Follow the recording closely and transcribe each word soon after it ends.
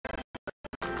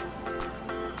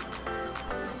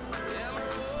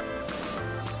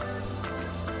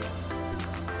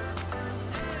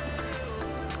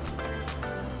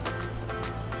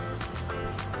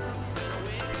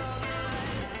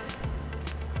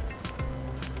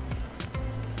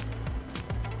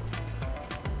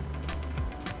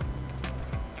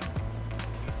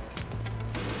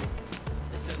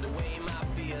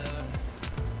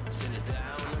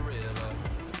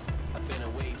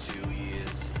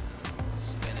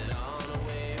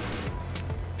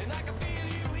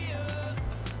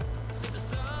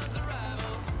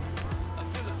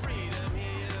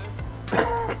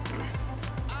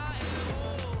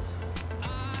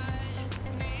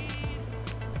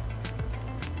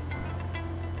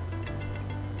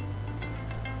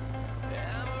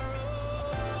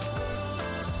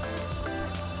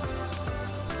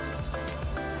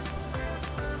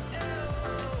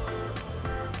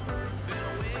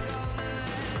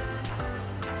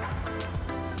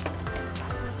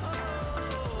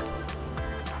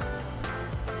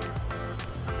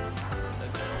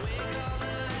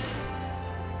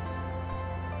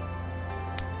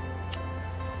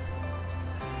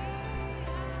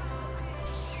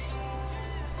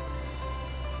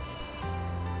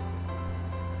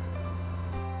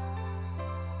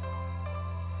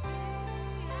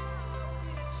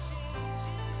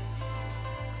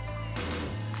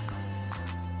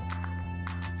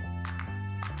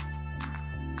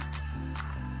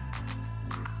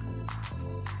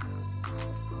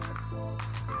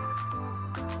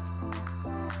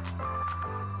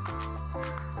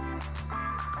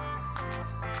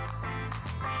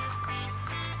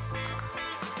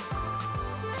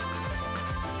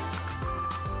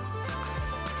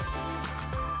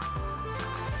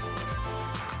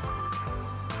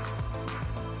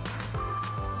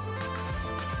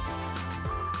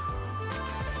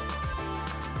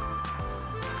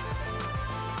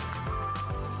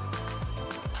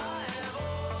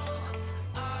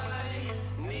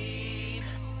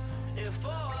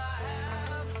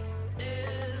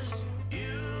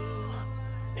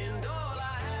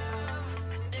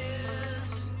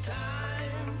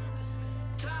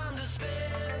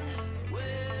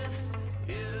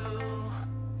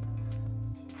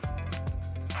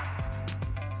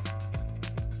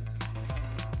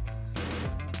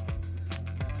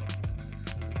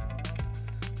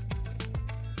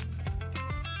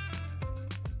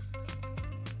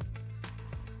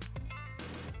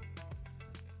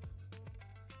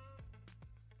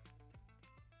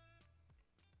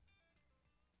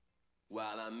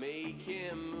while I'm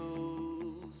making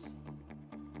moves.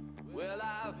 Well,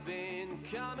 I've been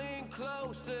coming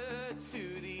closer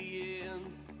to the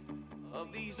end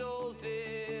of these old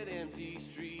dead empty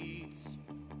streets.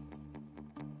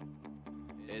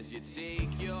 As you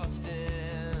take your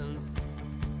stand,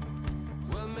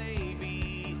 well,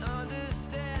 maybe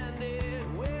understand it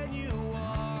when you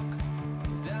walk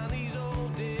down these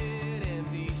old dead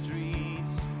empty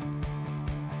streets.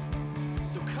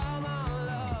 So come on,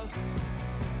 love,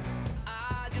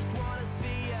 I just wanna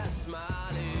see you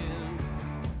smiling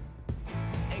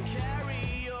and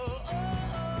carry your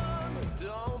own.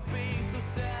 Don't be so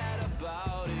sad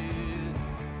about it,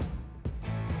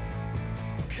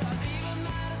 'cause even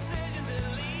my decision to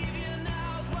leave you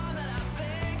now is one that I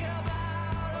think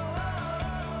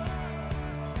about.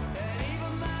 And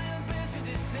even my ambition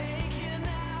to take you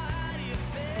now. How do you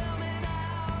feel me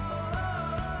now?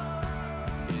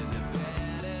 Is it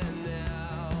better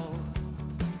now?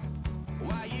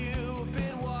 Why you've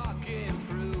been walking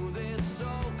through this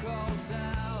so-called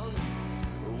town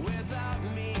without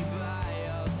me by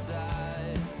your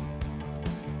side?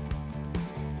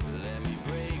 Let me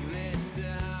break this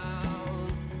down.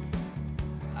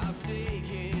 I've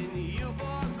taken you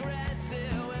for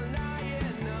granted. Well, now you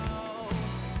know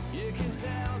you can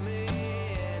tell me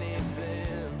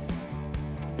anything.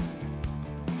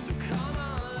 So come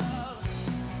on, love,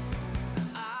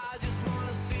 I just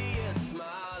wanna see you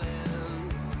smiling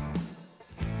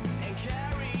and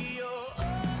carry your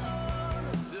own.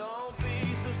 Don't be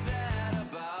so sad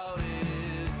about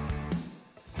it,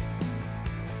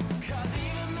 'cause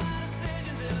even my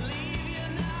decision to leave you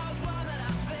now is one that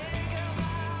I think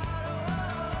about.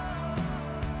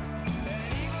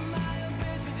 And even my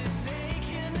ambition to take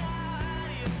you now. How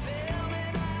do you feel me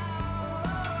now?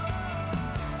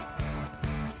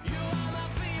 You are my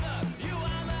fever, you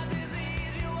are my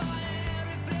disease, you are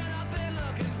everything I've been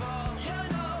looking for. You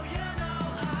know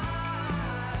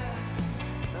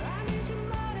I need you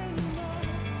more than you know.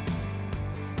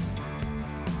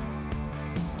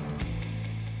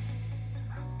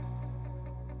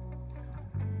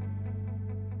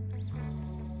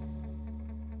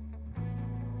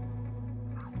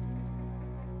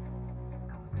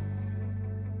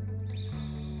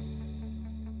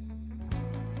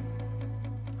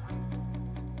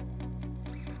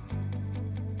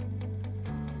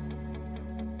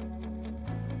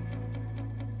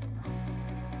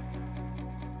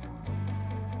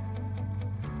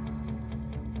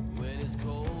 When it's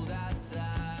cold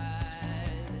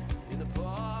outside in the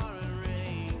pouring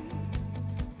rain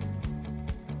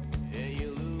and you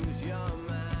lose your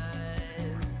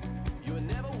mind, you were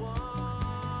never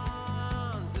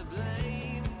one to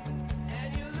blame, and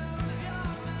you lose your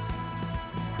mind.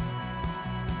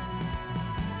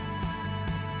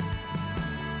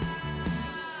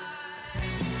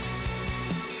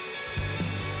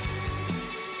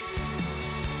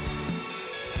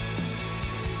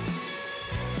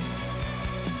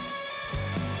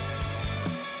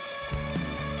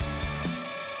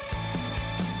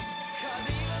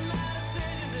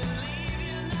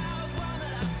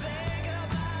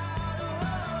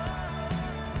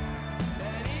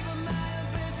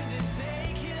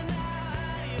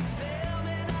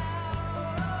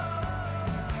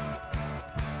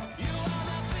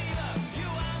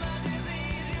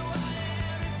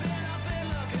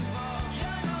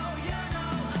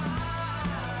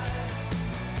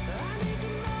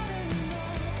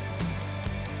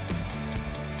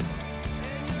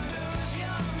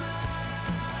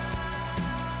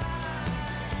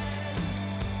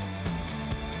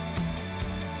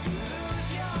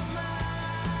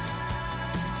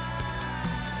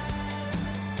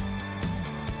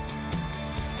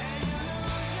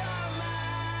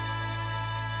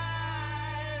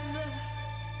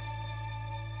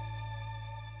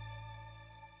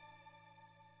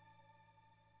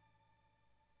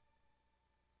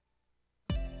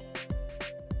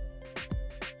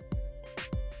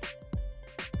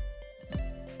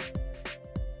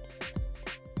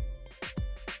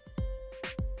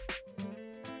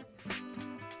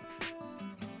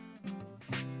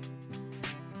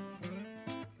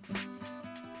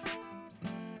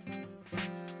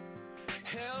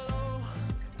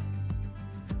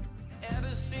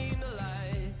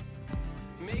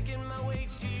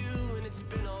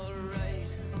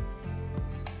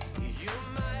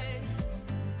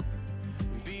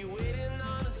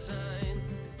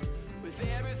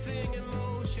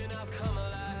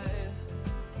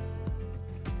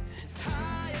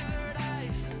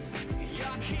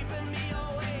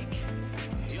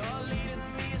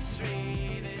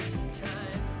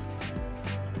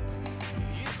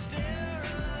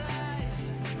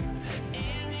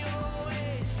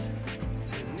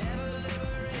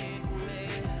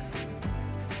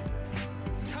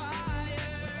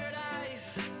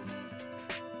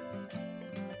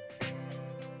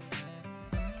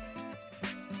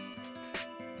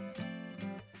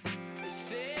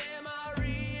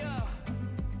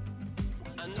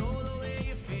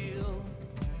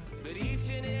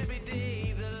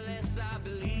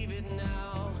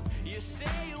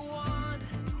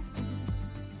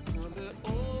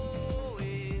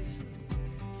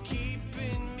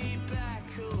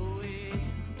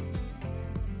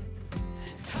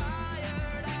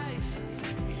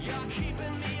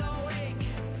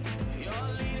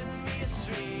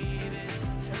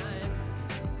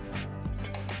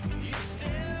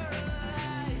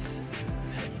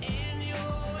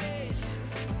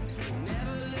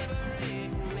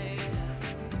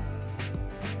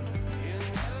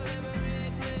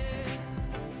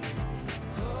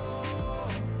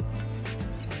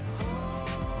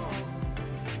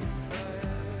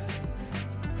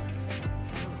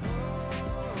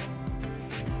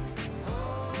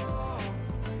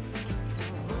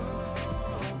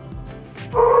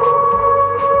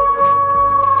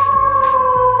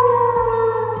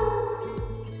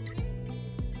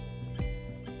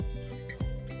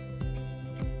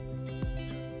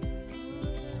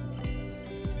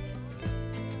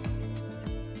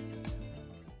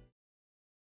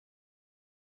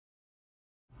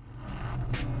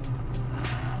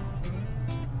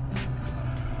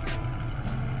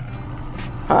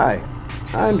 Hi,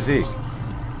 I'm Zeke.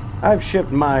 I've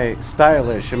shipped my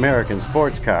stylish American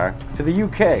sports car to the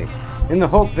UK in the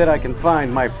hope that I can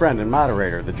find my friend and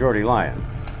moderator, the Geordie Lion.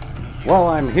 While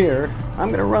I'm here, I'm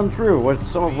going to run through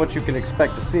some of what you can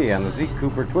expect to see on the Zeke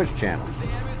Cooper Twitch channel.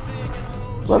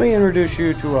 Let me introduce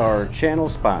you to our channel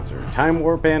sponsor, Time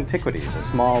Warp Antiquities, a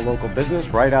small local business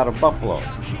right out of Buffalo.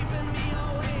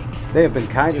 They have been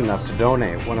kind enough to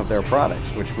donate one of their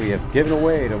products, which we have given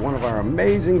away to one of our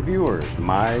amazing viewers,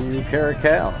 Mayu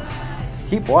Caracal.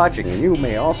 Keep watching and you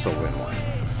may also win one.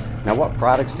 Now, what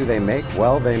products do they make?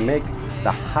 Well, they make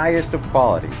the highest of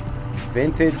quality,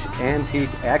 vintage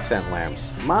antique accent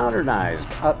lamps, modernized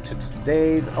up to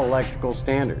today's electrical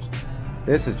standards.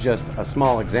 This is just a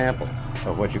small example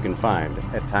of what you can find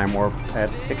at Time Warp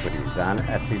Antiquities on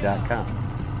Etsy.com.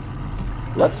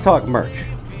 Let's talk merch.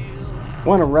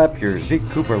 Want to rep your Zeke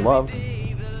Cooper love?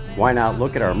 Why not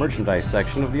look at our merchandise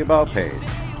section of the About page?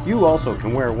 You also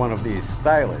can wear one of these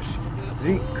stylish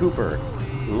Zeke Cooper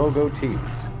logo tees.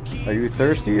 Are you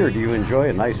thirsty or do you enjoy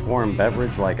a nice warm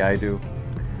beverage like I do?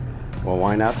 Well,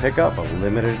 why not pick up a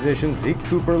limited edition Zeke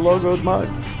Cooper logoed mug?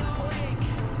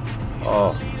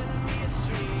 Oh,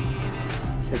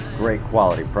 it's great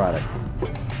quality product.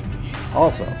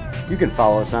 Also, you can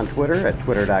follow us on Twitter at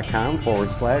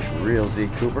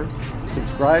twitter.com/RealZekeCooper,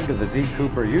 subscribe to the Zeke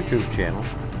Cooper YouTube channel,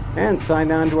 and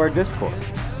sign on to our Discord.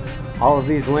 All of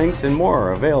these links and more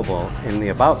are available in the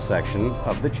About section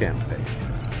of the channel page.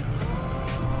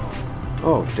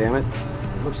 Oh, damn it.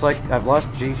 It looks like I've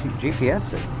lost GPS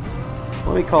signal.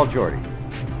 Let me call Jordy.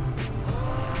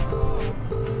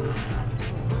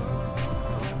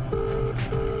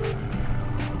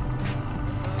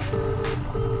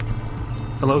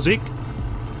 Hello, Zeke?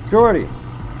 Jordy,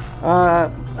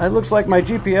 it looks like my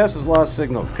GPS has lost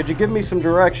signal. Could you give me some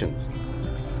directions?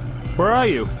 Where are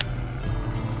you?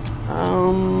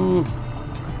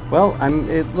 Well,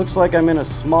 it looks like I'm in a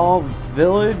small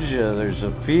village. There's a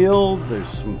field, there's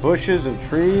some bushes and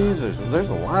trees.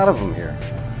 There's a lot of them here.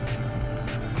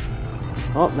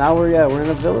 Oh, now we're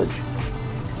in a village.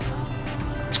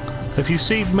 If you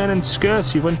see men in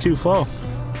skirts, you went too far.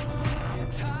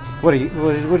 What do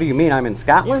you mean? I'm in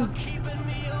Scotland?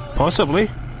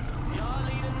 Possibly.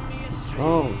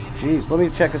 Oh, geez. Let me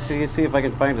check and see if I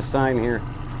can find a sign here.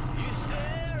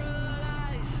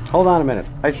 Hold on a minute.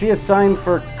 I see a sign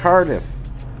for Cardiff.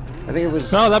 I think it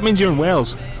was... No, that means you're in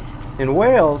Wales. In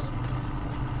Wales?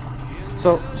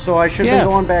 So I should be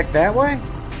going back that way?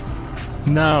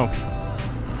 No.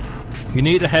 You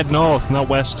need to head north, not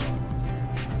west.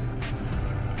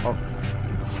 Oh.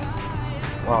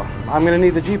 Well, I'm going to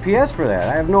need the GPS for that.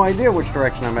 I have no idea which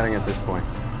direction I'm heading at this point.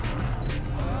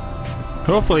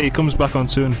 Hopefully it comes back on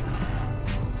soon.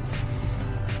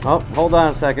 Oh, hold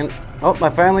on a second. Oh, I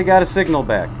finally got a signal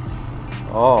back.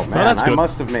 Oh, man, that's good. I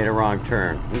must have made a wrong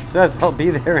turn. It says I'll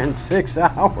be there in 6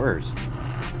 hours.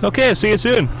 Okay, see you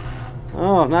soon.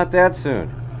 Oh, not that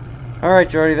soon. All right,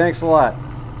 Jordy, thanks a lot.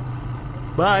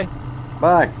 Bye.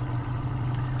 Bye.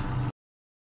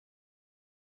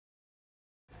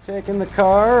 Taking the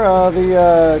car,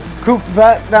 the coupe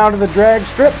vet down to the drag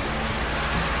strip.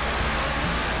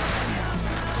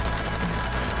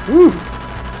 Woo!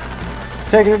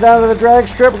 Taking it down to the drag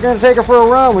strip. We're going to take her for a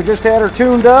run. We just had her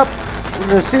tuned up. We're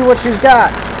going to see what she's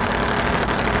got.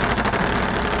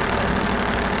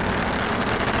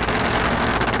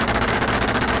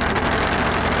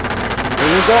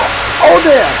 Here we go. Oh,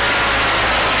 damn!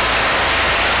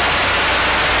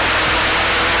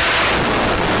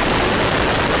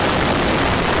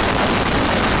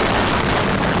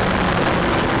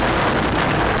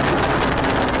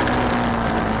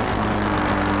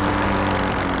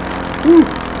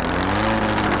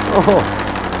 Oh,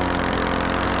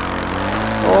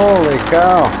 holy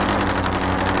cow.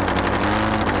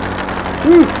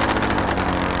 Whew.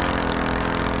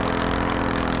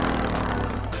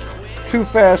 Too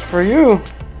fast for you.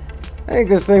 I think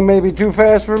this thing may be too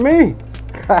fast for me.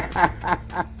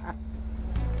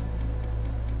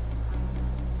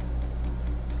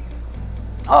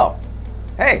 Oh,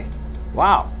 hey,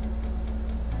 wow.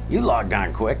 You logged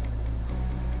on quick.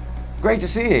 Great to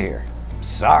see you here.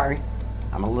 Sorry,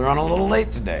 I'm running a little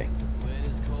late today.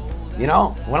 You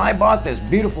know, when I bought this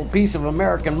beautiful piece of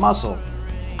American muscle,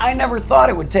 I never thought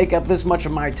it would take up this much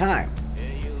of my time.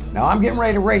 Now I'm getting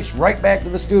ready to race right back to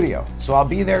the studio, so I'll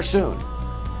be there soon.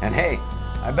 And hey,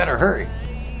 I better hurry,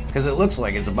 because it looks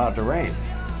like it's about to rain.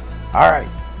 All right,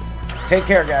 take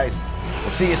care, guys.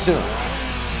 We'll see you soon.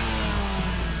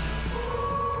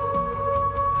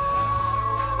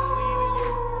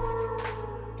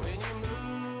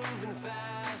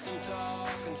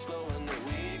 Slow and the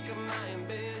weak of my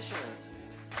ambition.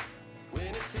 When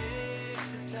it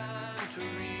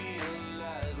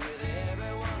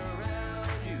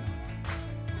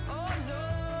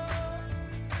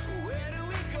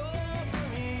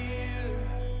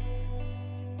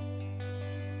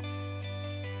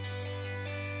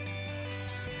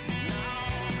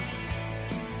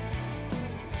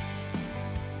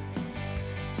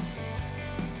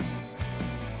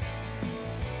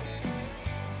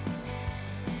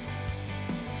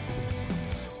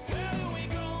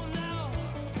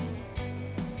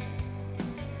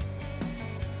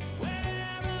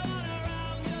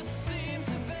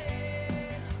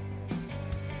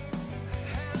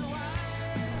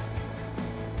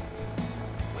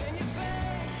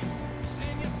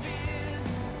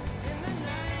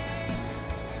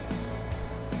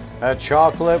A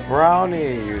chocolate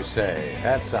brownie, you say?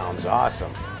 That sounds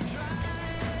awesome.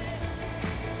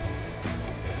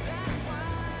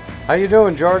 How you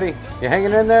doing, Jordy? You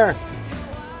hanging in there?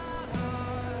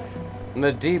 In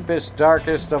the deepest,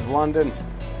 darkest of London.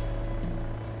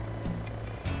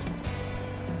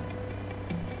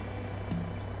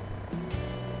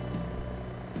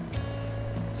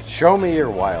 Show me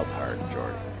your wild heart,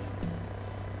 Jordy.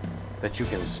 That you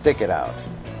can stick it out.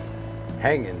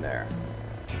 Hang in there.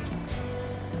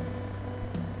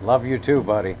 Love you too,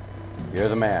 buddy. You're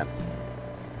the man.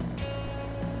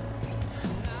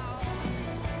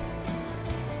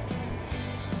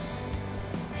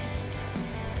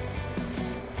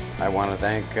 I want to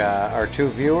thank our two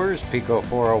viewers,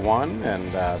 Pico401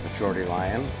 and the Jordy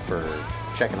Lion, for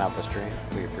checking out the stream.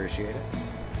 We appreciate it.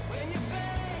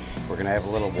 We're going to have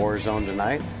a little war zone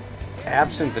tonight.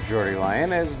 Absent the Jordy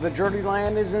Lion, as the Jordy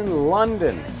Lion is in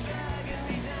London.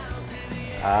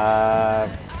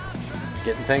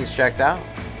 Getting things checked out.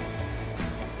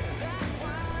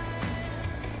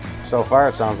 So far,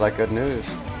 it sounds like good news.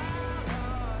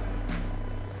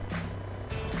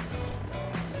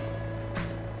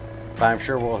 I'm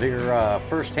sure we'll hear a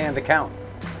first-hand account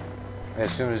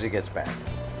as soon as he gets back,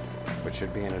 which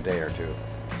should be in a day or two.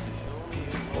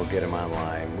 We'll get him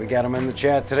online. We got him in the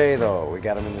chat today, though. We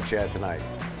got him in the chat tonight.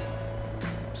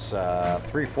 It's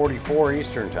 3:44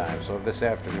 Eastern time, so this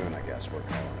afternoon, I guess we're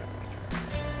calling it.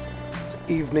 It's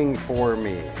evening for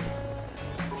me.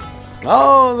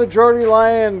 Oh, the Jordy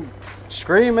Lion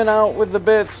screaming out with the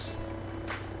bits.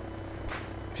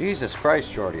 Jesus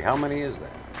Christ, Jordy, how many is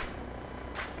that?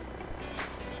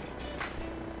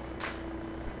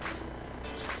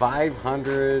 It's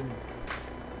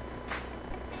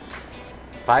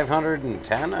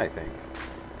 510, I think.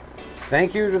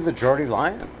 Thank you to the Jordy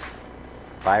Lion.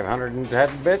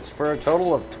 510 bits for a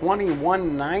total of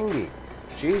 2190.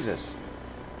 Jesus.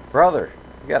 Brother,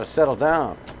 you gotta settle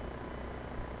down.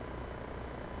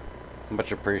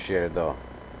 Much appreciated, though.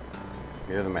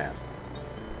 You're the man.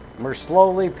 We're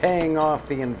slowly paying off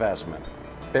the investment,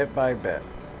 bit by bit.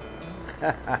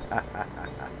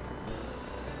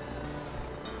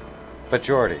 But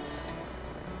Jordy,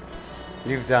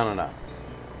 you've done enough.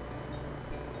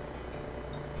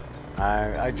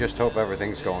 I just hope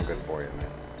everything's going good for you, man.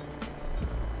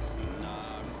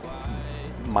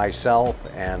 Myself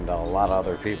and a lot of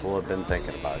other people have been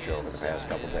thinking about you over the past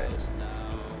couple days.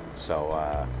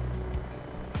 So,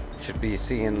 should be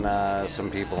seeing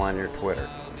some people on your Twitter.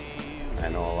 I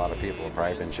know a lot of people have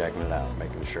probably been checking it out,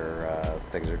 making sure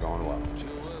things are going well.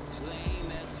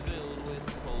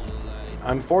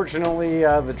 Unfortunately,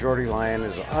 the Jordy Lion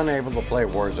is unable to play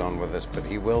Warzone with us, but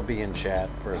he will be in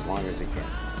chat for as long as he can.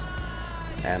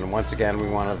 And once again, we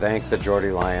want to thank the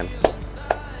Jordy Lion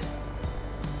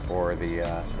for the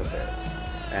bits.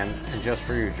 And just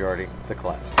for you, Jordy, the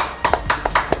clap.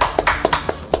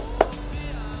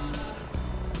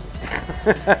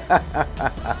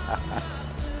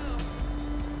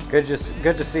 Good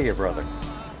to see you, brother.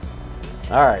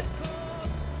 All right.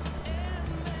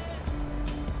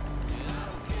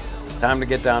 It's time to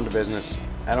get down to business.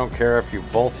 I don't care if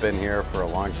you've both been here for a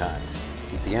long time.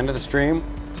 At the end of the stream,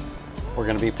 we're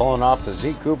going to be pulling off the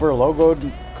Zeke Cooper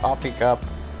logoed coffee cup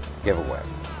giveaway.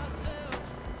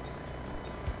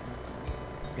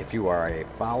 If you are a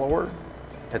follower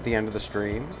at the end of the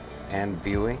stream and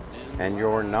viewing, and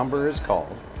your number is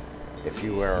called, if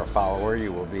you are a follower,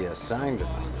 you will be assigned a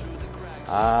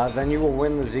number. Then you will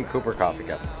win the Zeke Cooper coffee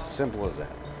cup. Simple as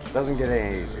that. Doesn't get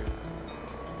any easier.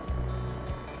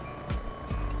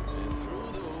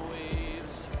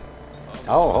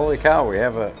 Oh, holy cow! We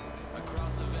have a.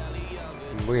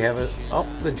 Oh,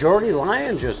 the Jordy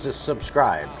Lion just is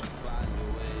subscribed.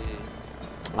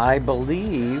 I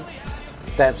believe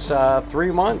that's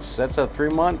 3 months. That's a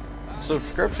 3-month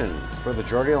subscription for the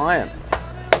Jordy Lion.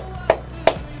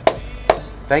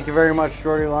 Thank you very much,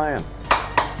 Jordy Lion.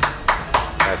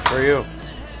 That's for you.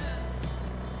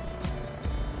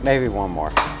 Maybe one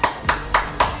more.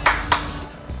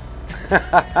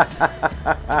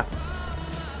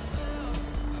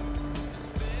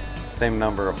 Same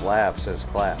number of laughs as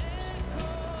claps,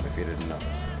 if you didn't notice.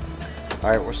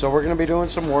 All right, so we're going to be doing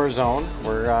some Warzone.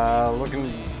 We're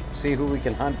looking to see who we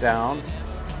can hunt down,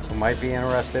 who might be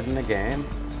interested in the game.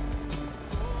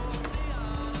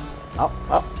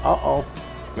 Uh-oh.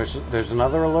 There's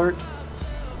another alert.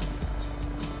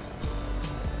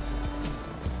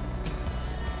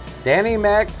 Danny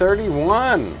Mac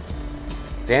 31.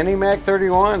 Danny Mac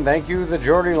 31. Thank you, the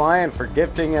Jordy Lion, for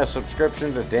gifting a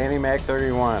subscription to Danny Mac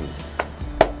 31.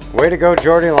 Way to go,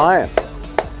 Jordy Lion.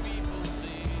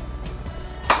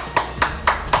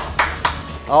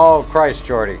 Oh, Christ,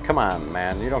 Jordy. Come on,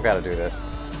 man. You don't got to do this.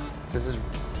 This is...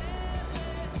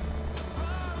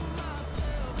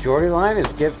 Jordy Line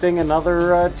is gifting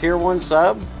another Tier 1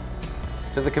 sub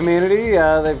to the community.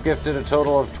 They've gifted a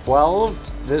total of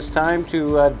 12, this time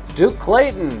to Duke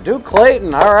Clayton. Duke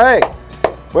Clayton, all right.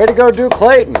 Way to go, Duke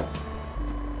Clayton.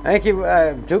 Thank you,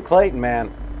 Duke Clayton, man.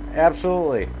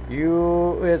 Absolutely.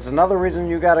 It's another reason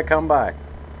you got to come by.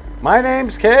 My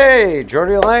name's Kay.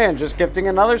 Jordy Lion just gifting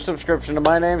another subscription to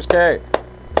My Name's Kay.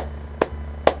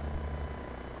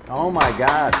 Oh my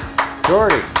God.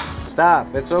 Jordy,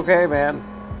 stop. It's okay, man.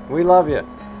 We love you.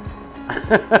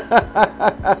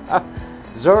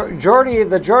 Jordy,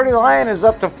 the Jordy Lion is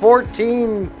up to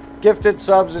 14 gifted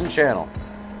subs in channel.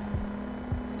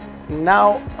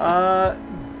 Now,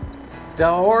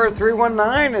 Dahor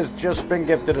 319 has just been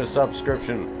gifted a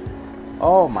subscription.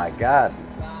 Oh my God.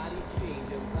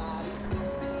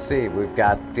 Let's see, we've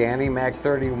got Danny Mac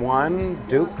 31,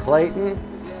 Duke Clayton.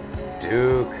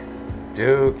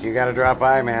 Duke, you gotta drop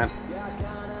by, man.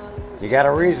 You got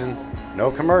a reason. No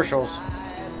commercials.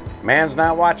 Man's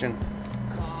not watching.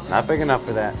 Not big enough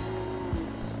for that.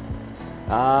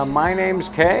 My name's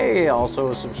Kay, also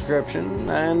a subscription,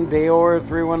 and Dahor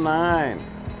 319.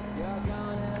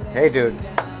 Hey, dude,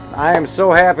 I am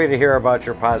so happy to hear about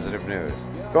your positive news.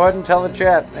 Go ahead and tell the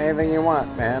chat anything you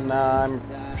want, man. I'm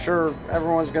sure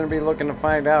everyone's going to be looking to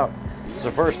find out. It's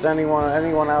the first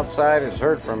anyone outside has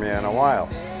heard from you in a while,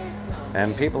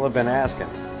 and people have been asking.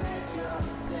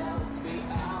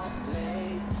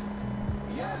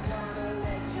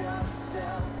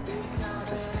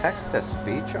 Is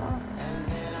text-to-speech off?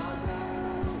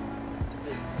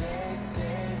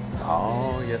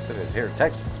 Oh, yes it is. Here,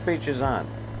 text-to-speech is on.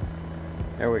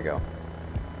 There we go.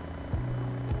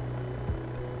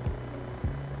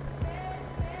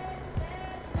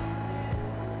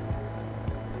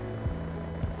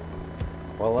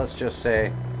 Well, let's just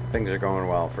say things are going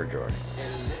well for Jordy.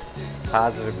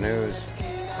 Positive news.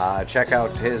 Check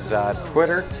out his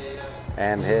Twitter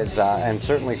and and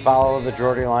certainly follow the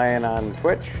Jordy Lion on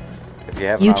Twitch if you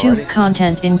haven't YouTube already.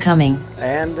 content incoming.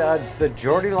 And the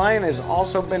Jordy Lion has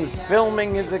also been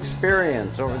filming his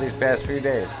experience over these past few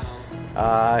days.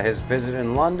 His visit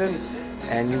in London,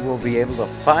 and you will be able to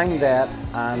find that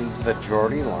on the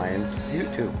Jordy Lion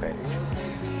YouTube page.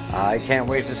 I can't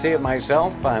wait to see it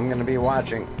myself. I'm going to be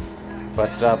watching.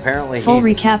 But apparently Full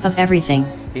recap of everything.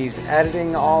 He's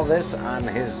editing all this on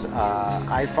his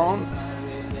iPhone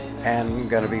and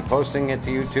going to be posting it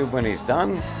to YouTube when he's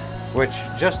done, which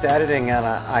just editing on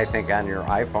I think on your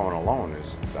iPhone alone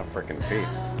is a freaking feat.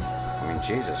 I mean,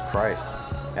 Jesus Christ.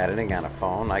 Editing on a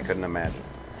phone, I couldn't imagine.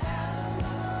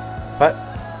 But,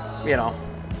 you know,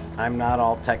 I'm not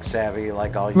all tech savvy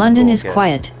like all you London cool is kids.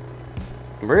 quiet.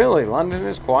 Really? London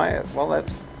is quiet? Well,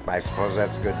 I suppose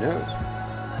that's good news.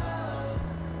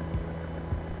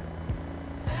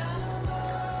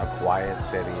 A quiet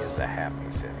city is a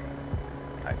happy city,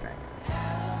 I think.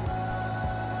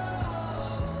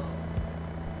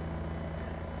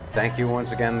 Thank you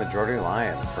once again, the Jordy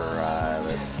Lion, for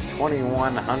the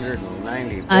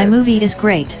 2,190 bits. iMovie is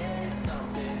great.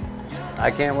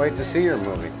 I can't wait to see your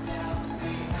movie.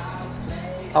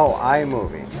 Oh,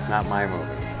 iMovie, not my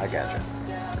movie. I gotcha.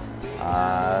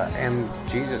 And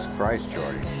Jesus Christ,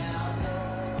 Jordy.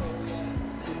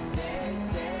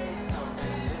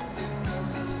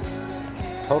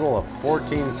 Total of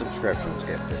 14 subscriptions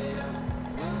gifted.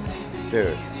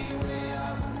 Dude.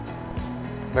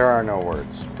 There are no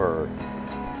words for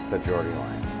the Jordy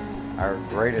Lion. Our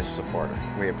greatest supporter.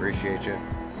 We appreciate you.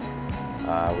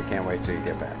 We can't wait till you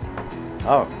get back.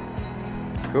 Oh,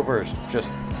 Cooper's just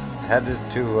headed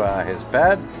to his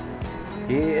bed.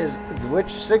 He is,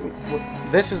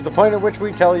 this is the point at which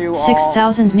we tell you all.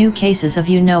 6,000 new cases of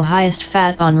highest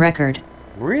fat on record.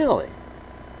 Really?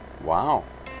 Wow.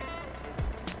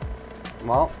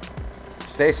 Well,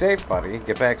 stay safe, buddy.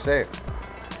 Get back safe.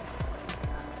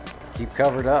 Keep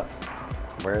covered up.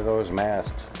 Wear those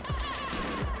masks.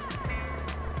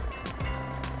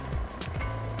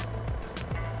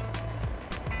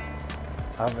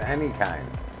 Of any kind.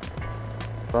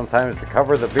 Sometimes to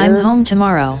cover the beard. I'm home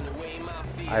tomorrow.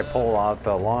 I pull out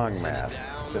the long mask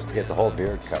just to get the whole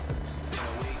beard covered.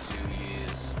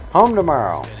 Home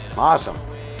tomorrow. Awesome.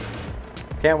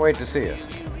 Can't wait to see you.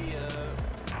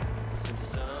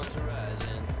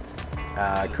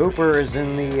 Cooper is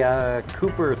in the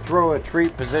Cooper throw a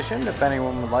treat position. If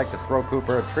anyone would like to throw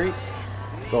Cooper a treat,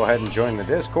 go ahead and join the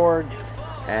Discord,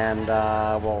 and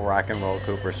we'll rock and roll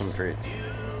Cooper some treats.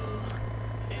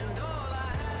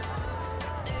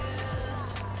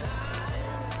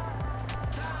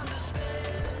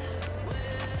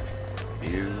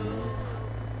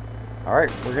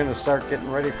 Alright, we're going to start getting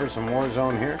ready for some War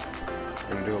Zone here.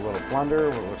 We're going to do a little plunder.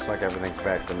 It looks like everything's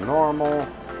back to normal.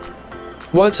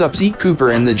 What's up, Zeke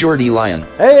Cooper and the Geordie Lion?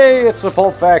 Hey, it's the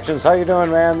Pulp Factions. How you doing,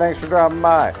 man? Thanks for dropping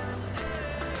by.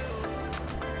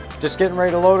 Just getting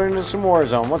ready to load into some War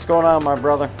Zone. What's going on, my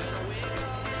brother?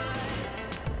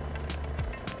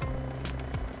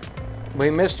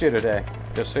 We missed you today,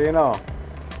 just so you know.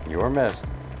 You were missed,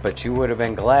 but you would have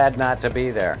been glad not to be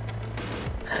there.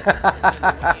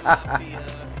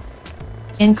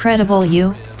 Incredible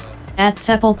you. At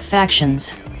Thepulp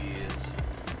Factions.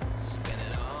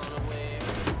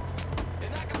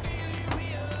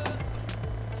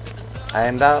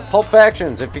 And Pulp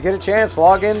Factions, if you get a chance,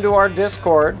 log into our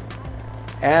Discord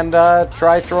and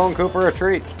try throwing Cooper a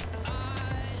treat.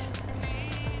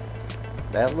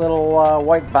 That little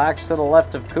white box to the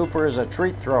left of Cooper is a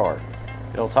treat thrower.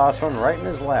 It'll toss one right in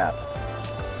his lap.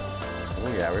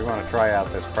 Oh yeah, we want to try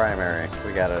out this primary.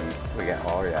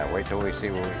 Oh yeah, wait till we see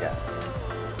what we got.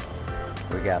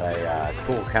 We got a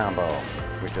cool combo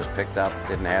we just picked up.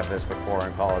 Didn't have this before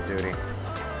in Call of Duty.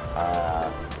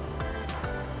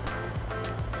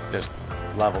 Just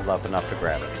leveled up enough to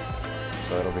grab it.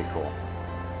 So it'll be cool.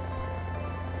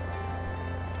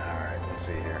 Alright, let's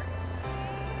see here.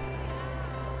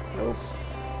 Nope.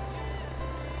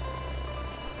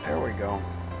 There we go.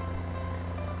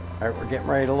 Alright, we're getting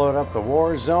ready to load up the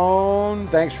War Zone.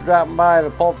 Thanks for dropping by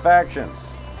the Pulp Factions.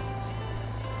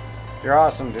 You're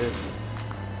awesome, dude.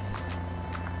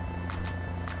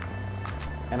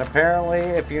 And apparently,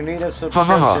 if you need a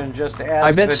subscription, just ask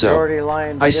I bet the so. Geordie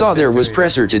Lion. I saw there was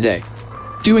Presser today.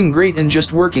 Doing great and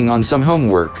just working on some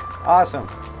homework. Awesome.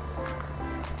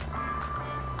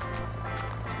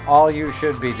 All you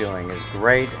should be doing is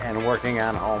great and working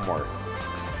on homework.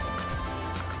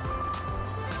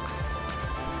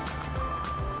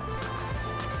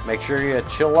 Make sure you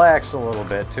chillax a little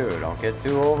bit too. Don't get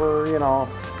too over,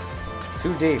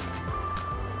 too deep.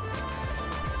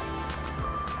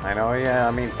 I know, yeah,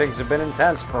 I mean, things have been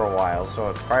intense for a while, so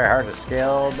it's probably hard to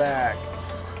scale back.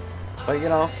 But, you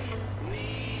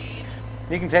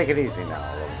can take it easy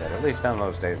now a little bit, at least on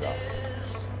those days off.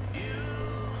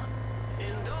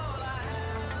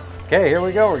 Okay, here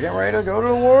we go. We're getting ready to go to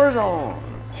the War Zone.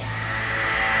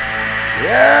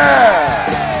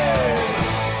 Yeah!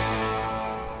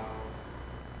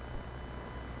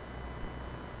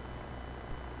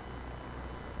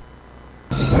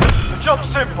 Job's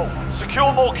simple.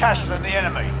 Secure more cash than the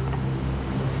enemy.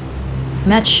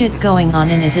 Match shit going on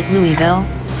in, is it Louisville?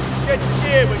 Get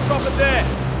here, we're dropping there.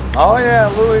 Oh yeah,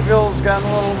 Louisville's gotten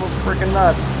a little freaking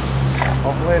nuts.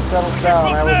 Hopefully it settles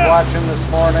down. I was watching this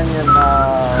morning and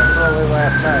early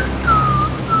last night.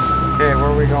 Okay, where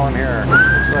are we going here?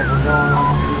 Looks like we're going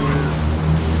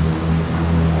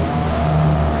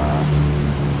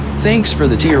to... Thanks for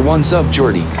the tier 1 sub,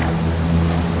 Geordie.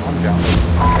 I'm jumping.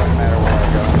 Doesn't matter where I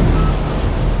go.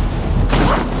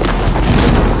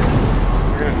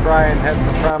 We're going to try and head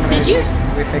for promenade. Did you?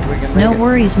 We think we can make No it.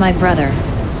 worries, my brother.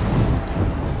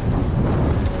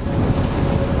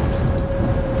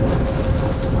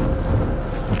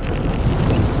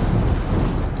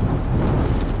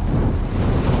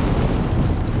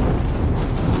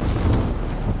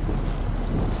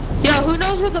 Yo, who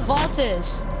knows where the vault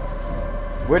is?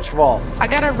 Which vault? I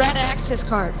got a red access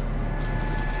card.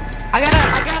 I got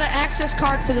an access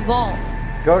card for the vault.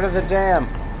 Go to the dam.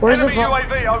 Where's the Enemy vault?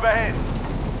 UAV overhead.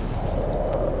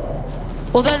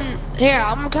 Well then, here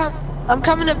I'm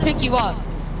coming to pick you up.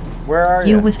 Where are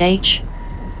You you? with H?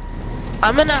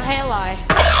 I'm in a halai.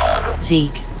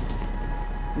 Zeke.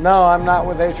 No, I'm not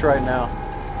with H right now.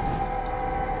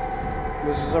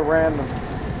 This is a random.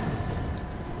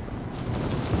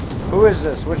 Who is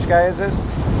this? Which guy is this?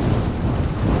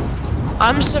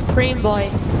 I'm Supreme Boy.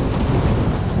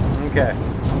 Okay.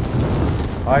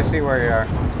 Oh, I see where you are.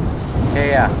 Hey,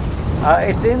 yeah.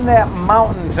 It's in that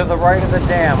mountain to the right of the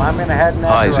dam. I'm gonna head in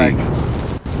that Hi, direction. Zeke.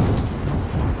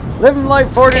 Living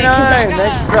Life 49. Okay, 'cause I gotta-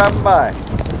 Thanks for dropping by.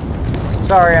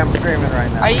 Sorry, I'm screaming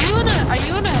right now. Are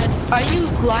you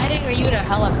gliding or are you in a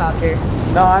helicopter?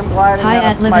 No, I'm gliding Hi out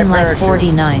at of my Living Life parachute.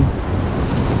 49.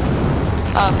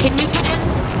 Can you get in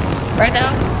right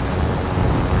now?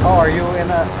 Oh, are you in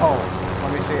a? Oh,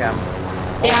 let me see.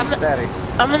 I'm steady.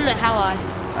 I'm in the halai.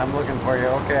 I'm looking for you.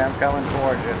 Okay, I'm coming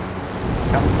towards you.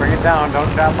 Come, bring it down.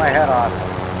 Don't chop my head off.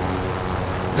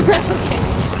 Okay.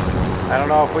 I don't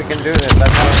know if we can do this.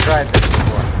 I've never tried this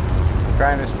before. I'm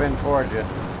trying to spin towards you.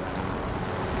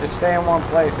 Just stay in one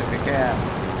place if you can.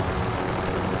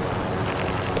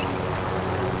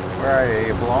 Where are you? Are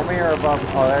you below me or above?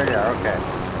 Oh, there you are. Okay.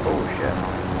 Oh, shit.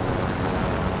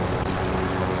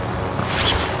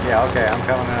 Yeah, okay. I'm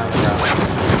coming in on the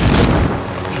ground.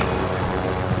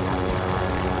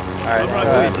 Alright, go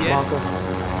ahead.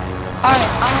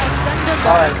 Alright, send him.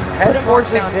 Alright, Put head him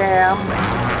towards the down. dam.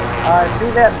 See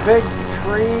that big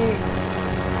tree?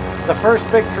 The first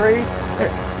big tree?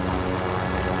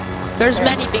 There's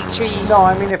many big trees. No,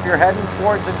 I mean if you're heading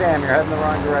towards the dam, you're heading the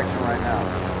wrong direction right now.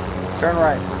 Turn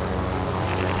right.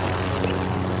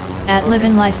 At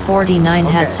Livin' Life 49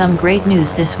 had Okay. some great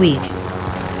news this week.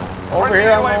 Over Friendly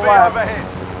here on the UAV left. overhead.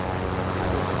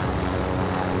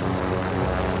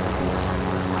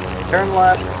 Turn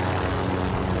left.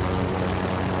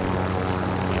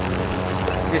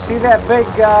 You see that big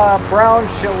brown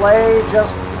chalet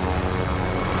just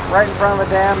right in front of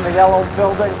the dam, the yellow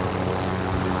building?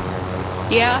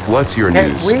 Yeah. What's your Okay,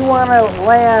 news? we want to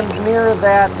land near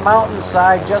that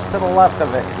mountainside just to the left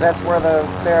of it, because that's where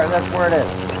that's where it is.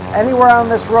 Anywhere on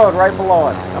this road right below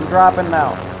us. I'm dropping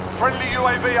now. Friendly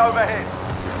UAV overhead.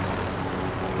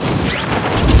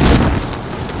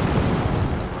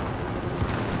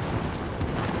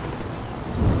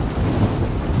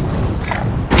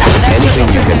 Anything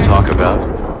you can talk about?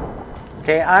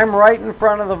 Okay, I'm right in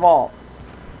front of the vault.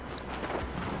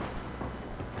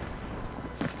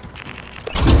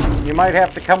 You might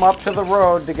have to come up to the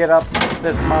road to get up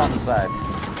this mountainside.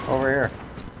 Over here.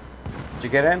 Did you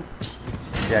get in?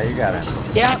 Yeah, you got in.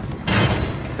 Yep.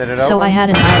 Did it So open? I had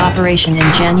an eye operation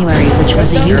in January, which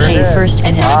was a Sure UK did. first,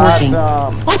 and it's working.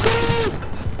 Awesome.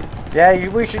 Yeah,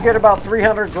 we should get about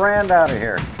 300 grand out of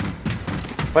here.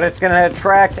 But it's going to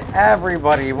attract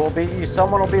everybody.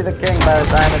 Someone will be the king by the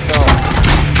time it's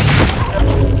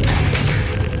over.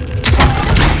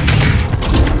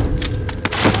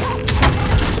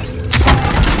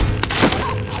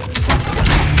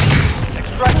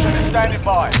 Extraction is standing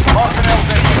by. Mark an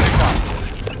LZ for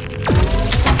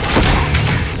pickup.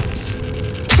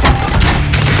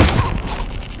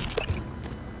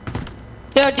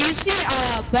 Yo, do you see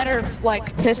a better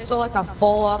like pistol, like a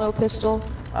full auto pistol?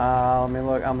 Let me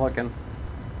look. I'm looking.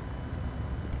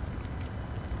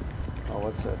 Oh,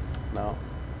 what's this? No.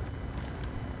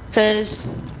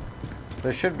 Cause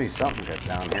There should be something good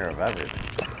down here of everything.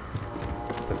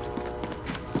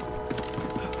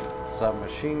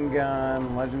 Submachine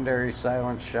gun, legendary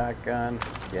silent shotgun.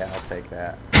 Yeah, I'll take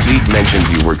that. Zeke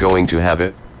mentioned you were going to have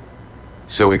it.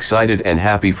 So excited and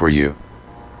happy for you.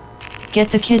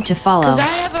 Get the kid to follow. Cause I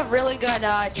have a really good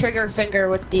trigger finger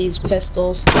with these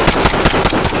pistols.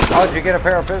 Oh, did you get a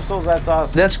pair of pistols? That's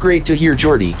awesome. That's great to hear,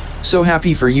 Jordy. So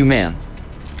happy for you, man.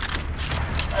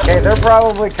 Okay, they're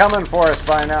probably coming for us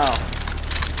by now.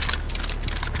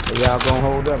 So y'all gonna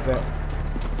hold up at?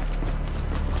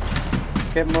 Let's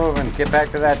get moving. Get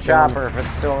back to that chopper if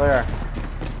it's still there.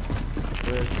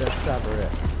 Where's that chopper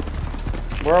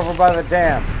at? We're over by the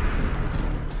dam.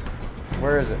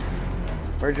 Where is it?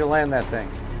 Where'd you land that thing?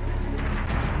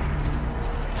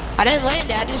 I didn't land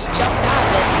it, I just jumped out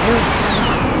of it.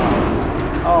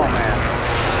 Oh man.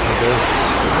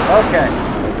 Okay.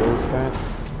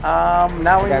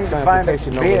 Now we need to find a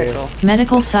vehicle.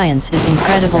 Medical science is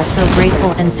incredible, so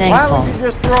grateful and Why thankful. would you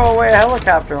just throw away a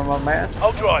helicopter, my man?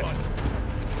 I'll drive.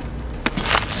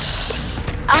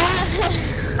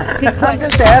 I'm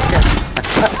just asking.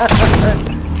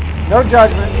 No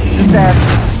judgment. Just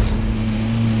asking.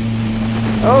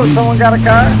 Oh, someone got a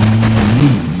car?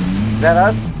 Is that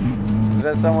us? Is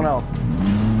that someone else?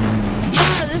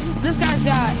 Yeah, this guy's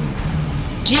got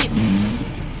Jeep.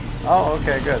 Oh,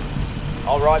 okay, good.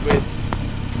 I'll ride with.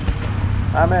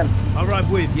 I'm in. I'll ride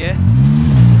with, yeah?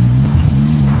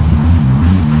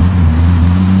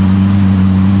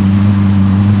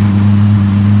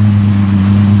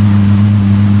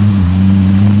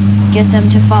 Get them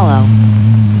to follow.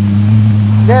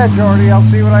 Yeah, Jordy, I'll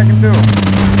see what I can do.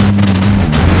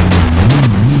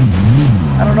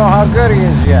 I don't know how good he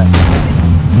is yet.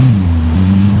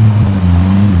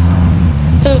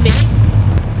 Who, me?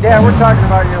 Yeah, we're talking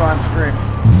about you on stream.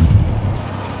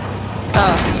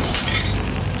 Oh.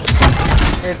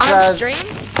 It's On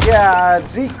stream? Yeah,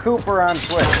 Zeke Cooper on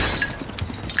Twitch.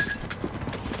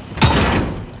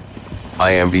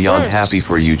 I am beyond happy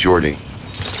for you, Jordy.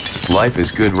 Life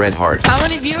is good, Red Heart. How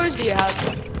many viewers do you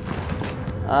have?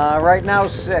 Right now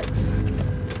 6.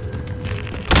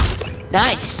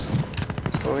 Nice.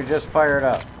 But we just fired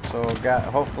up, so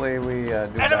hopefully we do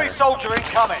Enemy better. soldier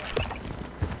incoming.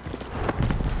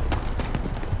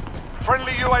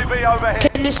 Friendly UAV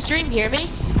overhead. Can the stream hear me?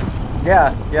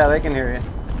 Yeah, they can hear you.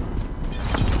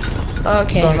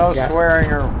 Okay. So no swearing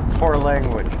or poor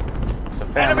language. It's a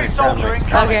family Enemy soldier friendly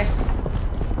incoming. stream.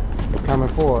 Okay. Coming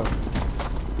forward.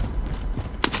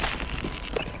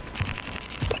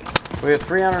 We have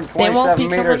They won't 327 be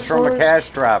meters coming from a for us? cash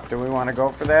drop. Do we want to go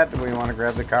for that? Do we want to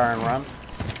grab the car and run?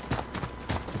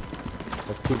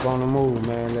 Let's keep on the move,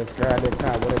 man. Let's grab that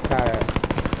car. Where the car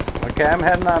at? Okay, I'm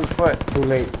heading on foot. Too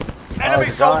late. Enemy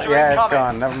it's gone? soldier Yeah, it's incoming.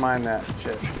 gone. Never mind that.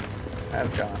 Shit. That's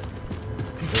gone.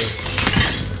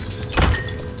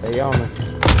 Stay on me.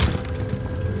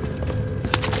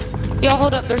 Yo,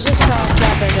 hold up. There's this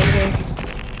trap in here.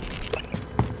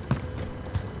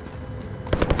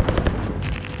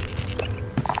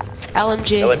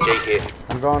 LMG here.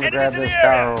 I'm going to grab this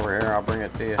car over here. I'll bring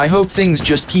it to you. I hope things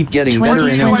just keep getting better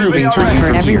and 2020 improving is for tough you for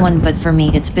from here. everyone, but for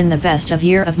me it's been the best of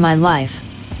year of my life.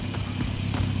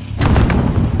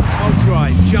 I'll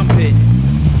drive. Jump in.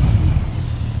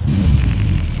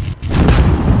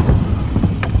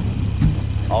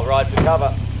 I'll ride for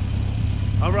cover.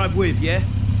 I'll ride with, yeah?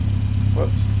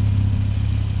 Whoops.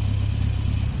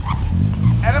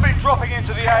 Enemy dropping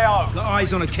into the AO. Got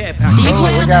eyes on a care package.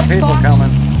 Oh, we got people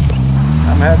coming.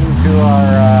 I'm heading to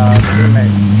our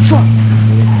teammate. Fuck.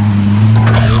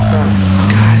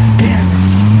 God damn it.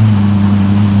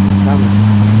 Coming.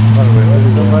 What are we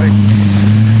with somebody?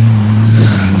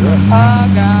 Oh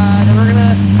god, we're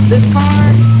gonna. This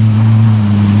car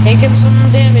taking some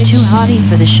damage. Too hotty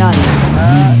for the shotty.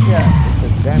 Yeah.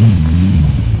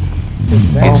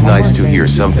 It's nice to hear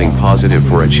something positive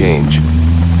for a change.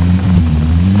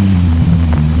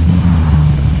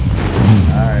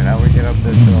 Alright, how we get up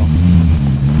this hill?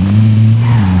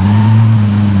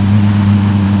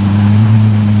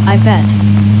 I bet.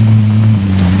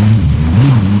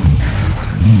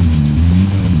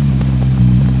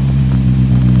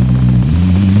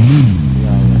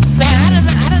 Man,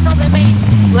 I didn't know they made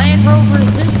Land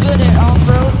Rovers this good at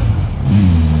off-road.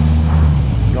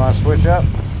 You want to switch up?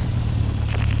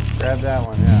 Grab that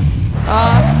one, yeah.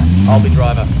 I'll be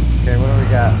driver. Okay, what do we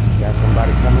got? Got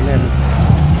somebody coming in.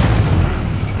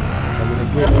 Coming to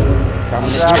get me. I'm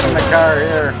dropping the car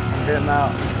here. I'm getting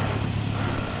out.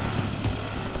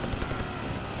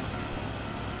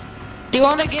 Do you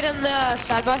want to get in the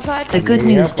side-by-side? The good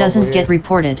news doesn't get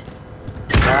reported.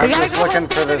 I'm We gotta just go looking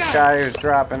help for the this guy. guy who's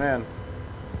dropping in.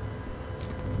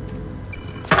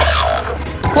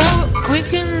 Well, we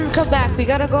can come back. We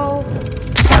gotta go.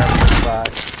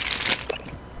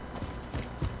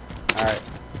 Alright,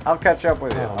 I'll catch up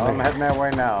with you. I'm heading that way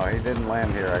now. He didn't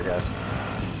land here, I guess.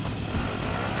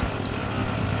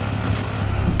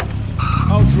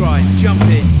 I'll drive. Jump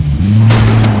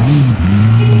in.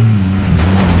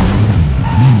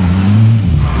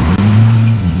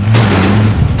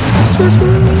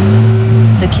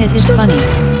 The kid is funny.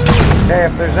 Okay,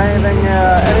 if there's anything,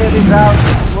 any of these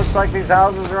houses, looks like these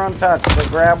houses are untouched, so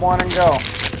grab one and go.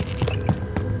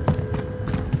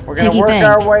 We're going to Piggy work bank.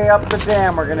 our way up the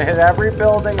dam. We're going to hit every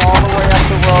building all the way up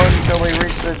the road until we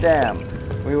reach the dam.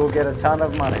 We will get a ton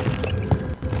of money.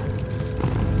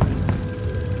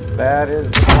 That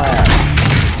is the plan.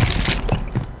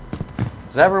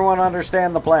 Does everyone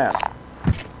understand the plan?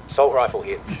 Assault rifle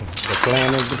here. The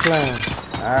plan is the plan.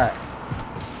 Alright.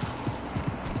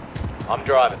 I'm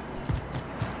driving.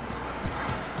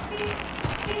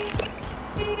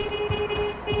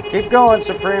 Keep going,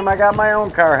 Supreme. I got my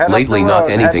own car. Head Lately, up the road. not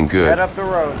anything good. Head up the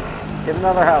road. Get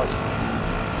another house.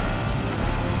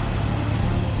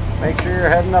 Make sure you're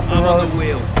heading up the I'm road on the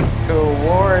wheel.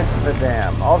 towards the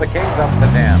dam. Oh, the king's up the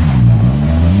dam.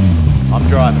 I'm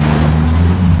driving.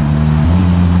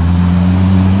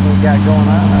 What we got going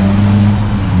on?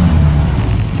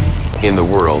 In the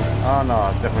world, Oh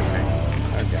no, different king.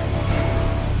 Okay.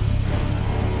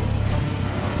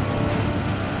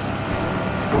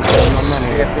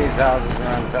 See if these houses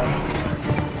are untouched.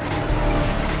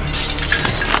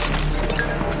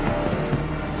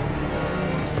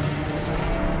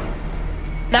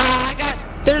 Nah,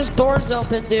 there's doors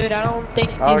open, dude. I don't think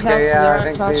these houses Okay, yeah, are I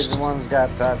think untouched. these ones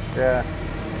got touched. Yeah,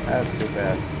 that's too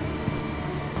bad.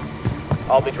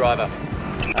 I'll be driver.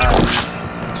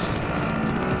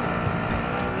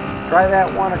 Try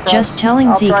that one across. Just telling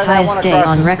I'll Zeke try that highest one day across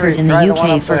on the record street. in the Try one UK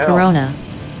up for the hill. Corona.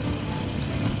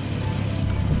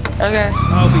 Okay.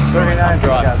 I'll be driving. 39 just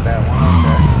got that one.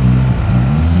 Okay.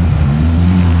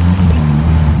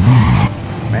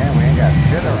 Man, we ain't got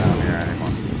shit around here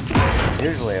anymore.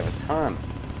 Usually have a ton.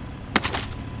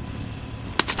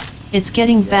 It's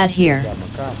getting bad here. Got my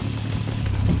car.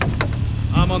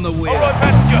 I'm on the wheel. Alright,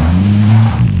 passenger.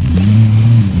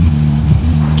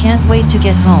 Can't wait to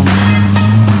get home.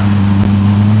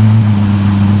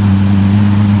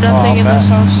 Nothing in this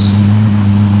house.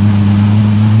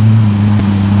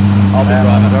 I'll be That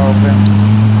driving. one's open.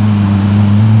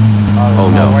 Oh,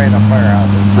 there's no. way to firehouse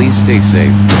it. please stay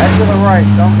safe. Head to the right.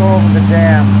 Don't go over the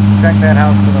dam. Check that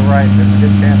house to the right. There's a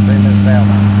good chance they missed that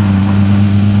one.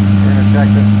 We're gonna check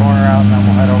this corner out and then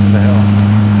we'll head over the hill.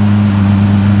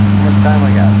 How much time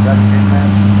we got? 17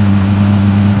 minutes?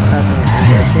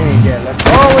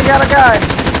 Oh, we got a guy.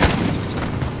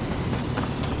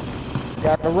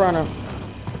 Got the runner.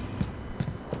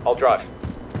 I'll drive.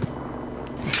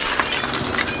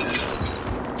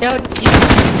 Yo,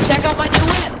 check out my new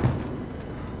whip.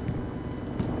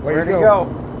 Where'd he go?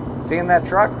 Is he in that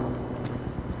truck?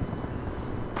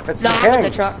 It's No, the I'm king. in the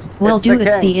truck. Will It's do, the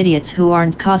it's king. the idiots who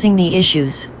aren't causing the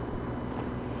issues.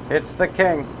 It's the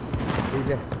king.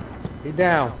 He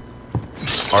down.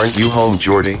 Aren't you home,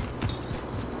 Jordy?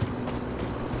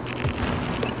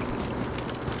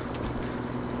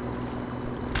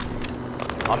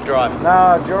 I'm driving.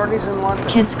 No, Jordy's in London.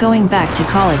 Kids going back to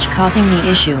college causing the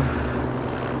issue.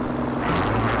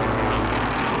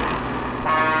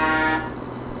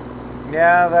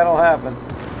 Yeah, that'll happen.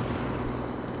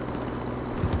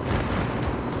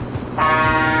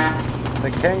 The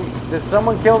king. Did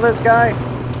someone kill this guy?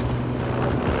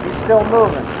 He's still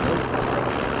moving.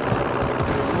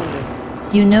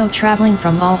 You know, traveling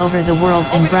from all over the world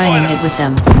and buying it with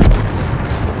them.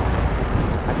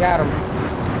 I got him.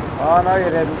 Oh, no, you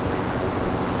didn't.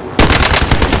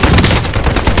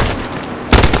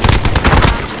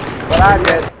 But I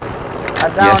did. I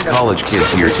downed Yes, him. college kids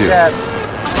here too. Dead.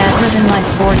 At Living Life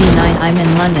 49, I'm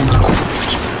in London.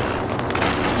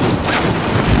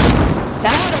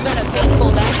 That would have been a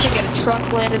painful dash to get a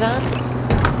truck landed on.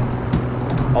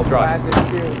 I'll drive.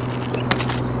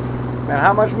 Man,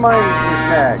 how much money did you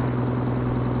snag?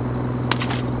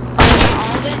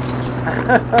 All of it.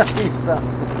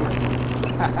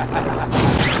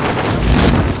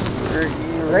 You're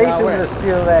racing to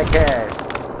steal that cash.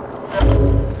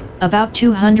 About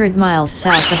 200 miles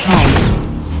south of home.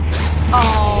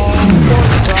 Oh,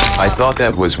 I thought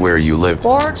that was where you lived.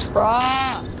 poor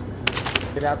truck.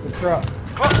 Get out the truck.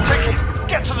 Clock ticking.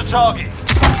 Get to the target.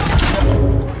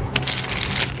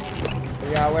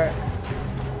 Where y'all at?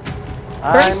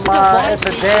 I'm at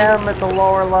the dam at the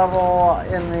lower level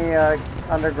in the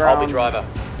underground. I'll be driver.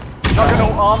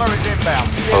 Juggernaut armor is inbound.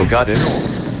 Oh, got it.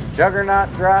 Juggernaut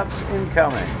drops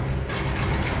incoming.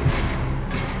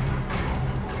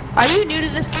 Are you new to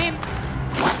this game?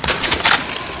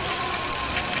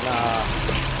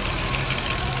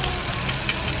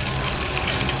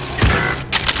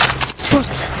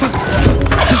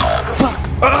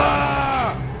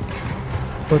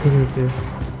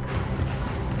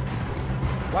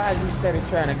 Why are you steady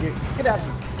trying to get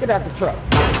out the truck?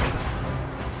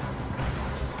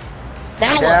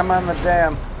 Now Okay, I'm on the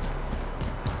dam.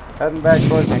 Heading back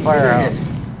towards the firehouse.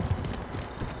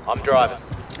 I'm driving.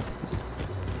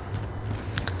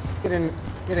 Get in.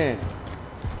 Get in.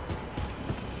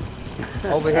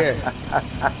 Over here.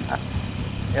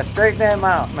 Yeah, straighten him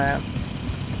out, man.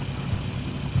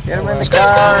 Get him in the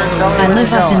car and tell me I where live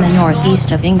he's up in going. the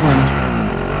northeast of England.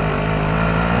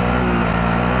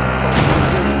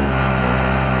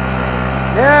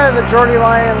 Yeah, the Geordie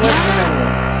Lion lives in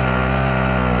England.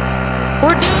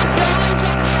 we're doing dollies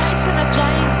on the ice in a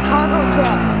giant cargo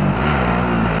truck.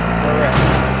 Where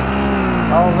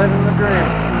at? Oh, living the dream.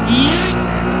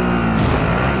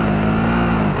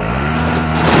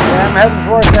 Yeah, I'm heading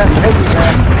towards that piggy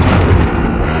bank.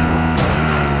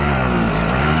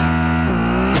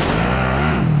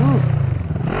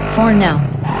 For now.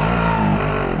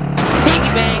 Piggy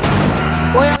bank.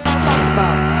 What y'all talking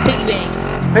about? Piggy bank.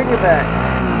 Piggy bank.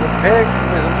 There's a pig,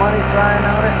 there's a money sign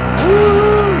on it.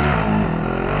 Woo!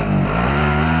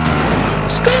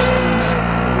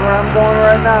 That's where I'm going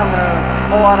right now. I'm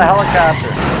gonna pull out a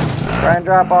helicopter. Try and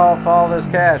drop off all this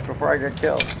cash before I get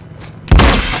killed. Solid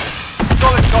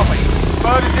copy.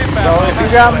 Bird is inbound. So if you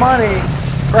got money,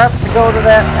 prep to go to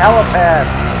that helipad.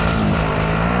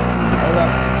 Hold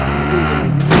up.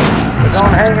 But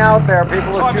don't hang out there.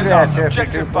 People will Time shoot is at up. you if you're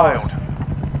too Objective close. failed.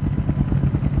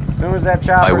 As soon as that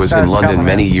chopper I was in starts London coming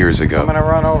many in, years I'm ago. gonna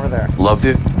run over there. Loved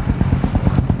it.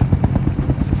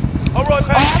 All right, Oh my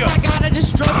passenger. god, I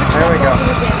just drove the There truck we go. over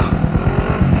the dam.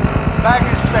 Bag is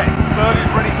set. Bird is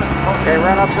ready for the pocket. Okay,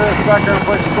 run up to this sucker and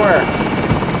push square.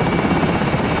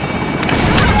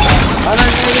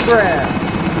 180 grand.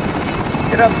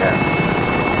 Get up there.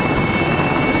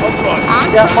 All right.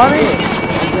 You got money?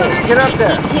 Get up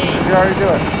there. You already do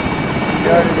it. You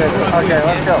already did it. Okay,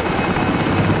 let's go.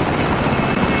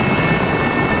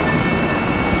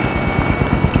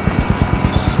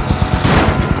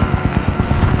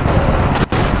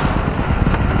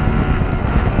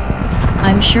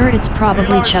 I'm sure it's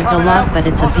probably chugged a lot, but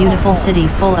it's a beautiful city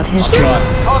full of history.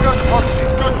 Cargo deposited.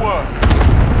 Good work.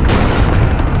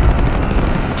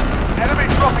 Enemy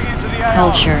dropping into the AR.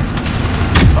 Culture.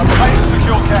 Obtain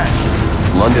secure cash.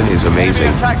 London is amazing.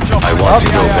 I want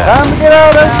to go back. Time to get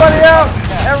out, everybody out!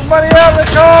 Everybody out of the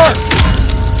car!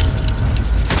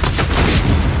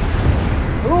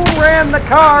 ran the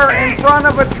car in front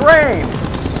of a train?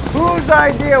 Whose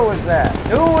idea was that?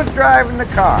 Who was driving the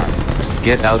car?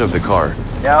 Get out of the car.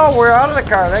 Yo, we're out of the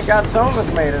car. Thank God some of us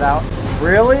made it out.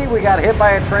 Really? We got hit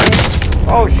by a train?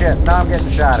 Oh shit, now I'm getting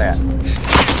shot at.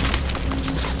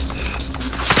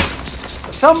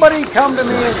 Somebody come to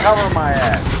me and cover my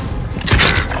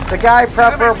ass. The guy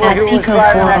preferably who was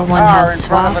driving that car in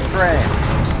front of a train.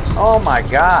 Oh my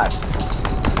God.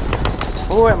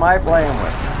 Who am I playing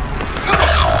with?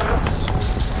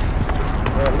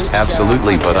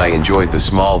 Absolutely, but I enjoyed the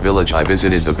small village I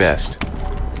visited the best.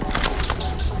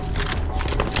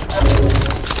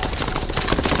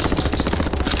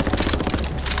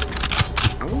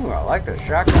 Ooh, I like the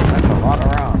shotgun. That's a lot of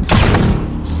rounds.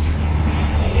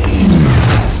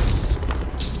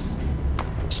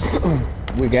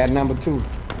 We got number 2.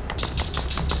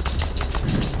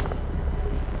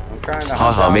 I'm trying to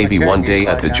Haha, maybe one day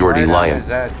at the Geordie Lion.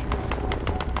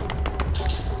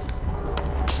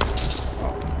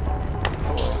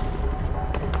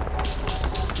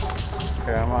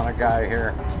 Okay, I'm on a guy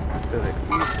here to the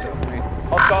east of me.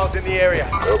 Hostiles in the area.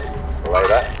 Nope. Relay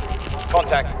that.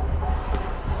 Contact.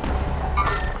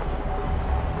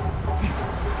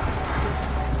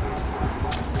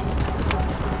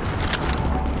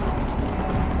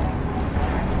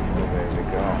 There we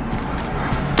go.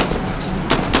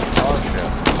 Oh shit.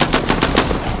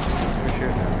 Who's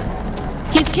shooting at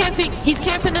me? He's camping. He's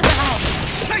camping in the house.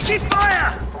 Taking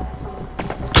fire!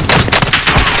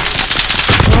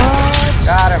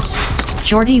 Got him.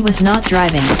 Jordy was not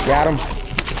driving. Got him.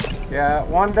 Yeah,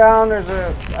 one down. There's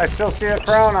a. I still see a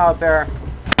crown out there.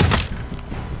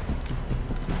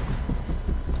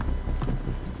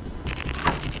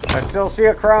 I still see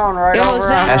a crown right Yo, over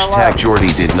on our Hashtag left.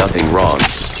 Geordie did nothing wrong.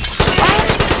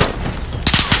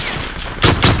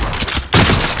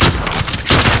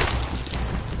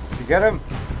 You get him?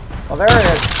 Oh, there it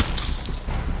is.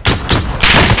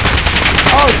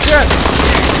 Oh shit!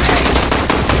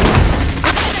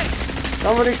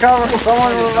 Somebody cover.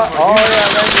 Someone. Oh yeah,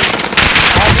 thank you.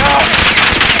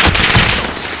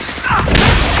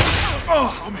 Oh,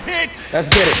 I'm hit! Let's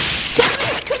get it.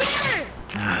 Timmy, come here!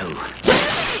 No.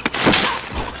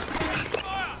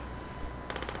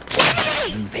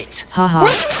 Timmy! Move it. Haha.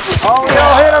 Oh, we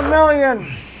all hit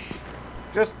 1,000,000.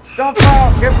 Just dump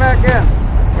out. Get back in.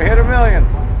 We hit 1,000,000.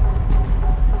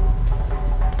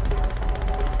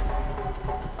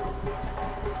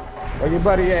 Where your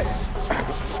buddy at?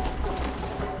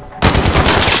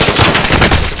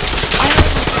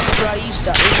 Bro, you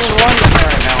suck. He's in London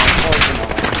right now, unfortunately.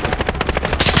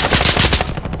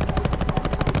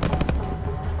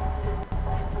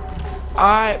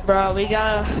 Alright, bro, we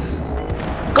gotta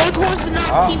go towards the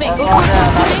knock teammate. Go Oh, towards yeah, the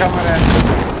I'm teammate. coming in.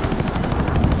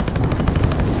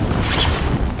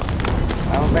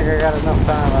 I don't think I got enough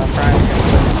time. I'm trying to get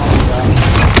this smoke out.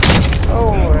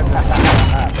 Oh,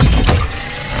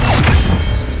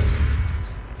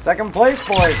 second place,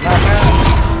 boys. Not bad.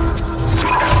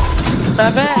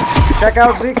 Not bad. Check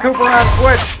out Zeke Cooper on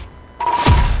Twitch.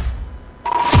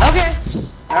 Okay.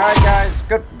 All right, guys.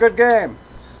 Good game.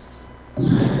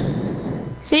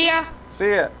 See ya. See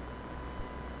ya.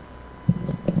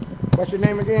 What's your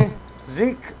name again?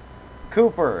 Zeke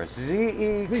Cooper.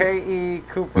 Z-E-K-E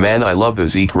Cooper. Man, I love the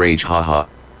Zeke rage, haha.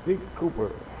 Zeke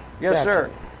Cooper. Yes, Gotcha.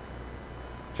 sir.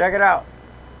 Check it out.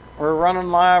 We're running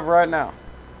live right now.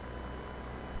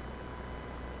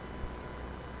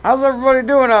 How's everybody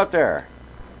doing out there?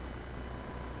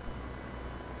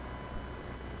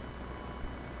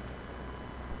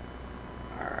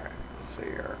 All right, let's see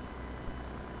here.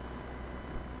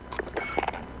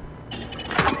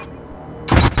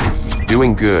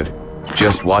 Doing good.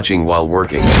 Just watching while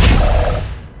working.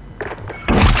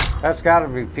 That's gotta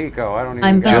be Pico. I don't even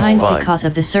I'm got Just behind fine. because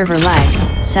of the server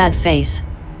lag. Sad face.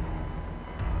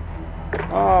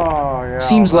 Oh, yeah.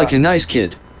 Seems like a nice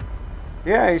kid.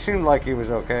 Yeah, he seemed like he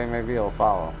was okay. Maybe he'll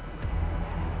follow.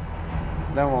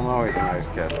 Then we'll know he's a nice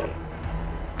kid.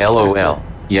 LOL.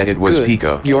 Yeah, it was Good.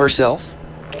 Pico. Yourself?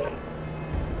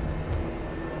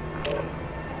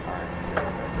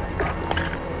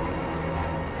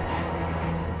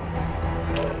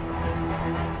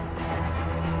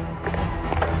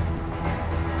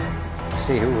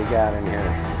 See who we got in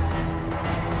here.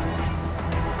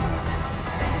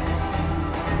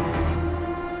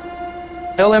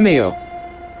 LMAO.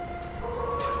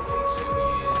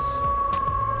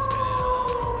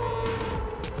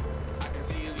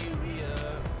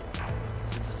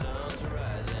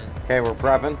 Okay, we're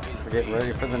prepping. We're getting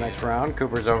ready for the next round.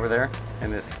 Cooper's over there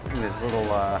in this little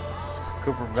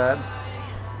Cooper bed.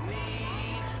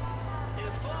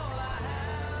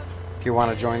 If you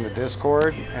want to join the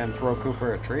Discord and throw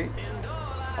Cooper a treat,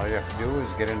 All you have to do is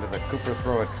get into the Cooper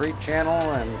Throw a Treat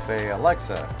channel and say,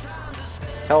 Alexa,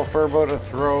 tell Furbo to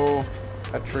throw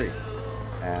a treat.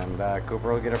 And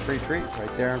Cooper will get a free treat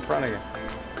right there in front of you.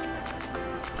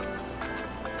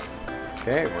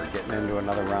 Okay, we're getting into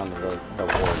another round of the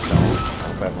war zone.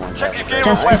 Hope everyone's having a great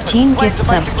Does time. 15 gift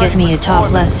subs get me a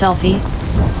topless selfie?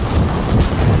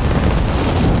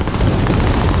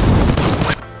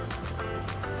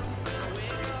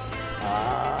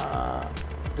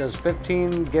 Does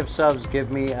 15 gift subs give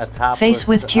me a topless... Face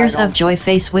with tears of joy,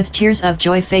 face with tears of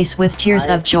joy, face with tears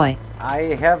of joy.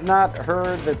 I have not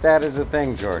heard that that is a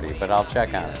thing, Jordy, but I'll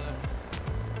check on it.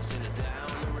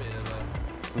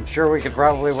 I'm sure we could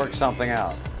probably work something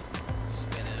out.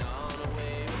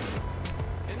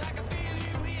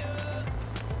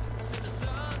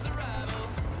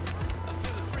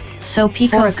 So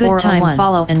Pico a good time,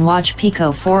 follow and watch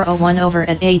Pico 401 over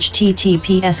at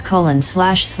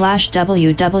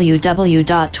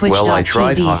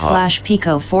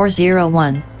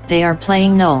https://www.twitch.tv/Pico401. They are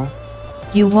playing Null.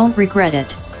 You won't regret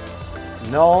it.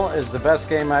 Null is the best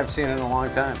game I've seen in a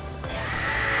long time.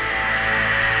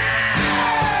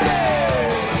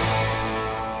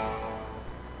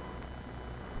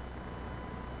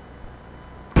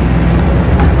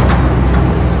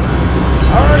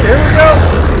 Alright, here we go!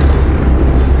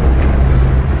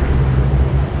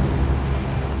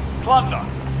 Plunder.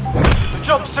 The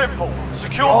job's simple.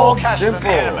 Secure more cash than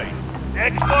the enemy.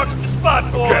 Xbox the spot,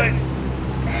 boys.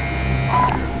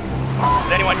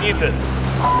 Does anyone need this?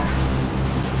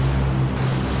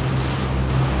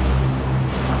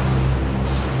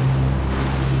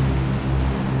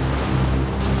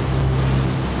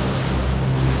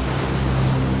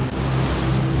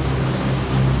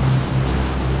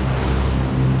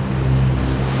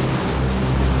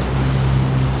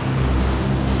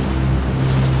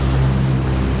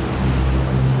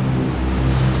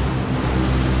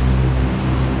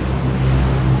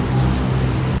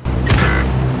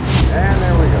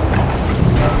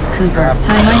 Cooper.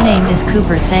 Hi, my name is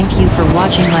Cooper. Thank you for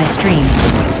watching my stream.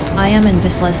 I am in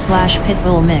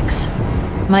Bisla/Pitbull Mix.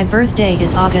 My birthday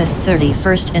is August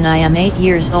 31st and I am 8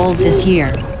 years old this year.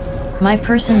 My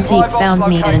person Zeke found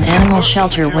me at an animal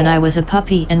shelter when I was a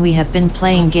puppy and we have been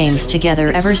playing games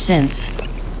together ever since.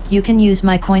 You can use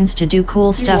my coins to do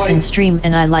cool stuff in stream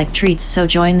and I like treats, so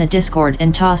join the Discord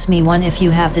and toss me one if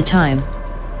you have the time.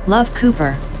 Love,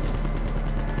 Cooper.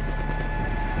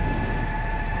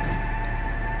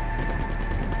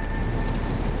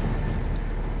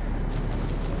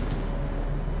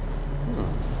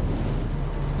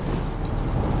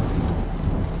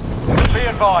 Be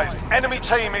advised, enemy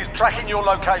team is tracking your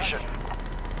location.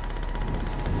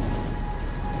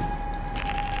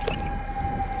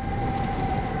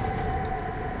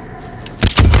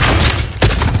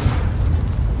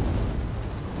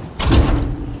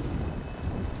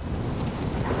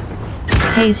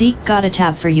 Hey Zeke, got a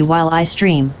tab for you while I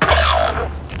stream.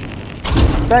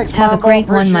 Thanks, Have a Mambo, great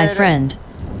one, my appreciate it. friend.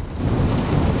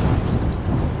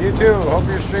 You too. Hope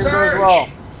your stream goes well.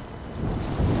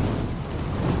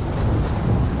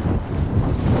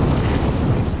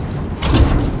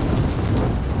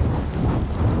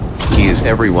 He is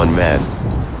everyone mad.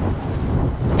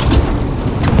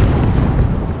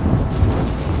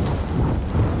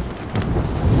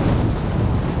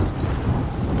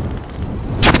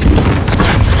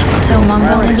 So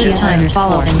Mambo Ninja timers,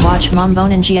 follow and watch Mambo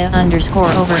Ninja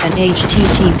 _ over at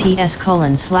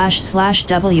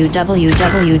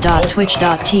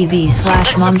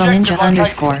https://www.twitch.tv/Mambo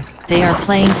Ninja_. They are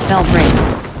playing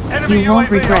Spellbreak. Enemy You won't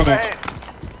UAV regret it. overhead.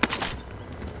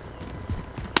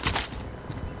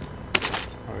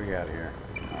 What do we got here?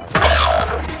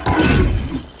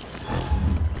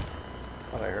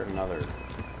 Thought I heard another.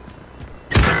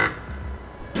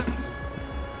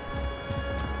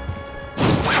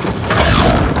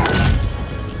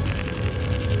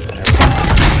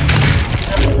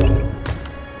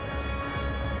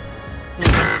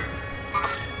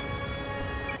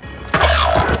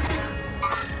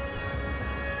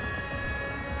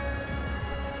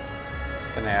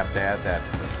 Gonna have to add that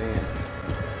to the scene.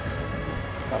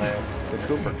 Thought I had the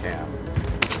Cooper cam.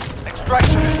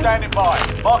 Extraction is standing by.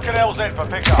 Mark an LZ for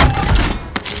pickup.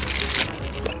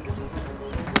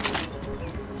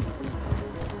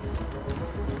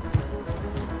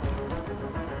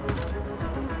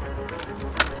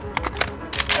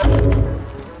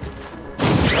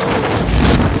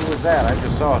 Who was that? I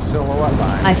just saw a silhouette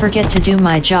behind. I forget to do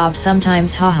my job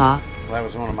sometimes, haha. Well, that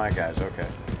was one of my guys. Okay.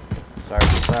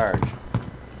 Sarge.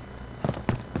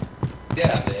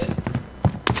 Yeah, man.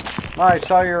 Oh, I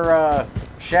saw your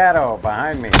shadow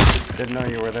behind me. Didn't know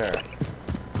you were there.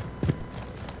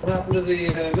 What happened to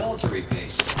the military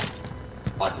base?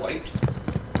 Pod wiped.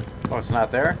 Oh, it's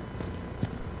not there?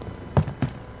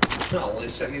 No, they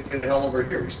sent me the hell over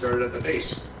here. We started at the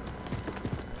base.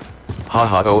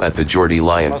 Haha, oh, at the Geordie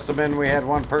Lion. Must have been we had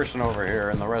one person over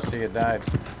here and the rest of you died.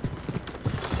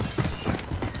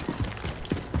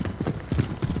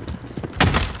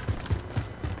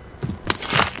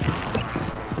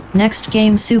 Next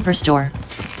game Superstore.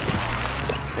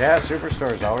 Yeah,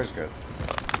 Superstore is always good.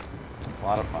 A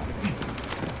lot of fun.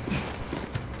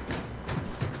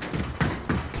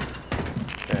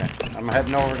 Okay, I'm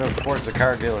heading over towards the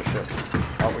car dealership.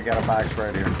 Oh, we got a box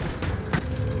right here.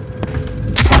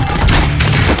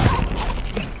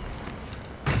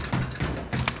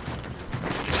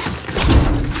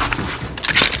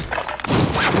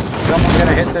 Someone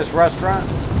gonna hit this restaurant?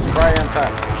 It's probably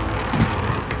untouched.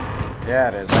 Yeah,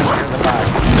 it is. I can hear the box.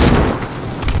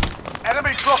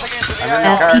 Enemy dropping into the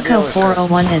At Pico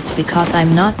 401 it's because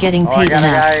I'm not getting I paid got a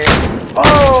enough. guy.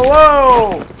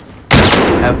 Whoa!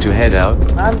 Have to head out.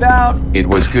 I'm down. It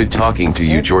was good talking to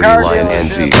you, It's Geordie car Lion and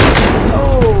dealership. Zeke.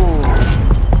 Oh!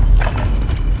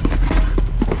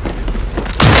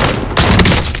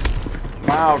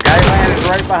 Wow, guy landed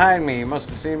right behind me. He must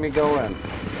have seen me go in.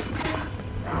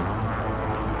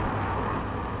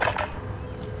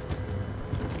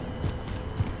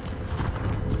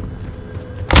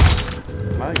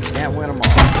 Well, you can't win them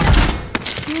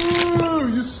all.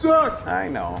 Ooh, you suck! I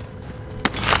know.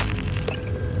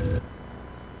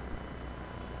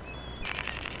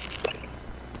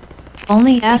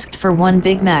 Only asked for one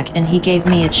Big Mac and he gave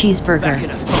me a cheeseburger.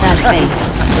 Sad face.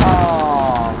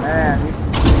 Oh, man.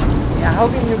 Yeah, how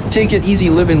can you... Take it easy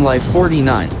living life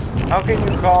 49. How can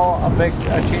you call a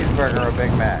cheeseburger a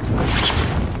Big Mac?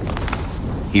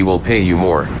 He will pay you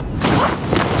more.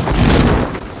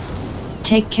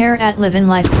 Take care at Livin'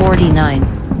 Life 49.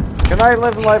 Good night,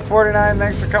 Living Life 49.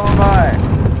 Thanks for coming by.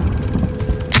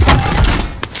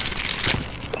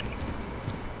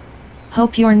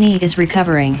 Hope your knee is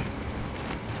recovering.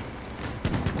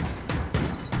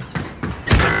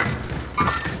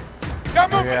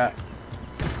 Yeah.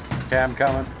 Okay, I'm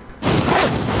coming.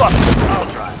 Fuck it, I'll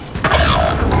drive.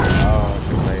 Oh,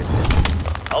 too late.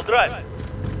 I'll drive.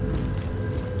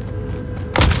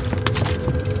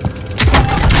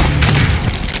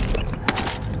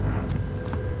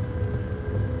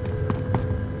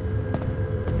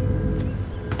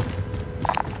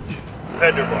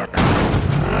 Fender bar.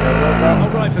 I'll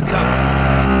ride for cover.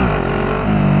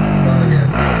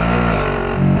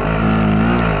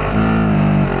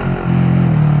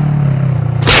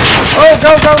 Oh,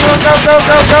 go, go, go, go, go,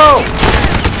 go, go!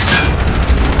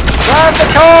 Drive the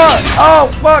car! Oh,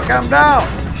 fuck, I'm down!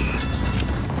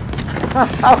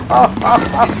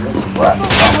 what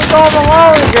was all the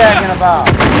lollygagging about?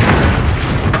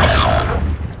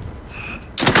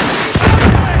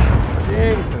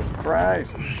 Jesus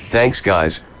Christ. Thanks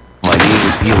guys, my knee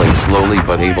is healing slowly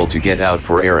but able to get out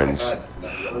for errands.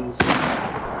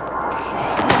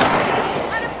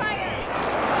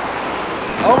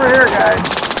 Over here,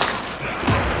 guys.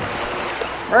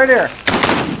 Right here.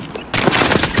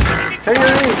 To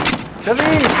your east. To the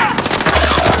east.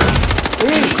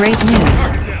 East. Great news.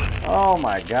 Oh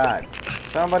my God.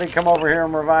 Somebody come over here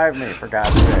and revive me, for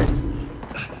God's sakes.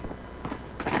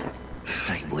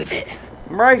 Stay with it.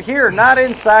 I'm right here, not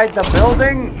inside the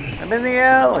building. I'm in the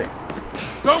alley.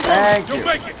 Don't Thank worry, you.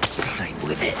 you'll make it. Stay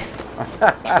with it.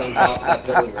 Back on top of that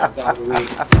building, right on top of the league.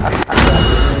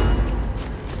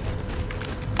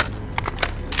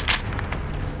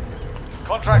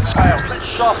 Contract failed. Let's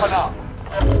sharpen up.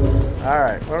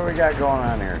 Alright, what do we got going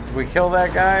on here? Did we kill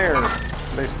that guy, or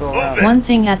are they still around? One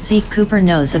thing at Zeke Cooper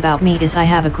knows about me is I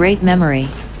have a great memory.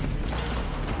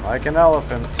 Like an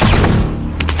elephant.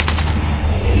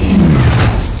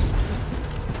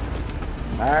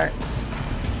 Alright.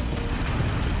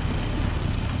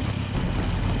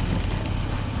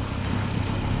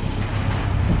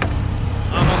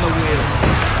 I'm on the wheel.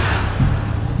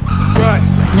 Right.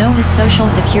 Know his social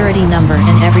security number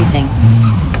and everything.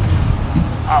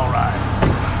 Alright.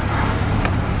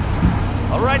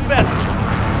 Alright, Beth.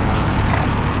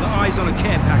 The eyes on a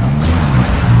care package.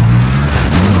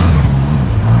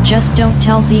 Just don't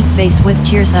tell Zeke face with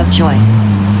tears of joy.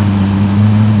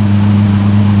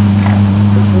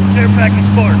 Care package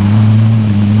forward.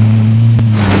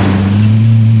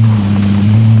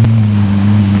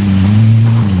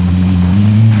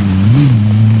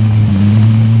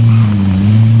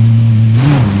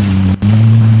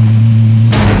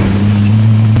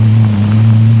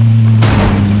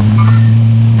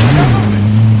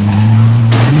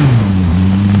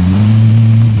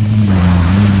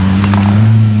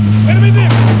 Enemy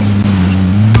vehicle!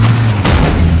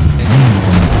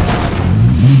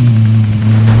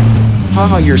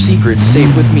 your secrets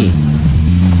safe with me.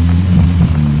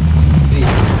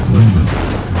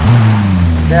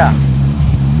 Yeah.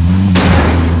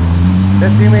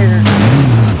 50 meters.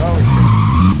 Oh shit.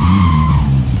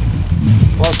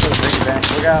 Close to the big tank.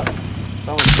 Look out.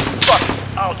 Someone's shooting. Fuck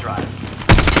it, I'll drive.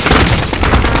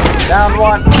 Down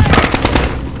one.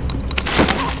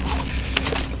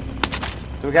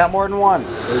 So we got more than one.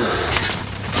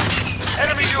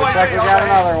 Enemy Looks UAV like we got overhead.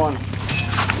 another one.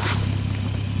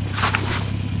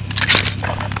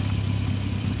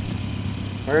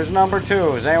 Where's number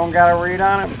 2? Has anyone got a read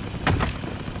on him?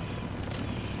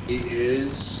 He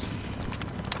is.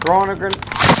 Throwing a grenade.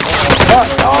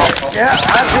 Oh, yeah,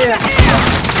 I see him.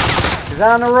 He's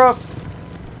on the roof.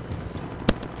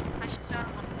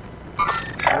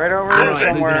 Right over here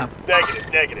somewhere.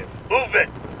 Negative. Move it.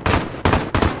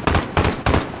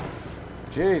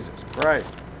 Jesus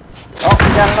Christ. Oh, we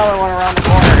got another one around the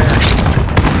corner here.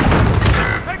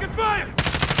 Taking fire.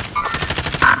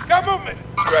 Got movement.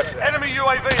 Enemy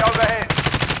UAV overhead.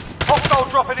 Hostile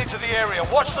dropping into the area.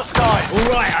 Watch the skies. All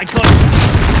right, I got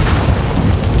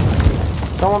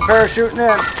Someone parachuting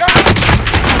in.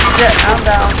 Shit, I'm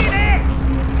down.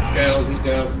 Down, he's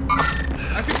down.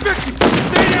 I can fix you.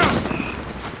 Stay down.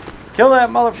 Kill that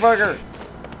motherfucker.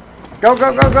 Go,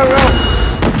 go, go, go, go.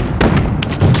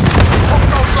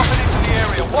 Hostile dropping into the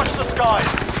area. Watch the skies.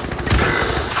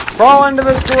 Crawl into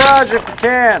this garage if you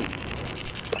can.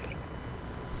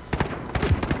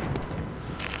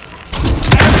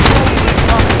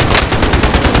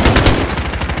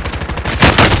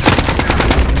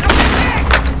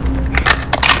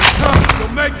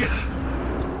 Don't make it.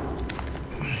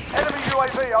 Enemy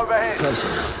UAV overhead. close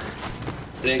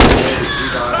enough. Big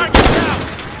revive.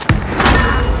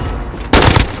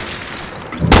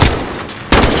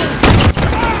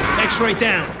 X-ray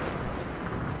down.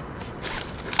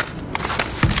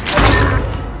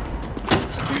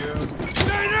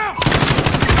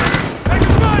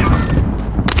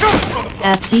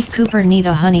 At Zeke Cooper need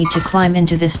a honey to climb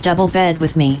into this double bed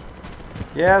with me.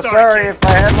 Yeah, sorry, if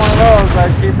I had one of those,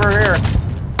 I'd keep her here.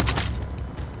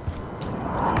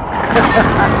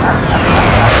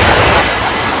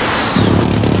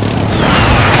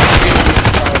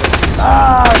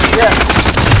 Ah, shit.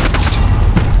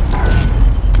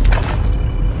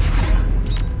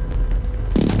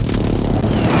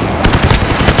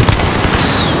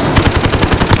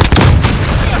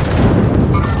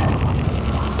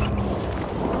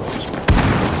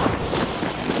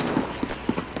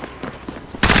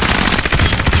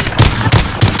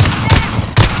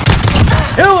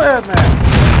 Kill him,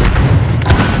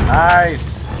 man!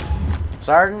 Nice.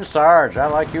 Sergeant Sarge, I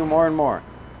like you more and more.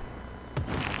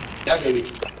 Yeah,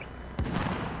 baby.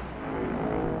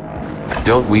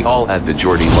 Don't we all at the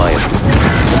Geordie Lion?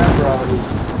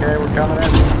 Okay, we're coming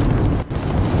in.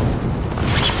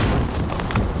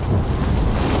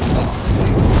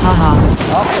 Haha.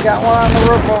 Oh, we got one on the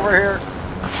roof over here.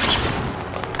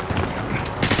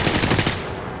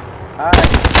 Hi.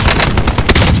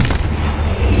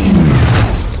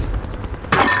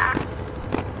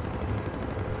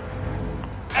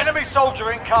 Enemy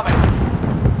soldier incoming.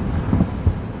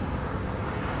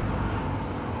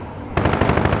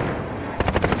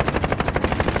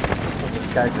 Was this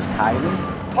guy just hiding?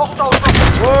 Hostile dropping.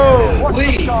 Whoa! Watch the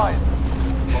Please. skies.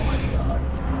 Oh my god.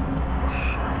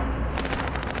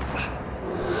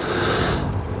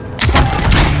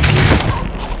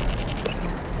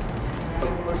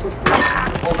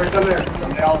 Oh, right down there. Down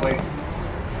the alleyway.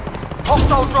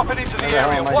 Hostile dropping into the Where the hell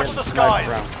area. am I Watch getting the sniped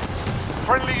skies. from?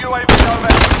 Friendly UAV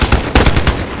overhead.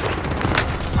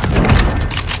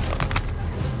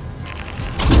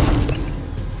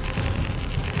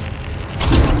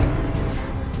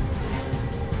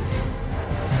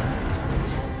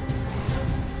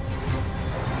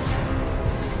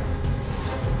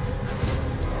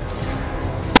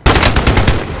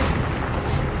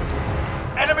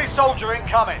 Enemy soldier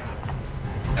incoming.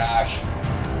 Dash.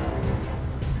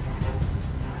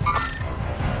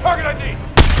 Target ID.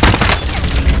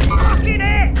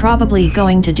 Probably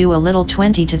going to do a little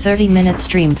 20 to 30 minute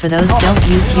stream for those don't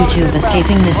use YouTube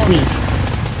escaping this week.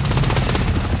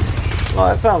 Well,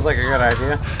 that sounds like a good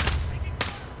idea.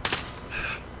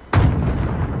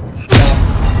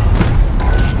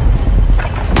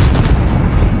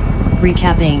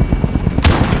 Recapping.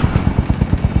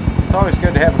 It's always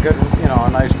good to have a good, you know,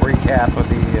 a nice recap of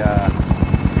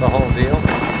the whole deal.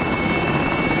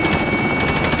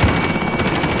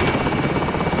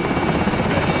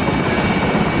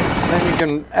 Then you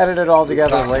can edit it all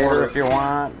together later if you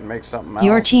want and make something else.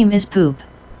 Your team is poop.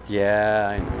 Yeah,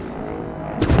 I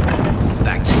know.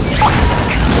 Back to it.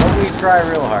 But we try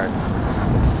real hard.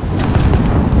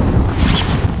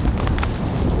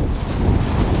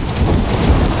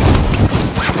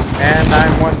 And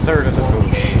I'm 1/3 of the food.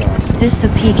 So. This the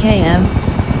PKM?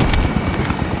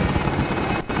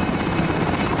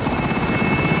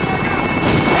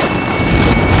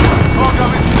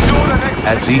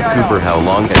 At Zeke Cooper, how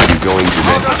long have you going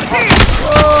today?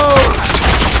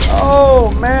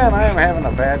 Oh man, I am having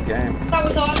a bad game. Come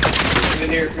in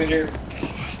here, come in here.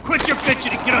 Quit your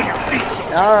bitching and get on your feet,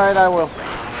 soldier. Alright, I will.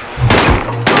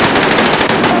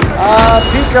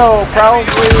 Pico, probably,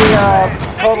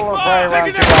 total of probably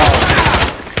around 2 hours.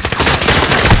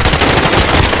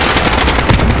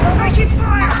 Taking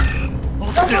fire!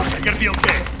 Hold still, you're gonna be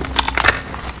okay.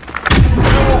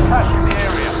 Cash in the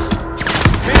area.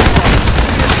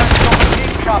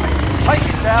 Keep coming. Take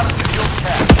it down and secure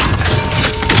cash.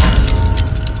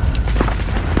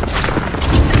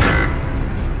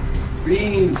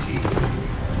 Green team.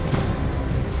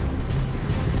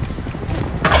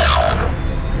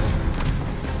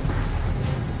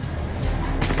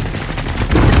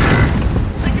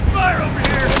 Taking fire over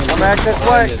here! Come back this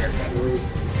way.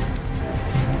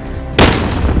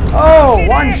 Oh,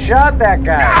 one shot that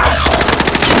guy.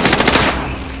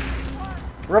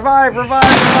 Revive, revive,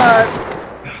 revive.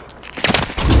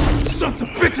 Sons of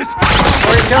bitches!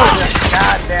 Or he killed you.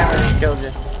 God damn it, he killed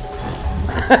you.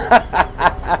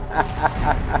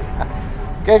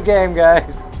 Good game,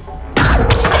 guys.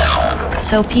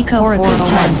 So Pico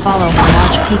 401 follow and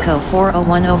watch Pico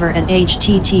 401 over at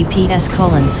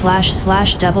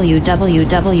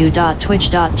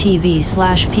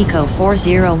https://www.twitch.tv/Pico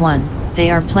 401. They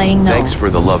are playing no. Thanks for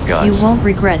the love, guys. You won't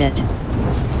regret it.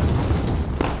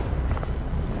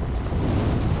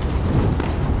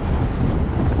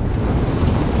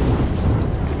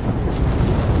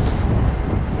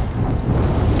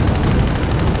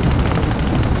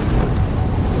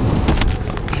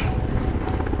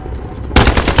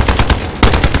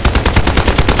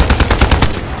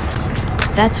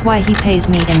 That's why he pays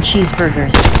me in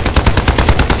cheeseburgers.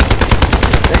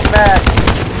 Big Mac.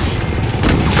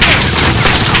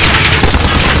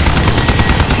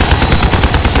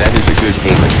 That is a good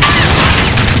payment.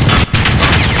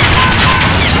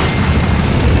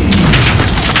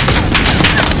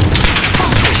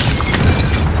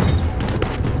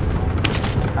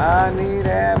 I need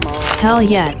ammo. Hell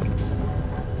yeah.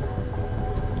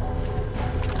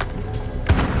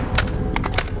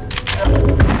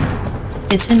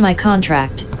 It's in my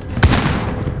contract.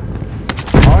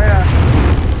 Oh yeah.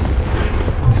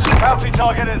 Bounty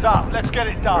target is up. Let's get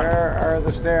it done. Where are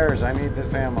the stairs? I need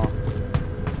this ammo.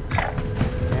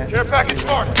 Care package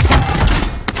marked.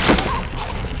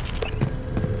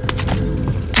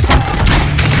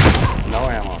 No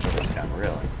ammo for this gun,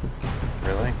 really?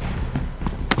 Really?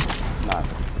 None.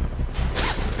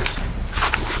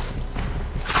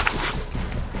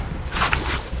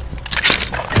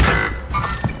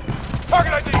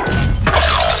 Target ID!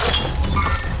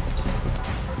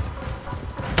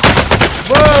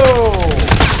 Whoa!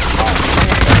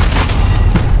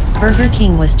 Burger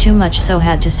King was too much, so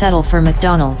had to settle for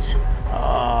McDonald's.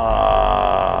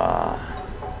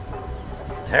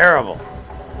 Terrible.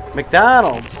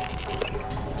 McDonald's?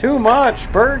 Too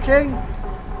much. Burger King?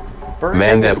 Burger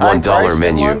Man, King that is high $1 priced in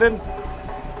menu. London?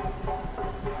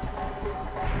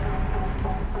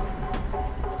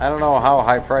 I don't know how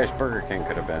high priced Burger King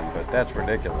could have been, but that's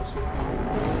ridiculous. We're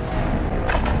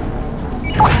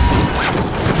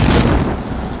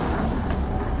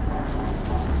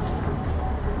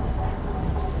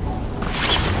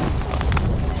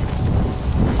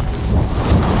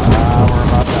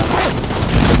about done.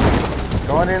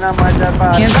 Going in on my dead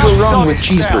body. Can't go wrong with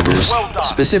cheeseburgers,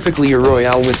 specifically a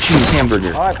Royale with cheese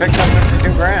hamburger. Oh, I picked up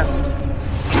 52 grand.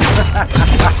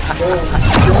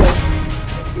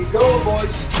 Keep going,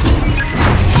 boys.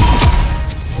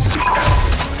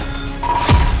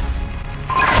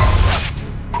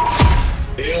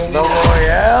 The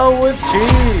Royale with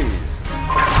cheese.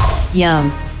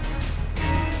 Yum.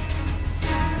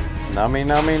 Nummy,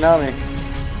 nummy, nummy.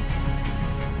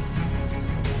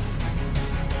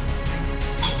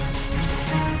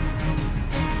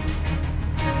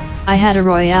 I had a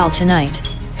Royale tonight.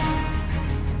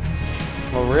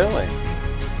 Oh, really?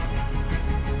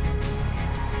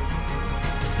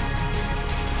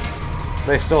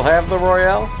 They still have the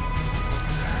Royale?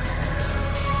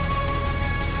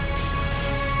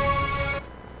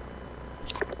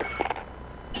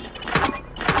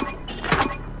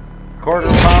 Quarter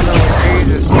pounder with cheese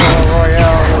is still a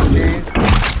Royale with cheese.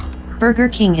 Burger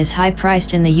King is high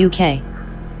priced in the UK.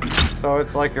 So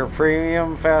it's like your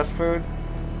premium fast food?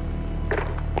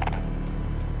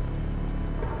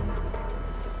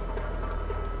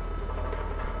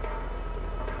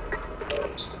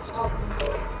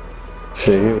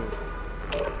 See you.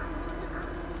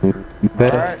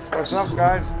 Alright, what's up,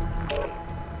 guys?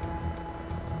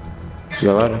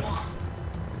 You alright?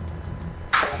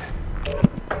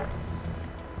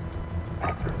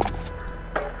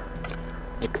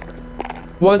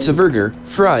 What's a burger,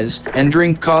 fries, and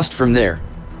drink cost from there?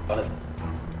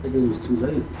 It was too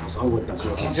late, so I went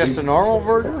down. Just a normal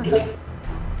burger?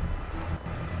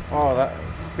 Oh, that.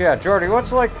 Yeah, Jordy,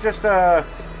 what's like just the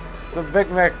Big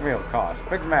Mac meal cost?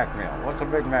 Big Mac meal. What's a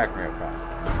Big Mac meal cost?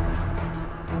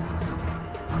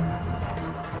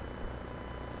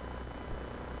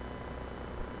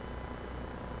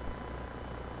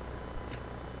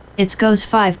 It goes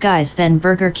Five Guys, then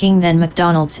Burger King, then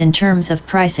McDonald's in terms of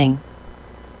pricing.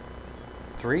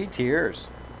 3 tiers.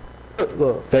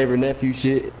 Look, favorite nephew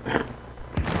shit.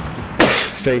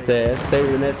 Face ass.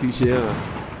 Favorite nephew shit, huh?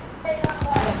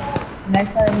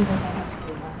 Next time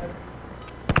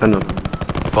I know.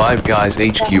 Five Guys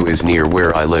HQ is near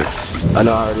where I live. I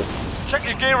know, I heard it. Check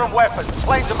your gear and weapons.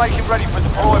 Planes are making ready for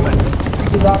deployment.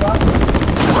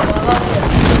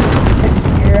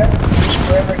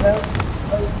 wherever it goes.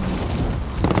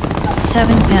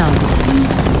 7 pounds.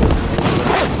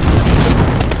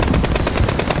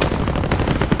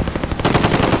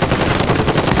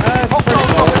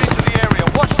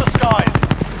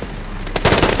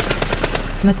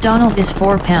 McDonald is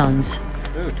 4 pounds.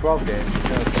 Ooh, 12 gauge.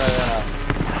 Let's try that out.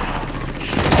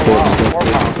 Oh wow, 4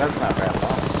 pounds. That's not bad at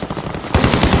all.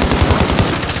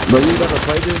 Bro, you never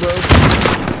played this, bro?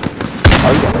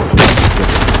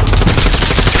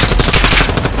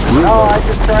 No, I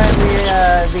just tried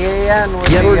the AN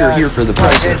with Yeah, the order here for the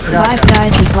price. 5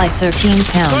 Guys is like 13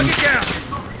 pounds.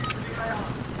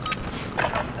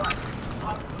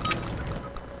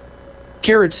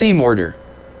 Carrot, same order.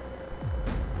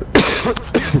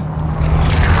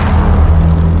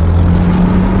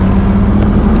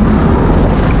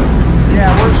 Yeah,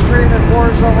 we're streaming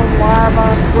War Zone live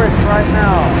on Twitch right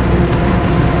now.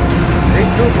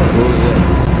 Zeke Cooper.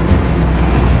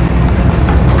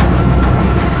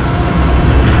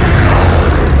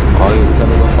 Oh, you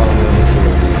gotta go follow me on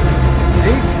Instagram.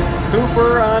 Zeke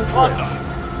Cooper on Twitch.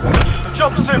 The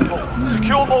job's simple.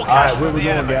 Secure more cash from the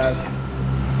enemy. Guys?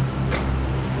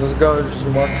 Let's go. Just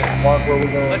mark where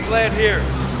we're going. Let's land here.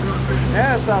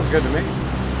 Yeah, that sounds good to me.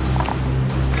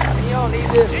 You don't need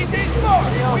this. You don't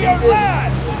We need are this.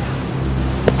 live.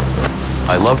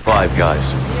 I love Five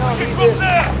Guys. You don't We need should group this.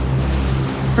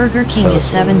 now. Burger King is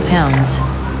 7 pounds.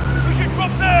 We should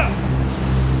group now.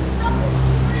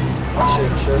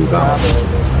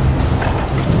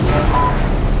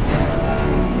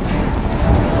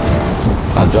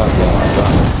 I dropped that.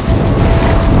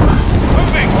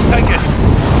 Moving. I'll take it.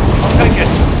 I'll take it.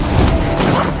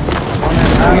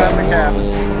 I got the cabin.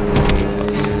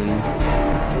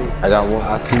 I got one. I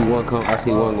see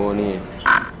one going in.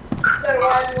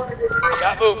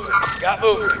 Got movement. Got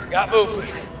movement. Got movement.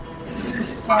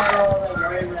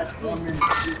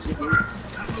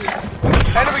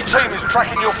 Enemy team is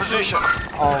tracking your position.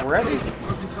 Already?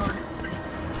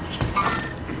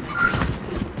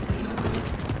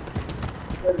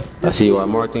 I see you,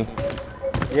 Martin.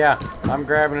 Yeah, I'm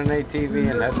grabbing an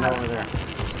ATV and heading over there.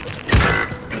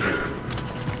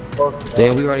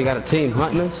 Damn, we already got a team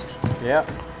hunting us. Yep.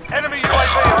 Enemy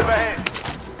UAV overhead.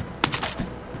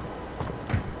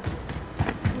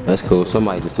 That's cool.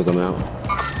 Somebody just took him out.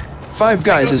 5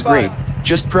 Guys is great,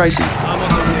 just pricey. Oh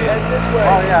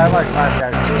yeah, I like 5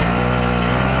 Guys too.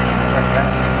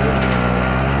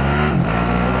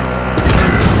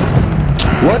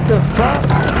 What the fuck?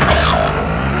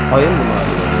 Oh, yeah,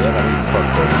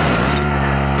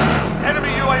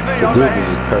 Enemy UAV the dude overhead.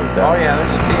 is perked Oh out. yeah,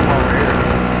 there's a team over here.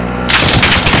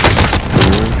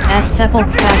 At Theppel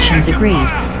Factions agreed.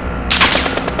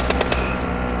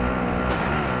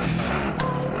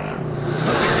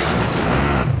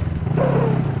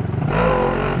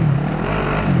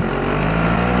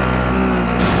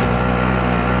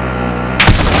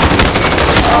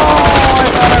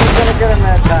 Get him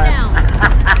that time.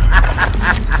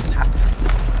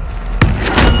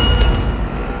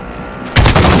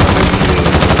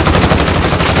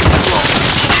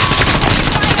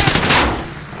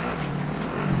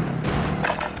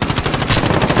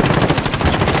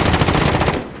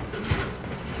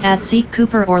 At Zeke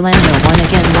Cooper Orlando won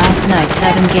again last night,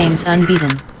 7 games unbeaten.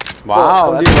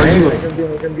 Wow, that's crazy.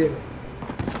 Come get me.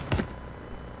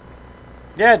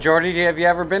 Yeah, Jordy, have you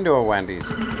ever been to a Wendy's?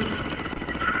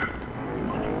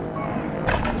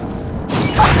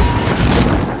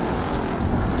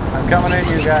 I'm coming at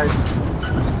you guys.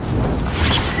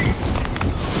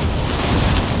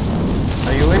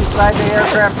 Are you inside the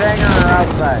aircraft hangar or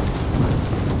outside?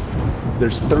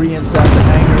 There's 3 inside the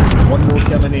hangar, 1 more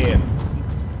coming in.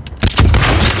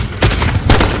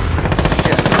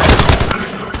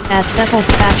 At Thepple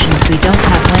Factions we don't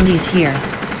have Wendy's here.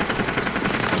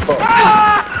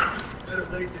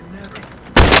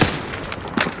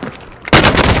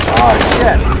 Oh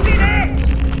shit!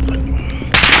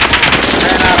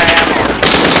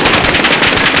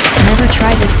 Never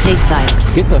tried it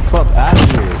stateside. Get the fuck out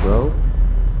of here, bro.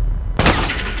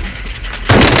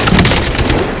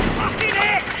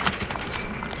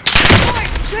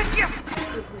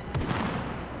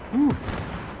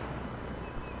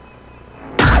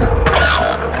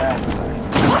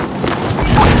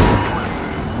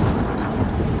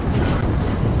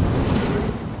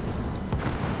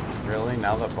 Really?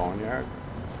 Now the boneyard?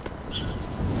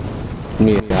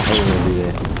 Yeah, I hate when I do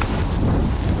that.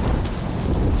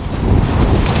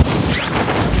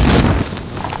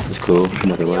 It's cool. I'm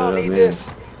about to run it up, man.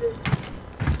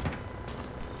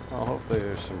 Well, hopefully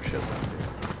there's some shit left here.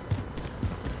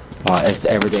 Oh, it's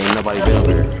everything. Nobody built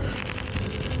here.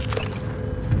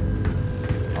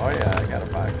 Oh yeah, I got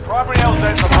a bike. Primary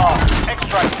LZ's alarmed.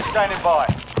 Extract is standing by.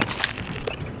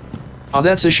 Oh,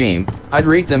 that's a shame. I'd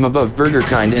rate them above Burger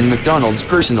Kind and McDonald's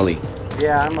personally.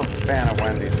 Yeah, I'm a fan of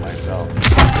Wendy's myself. Move to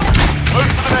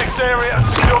the next area and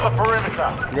secure the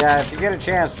perimeter. Yeah, if you get a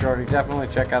chance, Jordy, definitely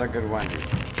check out a good Wendy's.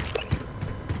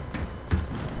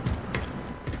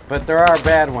 But there are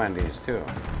bad Wendy's too.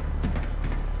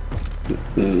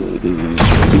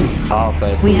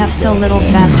 We have so little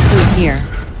fast food here.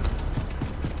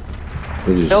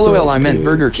 LOL, I meant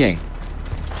Burger King.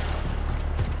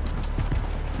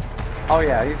 Oh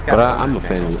yeah, he's got. But I'm a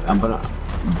fan of.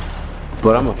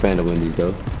 But I'm a fan of Wendy's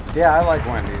though. Yeah, I like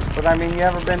Wendy's. But I mean, you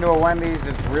ever been to a Wendy's?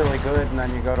 It's really good, and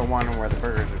then you go to one where the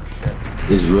burgers are shit.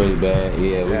 It's really bad.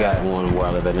 Yeah, we got one where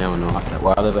I live at now in Ohio.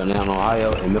 Where I live at now in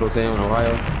Ohio, in Middletown,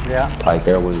 Ohio. Yeah. Like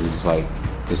their Wendy's is like,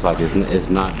 it's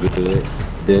not good.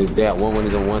 They got one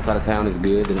Wendy's on one side of town is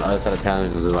good, and the other side of town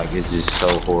is like it's just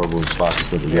so horrible and sloppy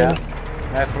put together. Yeah.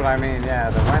 That's what I mean. Yeah,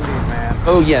 the Wendy's, man.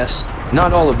 Oh yes,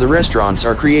 not all of the restaurants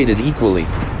are created equally.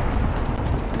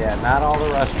 Yeah, not all the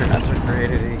restaurants are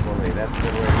created equally. That's a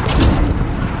good way to put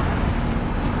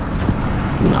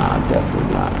it. Nah,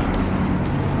 definitely not.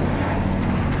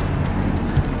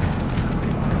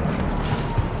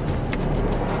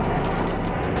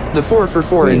 The 4 for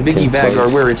 4 and Biggie Bag are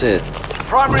where it's at.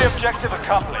 Primary objective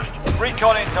accomplished.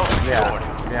 Recon intel secured.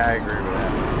 Yeah, I agree with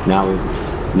that. Now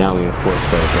we in fourth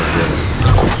place.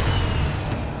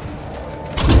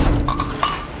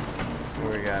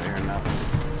 What do we got here? Nothing.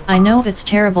 I know it's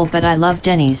terrible, but I love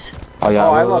Denny's. Oh yeah,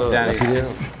 I love Denny's too.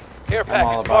 Care I'm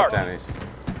all package about marked. Denny's.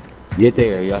 Get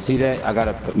there, y'all see that? I got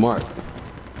a mark.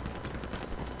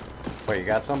 Wait, you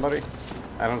got somebody?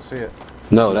 I don't see it.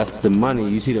 No, that's the money.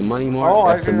 You see the money mark? Oh,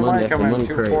 I that's see the money That's the coming. money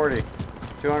crate. 240.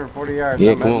 240 yards.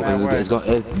 Yeah, I'm come on, heading that because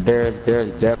way.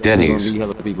 there's definitely Denny's. gonna be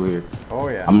hella people here. Oh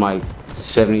yeah. I'm like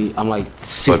 70. I'm like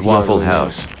 60 But Waffle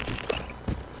yards away.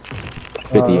 House.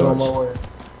 50 yards.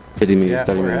 50 meters, Yeah,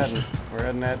 30 we're minutes.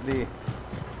 heading at D.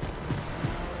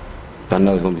 I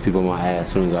know there's gonna be people on my ass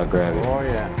as soon as I grab it. Oh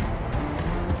yeah.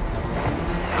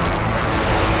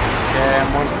 Okay,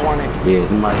 I'm 120. Yeah,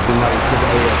 somebody took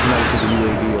the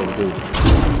UAV over too.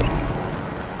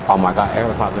 Oh my god,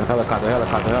 helicopter. Okay,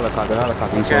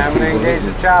 I'm gonna engage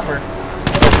the chopper.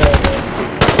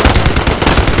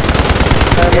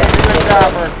 Engage the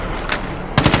chopper.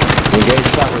 Engage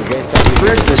the chopper.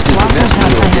 Breakfast is the Waffle best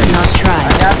House meal I at have not Denny's. I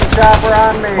tried. got the chopper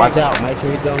on me. Watch out, make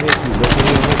sure he don't hit you. Make sure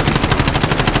he don't hit you.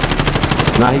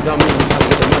 Nah, he's on me. He's trying to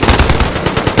get the money.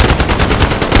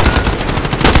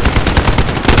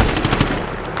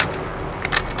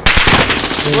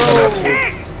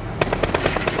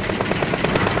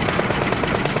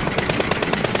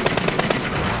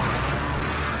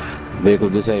 Vehicle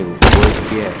disabled. Where's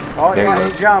he at? Oh There yeah, you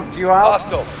he go. jumped. You out?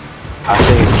 Hostile. I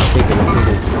see him.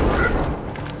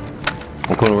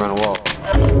 I'm coming around the wall.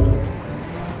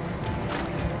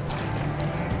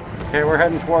 Okay, we're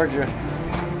heading towards you.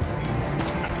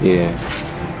 Yeah.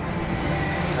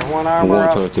 Have one I'm armor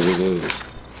going up. towards you.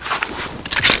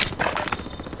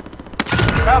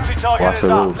 Bounty target Watch is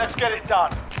the up. roof. Let's get it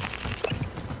done.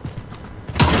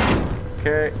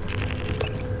 Okay.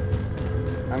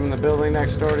 I'm in the building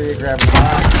next door to you, grabbing the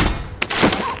box.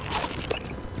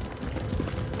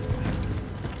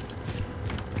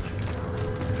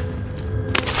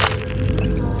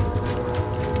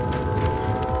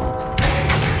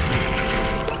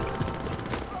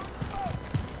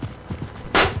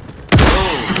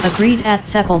 Agreed at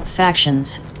Thepple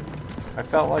Factions. I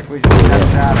felt like we just got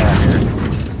shot at here.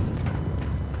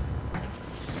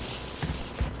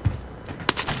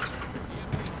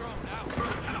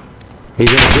 He's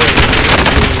in the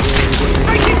building.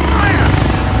 Taking fire!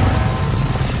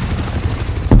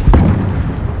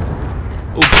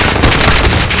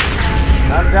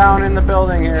 down in the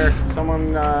building here.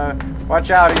 Someone,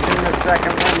 watch out. He's in the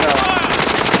second window.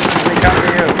 Let me come to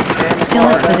you. Stay in the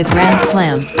Skillet corner. for the Grand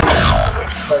Slam.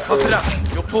 Look it up.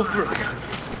 You'll pull through.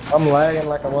 I'm lagging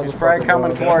like I wasn't. He's probably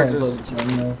coming towards us.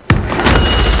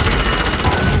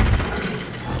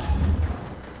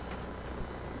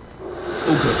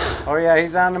 Oh yeah,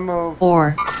 he's on the move.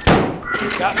 Or.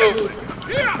 Got moved.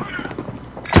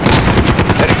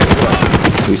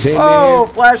 Oh,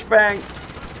 flashbang.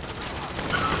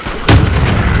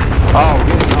 Oh,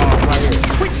 get it. Oh, right here.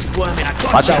 Quit squirming. I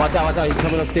got Watch out, watch out, watch out. He's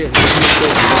coming upstairs.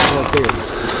 He's coming upstairs.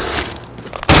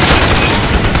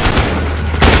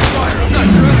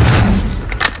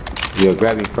 Yo,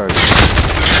 grab me first.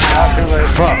 Not too late.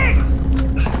 Fuck.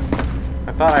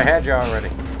 I thought I had you already.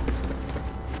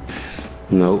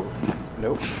 Nope.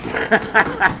 Nope. We'll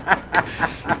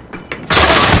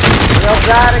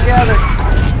die together.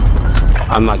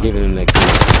 I'm not giving him that kill.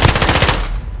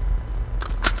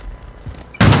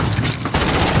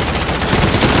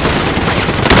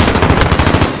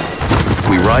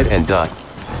 We ride and die.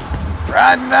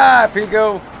 Ride and die,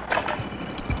 Pico.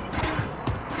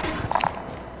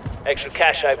 extra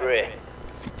cash over here.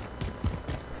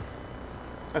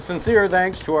 A sincere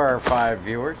thanks to our 5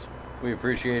 viewers. We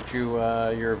appreciate you,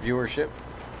 your viewership.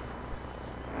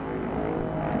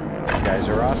 You guys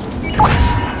are awesome.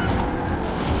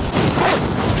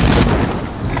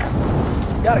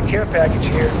 Got a care package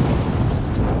here.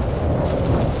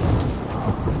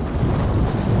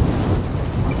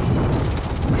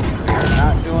 We are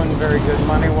not doing very good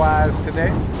money-wise today.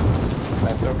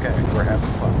 That's okay. We're having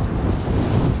fun.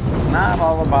 It's not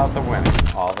all about the winning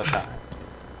all the time.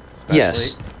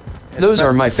 Yes. Those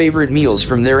are my favorite meals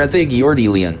from there at the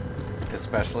Giordilian.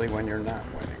 Especially when you're not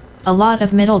winning. A lot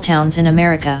of middle towns in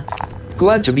America.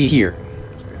 Glad to be here.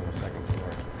 Must be on the second floor.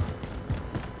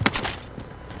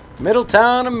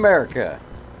 Middletown, America.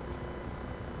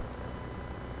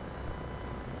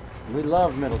 We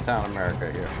love Middletown,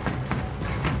 America here.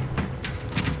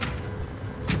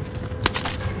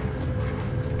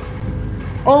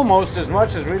 Almost as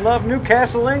much as we love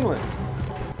Newcastle, England.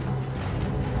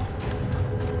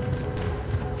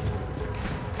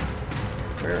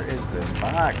 Where is this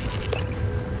box?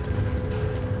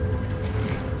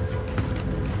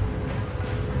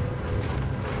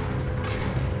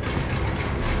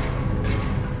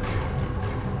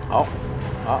 Oh.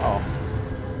 Uh-oh.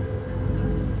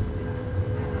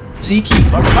 Zeke.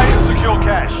 Location secure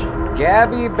cash.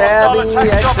 Gabby Babby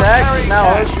XX is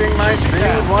now hosting my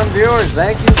stream with 1 viewer.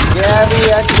 Thank you, Gabby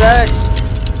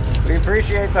XX. We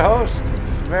appreciate the host.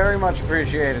 Very much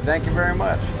appreciated. Thank you very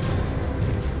much.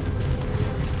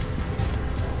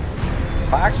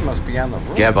 Box must be on the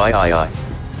roof. Gab I.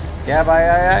 Gab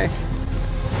I.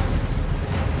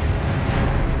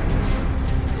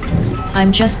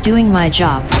 I'm just doing my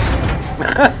job.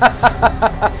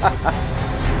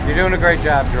 You're doing a great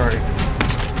job, Jordy.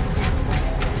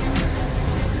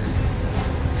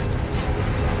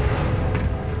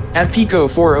 At Pico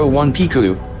 401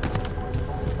 Pico.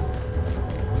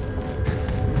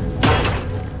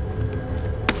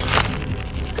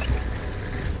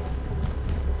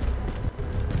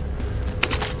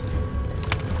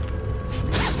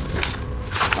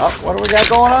 Oh, what do we got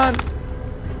going on?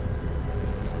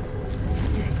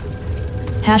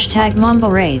 Hashtag Mambo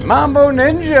Raid. Mambo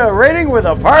Ninja raiding with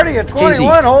a party of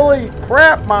 21. Holy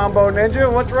crap, Mambo Ninja.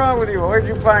 What's wrong with you? Where'd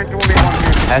you find 21 people?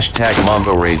 Hashtag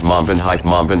Mambo Raid Mombin Hype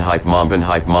Mombin Hype Mombin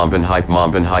Hype Mombin Hype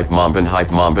Mombin Hype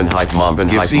Mombin Hype Mombin Hype Mombin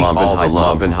Hype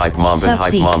Mombin Hype Mombin Hype Mombin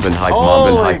Hype Mombin Hype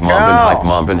Mombin Hype Mombin Hype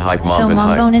Mombin Hype So Mombin Hype.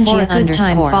 Mambo Ninja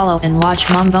underscore follow and watch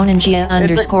Mambo Ninja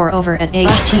underscore over at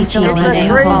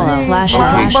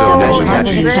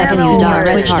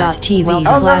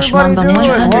http://twitch.tv/Mambo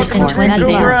Ninja underscore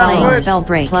 20 follow spell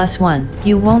break +1.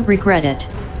 You won't regret it.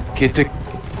 Kittik.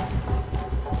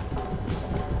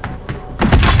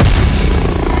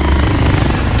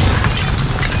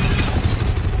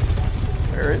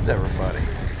 Where is everybody?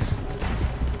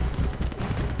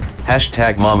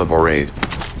 Hashtag Mama Borade.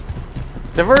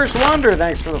 Diverse Wonder,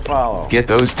 thanks for the follow. Get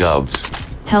those dubs.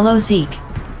 Hello Zeke.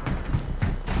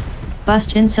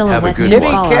 Bust in Have a silhouette good new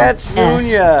one. follow. Kitty Cat S.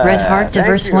 Sunya. Red Heart Thank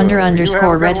Diverse you. Wonder You have a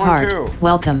underscore good Red one, Heart. too.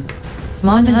 Welcome.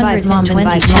 Mombin Vibe, Mombin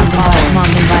Vibe,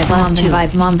 Mombin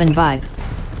Vibe, Mombin Vibe.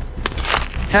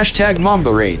 Hashtag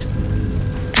Mambo Raid.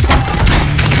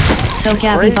 So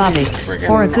Gabby Crazy, Bobbix. friggin'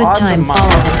 For a good awesome time, Mambo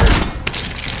follow Raid.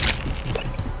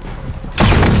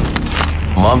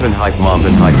 Mombin Hype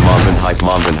Mombin Hype Mombin Hype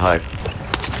Mombin Hype.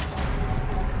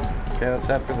 Okay, let's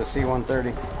head for the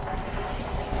C-130.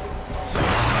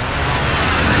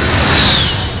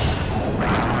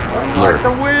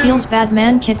 blur. Feels bad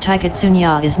man. Kit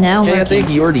Taikatsunya is now Hey, I lurking. think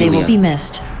you're They will Leon. be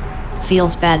missed.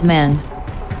 Feels bad man.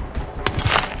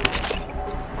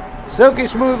 Silky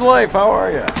Smooth Life, how are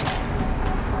you?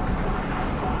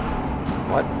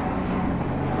 What?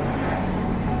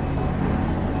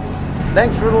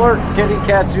 Thanks for the lurk, Kitty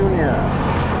Katsunya.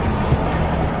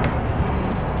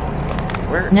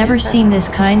 Never seen this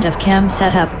kind of cam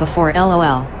setup before,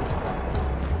 lol.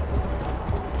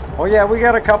 Oh yeah, we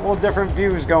got a couple of different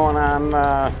views going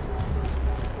on.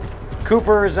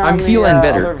 Cooper is on I'm feeling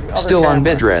better. other Still on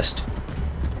camera. bed rest.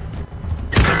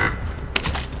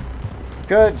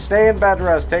 Good, stay in bed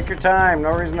rest. Take your time.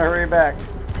 No reason to hurry back.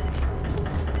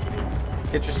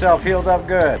 Get yourself healed up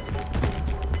good.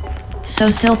 So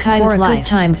Silkai for a good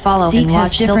time follow Zeke and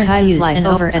watch Silkai views and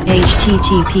over at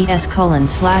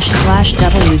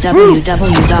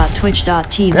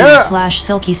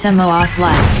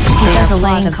https://www.twitch.tv/silkysemoafflive. He has a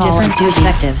lot of different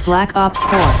perspectives. Black Ops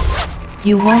 4.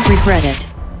 You won't regret it.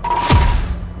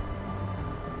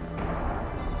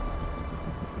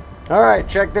 Alright,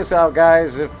 check this out,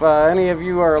 guys. If any of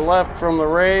you are left from the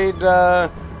raid,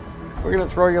 we're going to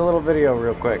throw you a little video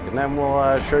real quick, and then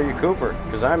we'll show you Cooper,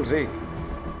 because I'm Zeke.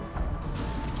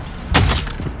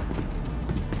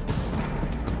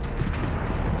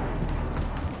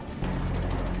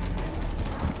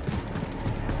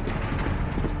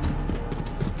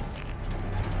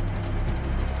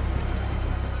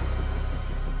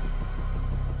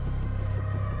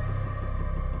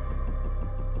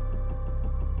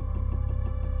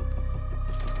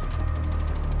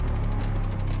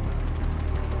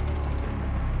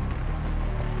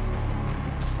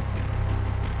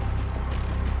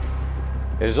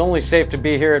 It is only safe to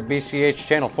be here at BCH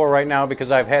Channel 4 right now because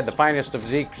I've had the finest of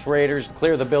Zeke's raiders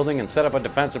clear the building and set up a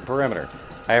defensive perimeter.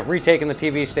 I have retaken the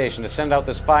TV station to send out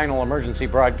this final emergency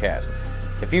broadcast.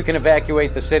 If you can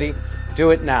evacuate the city, do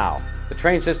it now. The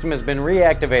train system has been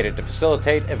reactivated to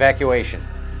facilitate evacuation.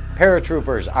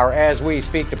 Paratroopers are, as we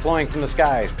speak, deploying from the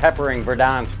skies, peppering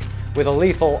Verdansk with a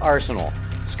lethal arsenal.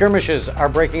 Skirmishes are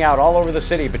breaking out all over the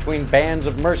city between bands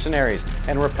of mercenaries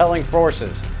and repelling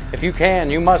forces. If you can,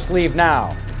 you must leave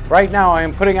now. Right now, I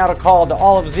am putting out a call to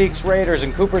all of Zeke's raiders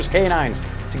and Cooper's canines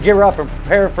to gear up and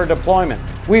prepare for deployment.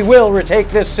 We will retake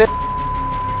this city.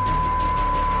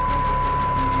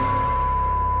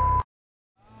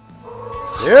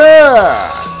 Yeah!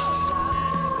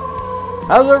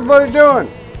 How's everybody doing?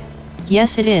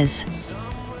 Yes, it is.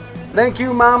 Thank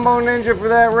you, Mambo Ninja, for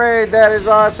that raid. That is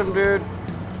awesome, dude.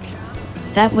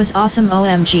 That was awesome,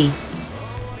 OMG.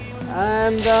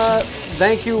 And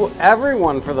thank you,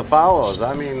 everyone, for the follows.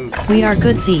 I mean, we are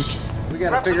good, Zeke. We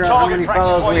gotta figure out how many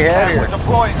follows we have here.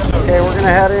 Okay, we're gonna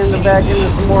head back into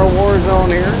some more War Zone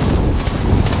here.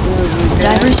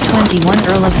 Divers 21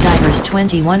 Earl of Divers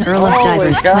 21 Earl of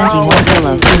Divers 21 Earl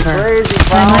of Cooper.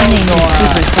 Hi, my name is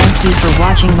Cooper. Thank you for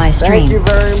watching my stream. Thank you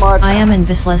very much. I am in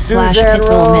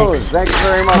Visla/Pitbull Mix. Thank you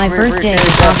very much. My birthday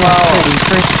is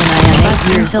August 31st and I am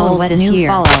 8 years old this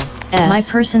year. My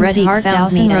person Zeke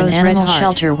found me in an animal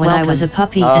shelter when I was a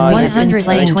puppy and 100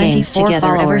 playing games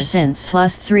together ever since.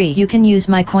 Plus 3. You can use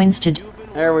my coins to do.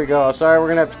 There we go. Sorry, we're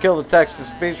gonna have to kill the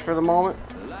text-to-speech for the moment.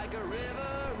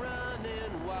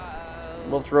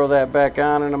 We'll throw that back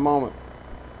on in a moment.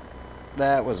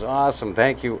 That was awesome.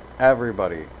 Thank you,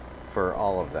 everybody, for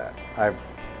all of that. I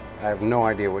have no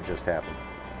idea what just happened.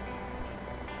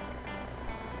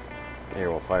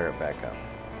 Here, we'll fire it back up.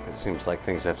 It seems like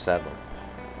things have settled.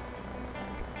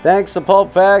 Thanks to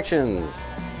Pulp Factions.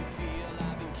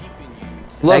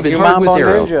 Thank you, Mambo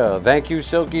Ninja. Thank you,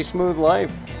 Silky Smooth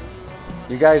Life.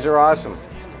 You guys are awesome.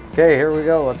 Okay, here we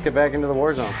go. Let's get back into the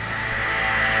War Zone.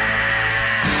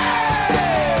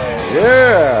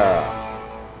 Yeah!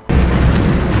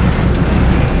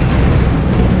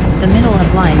 The middle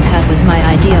of line cut was my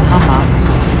idea, haha.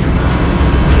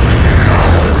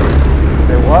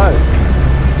 It was.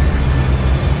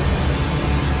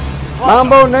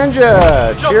 Mambo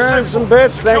Ninja! Cheering some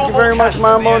bits. Thank you very much,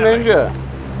 Mambo Ninja.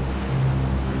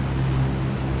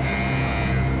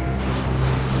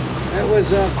 That was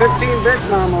 15 bits,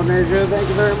 Mambo Ninja. Thank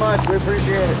you very much. We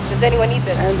appreciate it. Does anyone need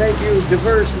this? And thank you,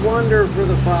 Diverse Wonder, for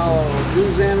the follow.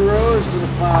 Suzanne Rose for the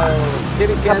follow.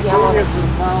 Kitty Cat Sonia for the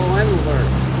follow and alert.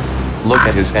 Look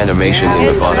at his animation in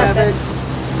the bottom.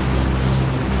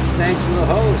 Thanks for the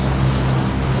host.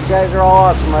 You guys are all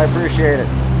awesome. I appreciate it.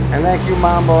 And thank you,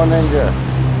 Mambo Ninja.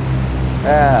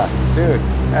 Yeah, dude,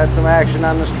 that's some action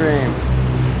on the stream.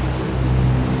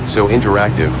 So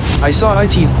interactive. I saw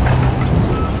IT.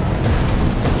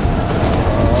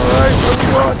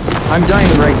 I'm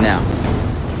dying right now.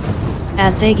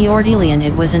 At Thagi Ordelian,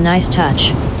 it was a nice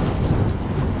touch.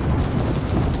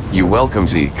 You welcome,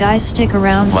 Zeke. Guys, stick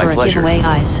around My for a pleasure. giveaway,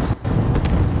 guys.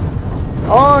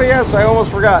 Oh, yes, I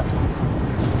almost forgot.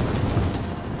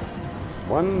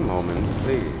 One moment,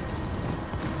 please.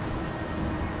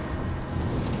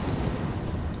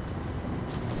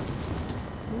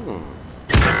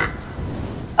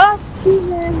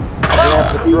 Off-season. You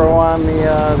have to throw on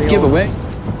the Giveaway?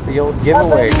 The old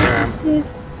giveaway term.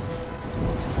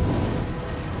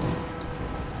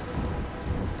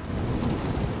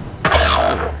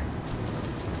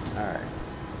 Alright.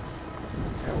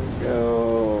 Here we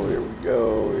go, here we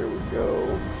go, here we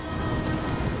go.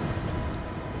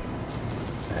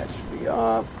 That should be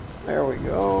off. There we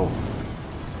go.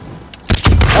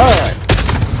 Alright.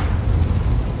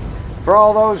 For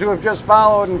all those who have just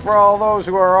followed and for all those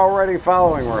who are already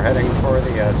following, we're heading for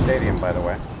the stadium, by the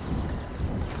way.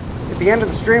 At the end of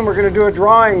the stream, we're going to do a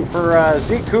drawing for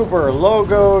Zeke Cooper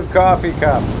logoed coffee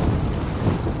cup.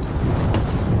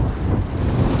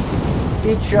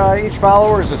 Each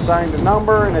follower is assigned a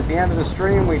number, and at the end of the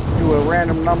stream, we do a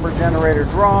random number generator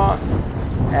draw.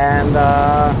 And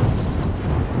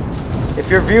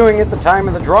if you're viewing at the time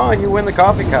of the draw, you win the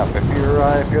coffee cup if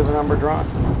you're the number drawn.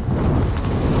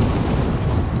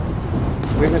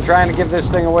 We've been trying to give this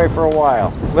thing away for a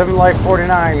while. Living Life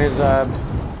 49 is a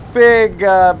big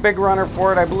runner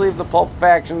for it. I believe the Pulp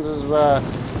Factions has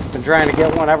been trying to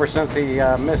get one ever since he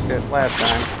missed it last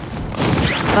time.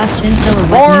 Bust in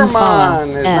silhouette new follow.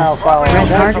 Is now following. Red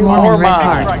heart, Mormon, red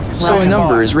heart. So a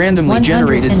number is randomly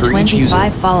generated for each user.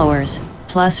 125 followers,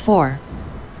 +4.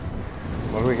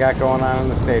 What do we got going on in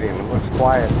the stadium? It looks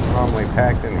quiet. It's normally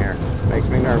packed in here. Makes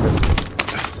me nervous.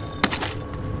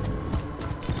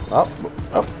 Oh.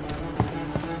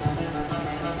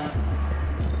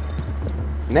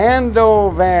 Nando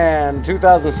Van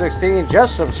 2016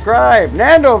 just subscribed.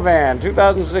 Nando Van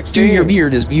 2016. Dude, your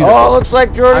beard is beautiful. Oh, looks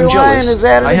like Jordy I'm Lyon jealous. is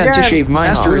at it I had again. to shave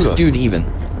mine too. Dude, even.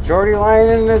 Jordy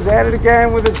Lyon is at it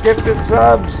again with his gifted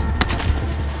subs.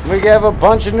 We have a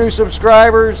bunch of new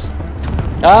subscribers.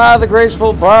 The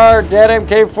Graceful Bar, Dead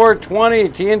MK420,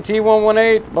 TNT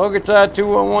 118, Bogota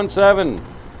 2117.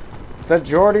 The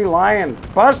Jordy Lyon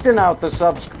busting out the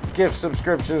gift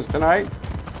subscriptions tonight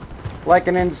like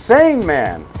an insane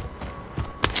man.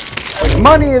 Like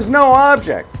money is no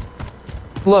object.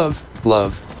 Love,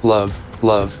 love, love,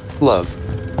 love, love.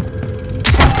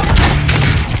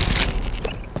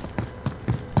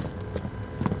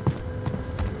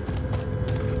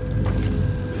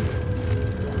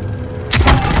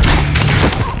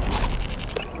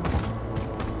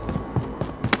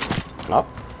 Up.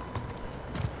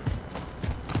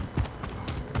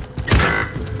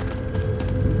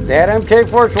 That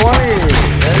MK420.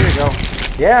 There you go.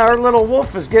 Yeah, our little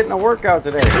wolf is getting a workout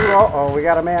today. Oh, we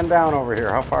got a man down over here.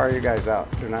 How far are you guys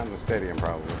out? They're not in the stadium,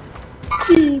 probably.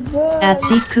 At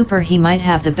Zeke Cooper, he might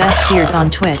have the best beard on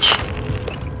Twitch.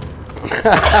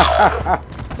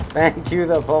 Thank you,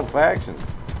 the Pulp Factions.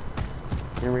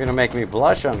 You were going to make me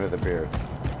blush under the beard.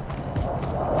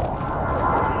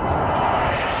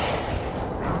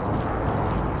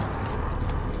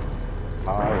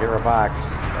 Oh, I hear a box.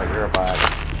 I hear a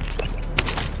box.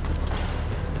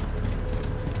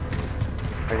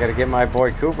 I gotta get my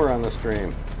boy Cooper on the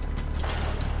stream.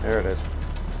 There it is.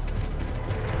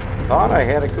 Thought I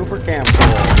had a Cooper cam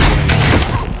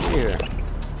here.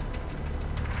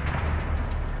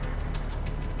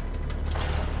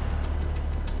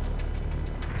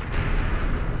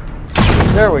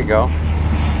 There we go.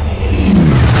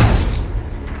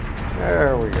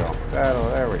 There we go.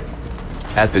 There we go.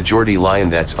 At the Jordy Lyon,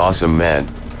 that's awesome, man.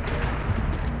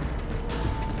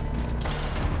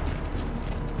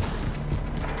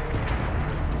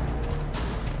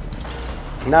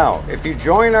 Now, if you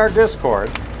join our Discord,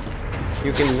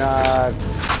 you can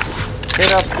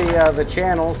hit up the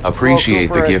channels.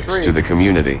 Appreciate the gifts to the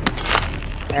community.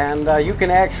 And you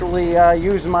can actually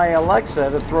use my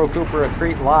Alexa to throw Cooper a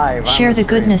treat live. Share the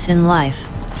goodness in life.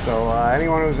 So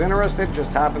anyone who's interested,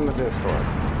 just hop in the Discord.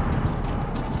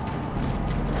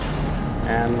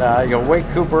 And you'll wake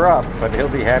Cooper up, but he'll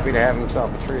be happy to have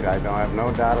himself a treat. I don't have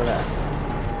no doubt of that.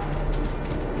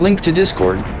 Link to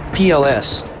Discord,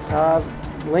 PLS.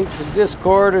 Link to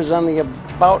Discord is on the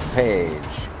About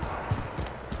page.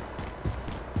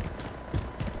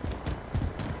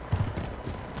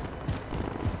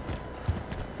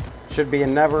 Should be a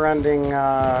never-ending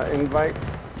invite.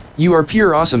 You are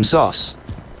pure awesome sauce.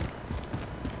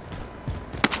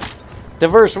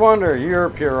 Diverse Wonder, you're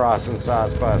pure awesome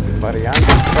sauce, bossy buddy. I'm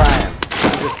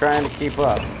just trying to keep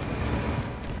up.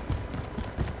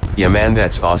 Yeah, man,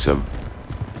 that's awesome.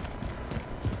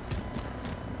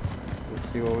 Let's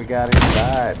see what we got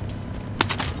inside.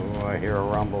 Oh, I hear a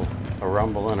rumble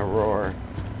and a roar.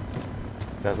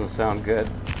 Doesn't sound good.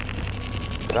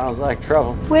 Sounds like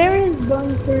trouble. Where is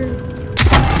Bunker?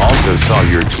 Also saw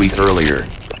your tweet earlier.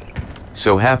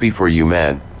 So happy for you,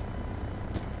 man.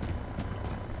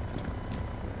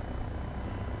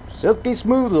 Silky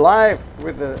Smooth Life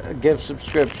with a gift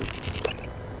subscription.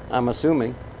 I'm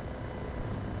assuming.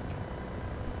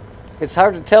 It's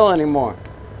hard to tell anymore.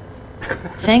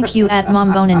 Thank you at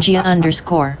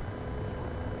mombonangia_.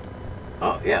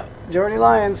 Oh, yeah. Jordy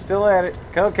Lyon's still at it.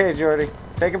 Okay, Jordy.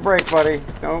 Take a break, buddy.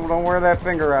 Don't wear that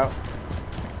finger out.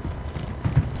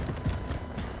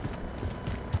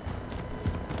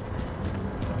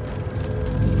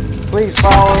 Please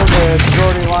follow the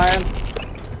Jordy Lion.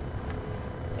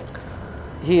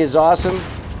 He is awesome,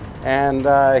 and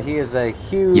he is a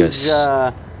huge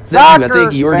soccer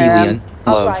fan.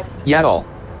 Love, Yaddle.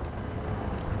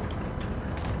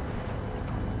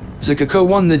 Zikako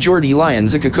won the Jordy Lion,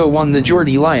 Zikako won the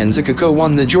Jordy Lion, Zikako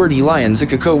won the Jordy Lion,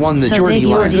 Zikako won the Jordy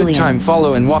Lion. Good time,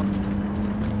 follow and walk.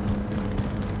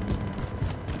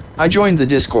 I joined the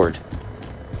Discord.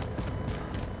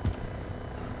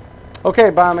 Okay,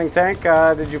 Bombing Tank,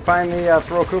 did you find the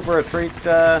Throw Cooper a Treat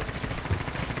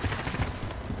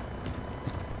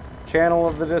channel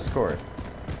of the Discord?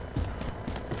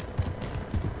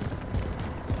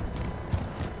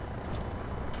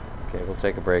 Okay, we'll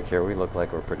take a break here. We look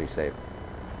like we're pretty safe.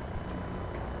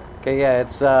 Okay, yeah,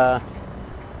 it's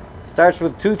starts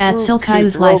with two At throw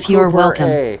Life, you're welcome.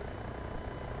 A,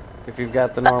 if you've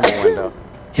got the normal window.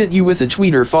 Hit you with a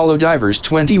tweeter, follow Divers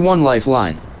 21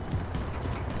 Lifeline.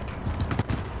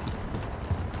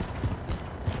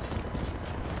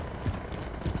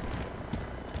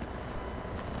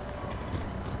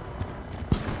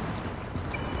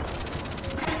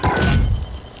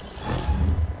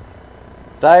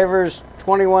 Divers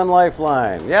 21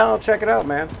 Lifeline. Yeah, I'll check it out,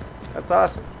 man. That's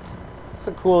awesome. It's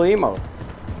a cool emote.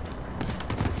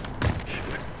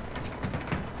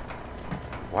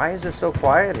 Why is it so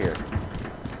quiet here?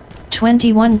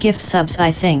 21 gift subs,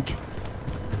 I think.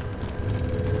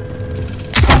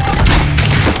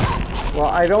 Well,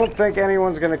 I don't think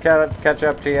anyone's going to catch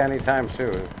up to you anytime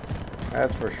soon.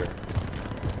 That's for sure.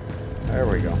 There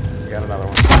we go. We got another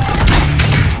one.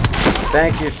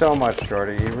 Thank you so much,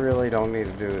 Jordy. You really don't need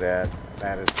to do that.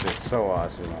 That is just so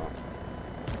awesome, though.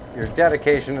 Your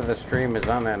dedication to the stream is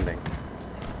unending.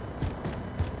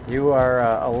 You are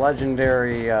a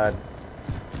legendary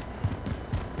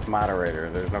moderator.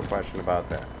 There's no question about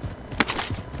that.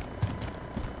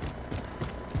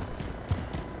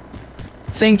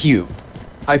 Thank you.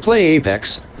 I play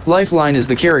Apex. Lifeline is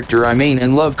the character I main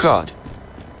and love COD.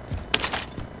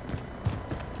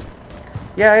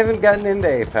 Yeah, I haven't gotten into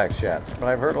Apex yet, but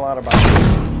I've heard a lot about it.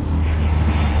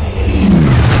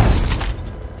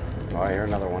 Oh, I hear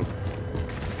another one.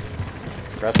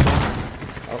 Rest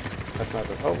oh, that's not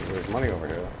the... Oh, there's money over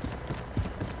here, though.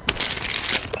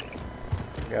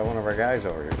 We got one of our guys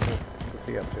over here, too. What's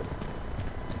he up to?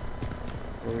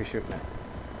 What are we shooting at?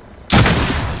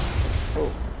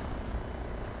 Oh.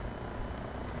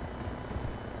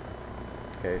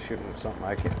 Okay, shooting at something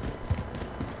I can't see.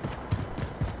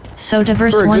 So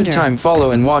Diverse For a Wonder. good time,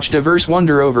 follow and watch Diverse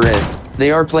Wonder over it.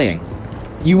 They are playing.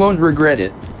 You won't regret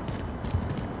it.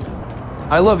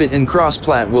 I love it, and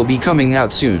Crossplat will be coming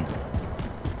out soon.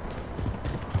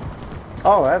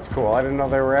 Oh, that's cool. I didn't know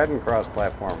they were adding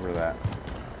cross-platform for that.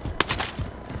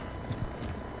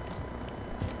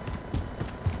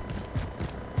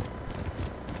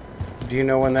 Do you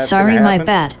know when that's Sorry, gonna my happen?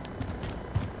 bad.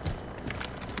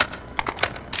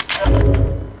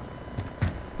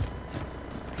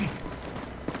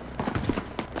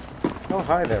 Oh,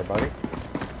 hi there, buddy.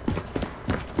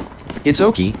 It's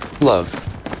Oki, love.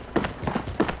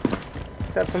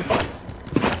 Let's have some fun.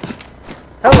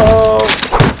 Hello!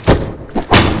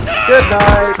 Good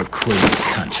night! For Queen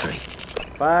Country.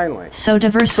 Finally. So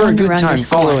Diverse For a Wonder good time,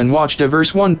 follow and watch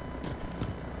Diverse One.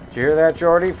 Did you hear that,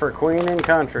 Jordy? For Queen and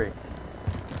Country.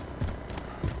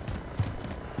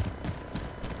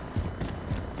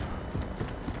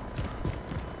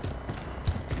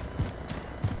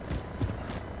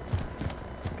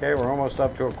 Okay, we're almost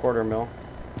up to a $250,000.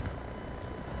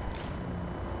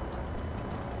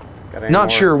 Got any Not more?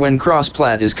 sure when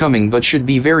Crossplat is coming, but should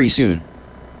be very soon.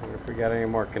 Wonder if we got any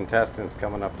more contestants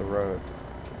coming up the road.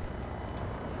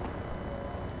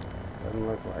 Doesn't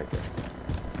look like it.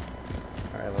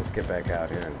 Alright, let's get back out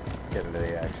here and get into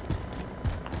the action.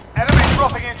 Enemy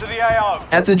dropping into the AO.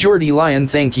 At the Jordy Lion,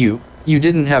 thank you. You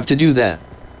didn't have to do that.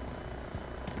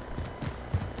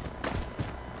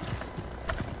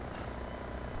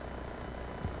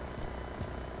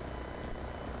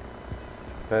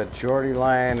 The Jordy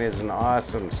Lion is an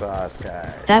awesome sauce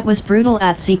guy. That was brutal.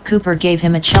 At Zeke Cooper gave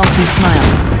him a Chelsea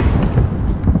smile.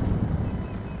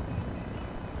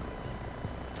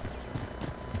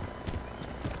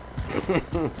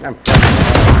 I'm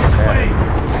fucking.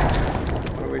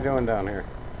 What are we doing down here?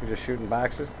 You just shooting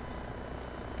boxes?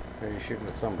 Or are you shooting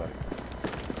at somebody?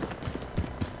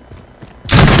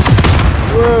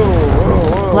 Whoa,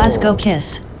 whoa, whoa. Glasgow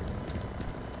kiss.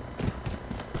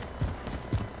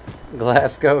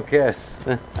 Glasgow kiss.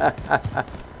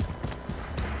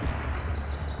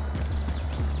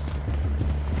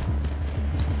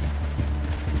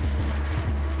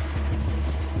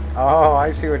 Oh, I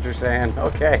see what you're saying.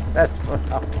 Okay, that's oh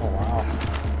wow.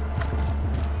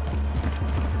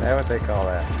 Is that what they call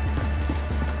that?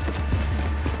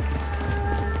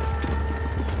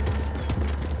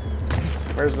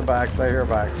 Where's the box? I hear a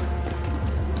box.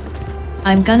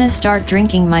 I'm gonna start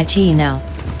drinking my tea now.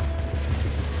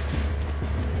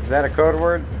 Is that a code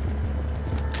word?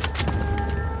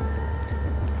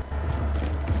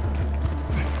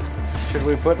 Should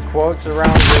we put quotes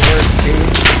around the word tea?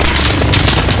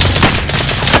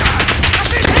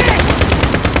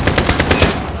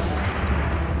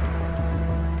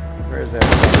 Where is that?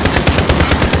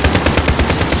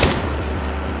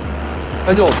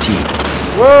 Adult tea.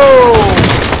 Whoa!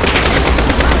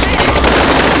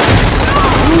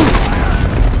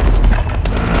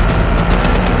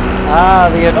 Ah,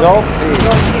 the adult tea.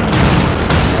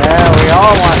 Yeah, we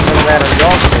all want some of that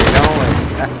adult tea, don't we?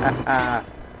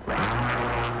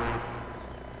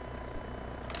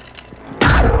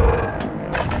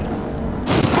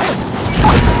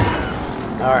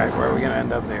 Alright, where are we going to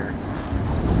end up there?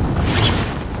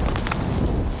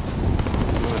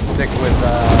 I'm going to stick with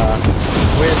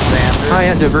Xander. Hi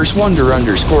at Diverse Wonder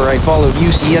 _ I followed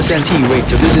UCSNT. Wait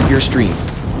to visit your stream.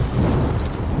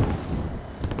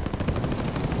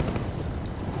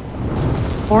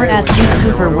 Or at Zeke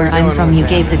Cooper, where I'm from, you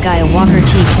gave the guy a Walker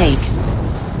tea cake.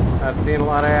 Not seeing a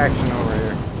lot of action over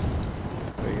here.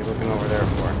 What are you looking over there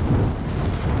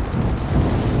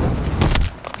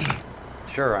for?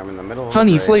 Sure, I'm in the middle of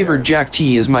Honey the flavored Jack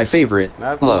tea is my favorite.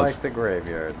 Nothing Love. like the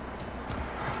graveyard.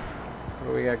 What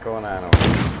do we got going on over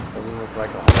here? Doesn't look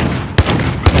like a hole.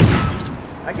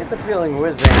 I get the feeling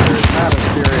Xander is not a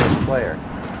serious player.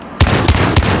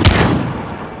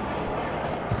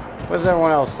 What does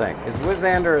everyone else think? Is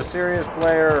Xander a serious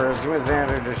player, or is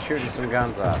Xander just shooting some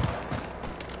guns off?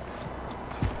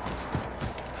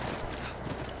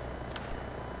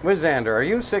 Xander, are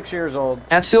you 6 years old?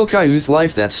 At Silka Youth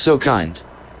Life, that's so kind.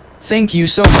 Thank you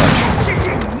so much.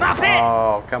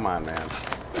 Oh, come on, man.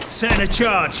 Set a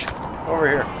charge. Over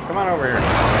here. Come on over here.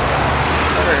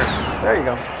 Over here. There you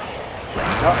go.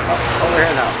 No, over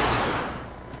here now.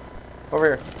 Over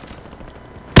here.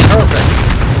 Perfect.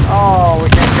 Oh, we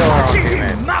can't kill our own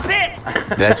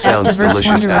teammate. That sounds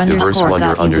delicious. At Diverse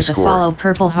Wonder _ Follow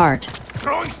purple heart.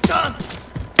 Throwing stun.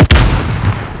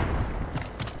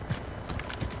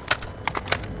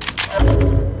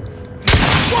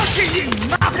 Watching you,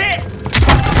 Muppet.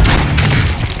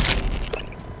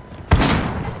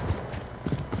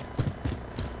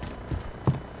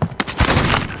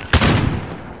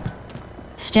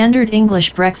 Standard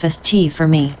English breakfast tea for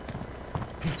me.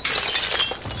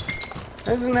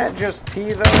 Isn't that just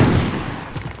tea, though?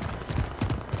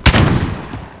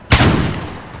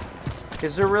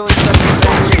 Is there really such a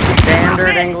thing as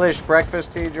standard English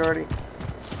breakfast tea, Jordy?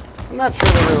 I'm not sure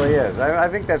there really is. I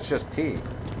think that's just tea.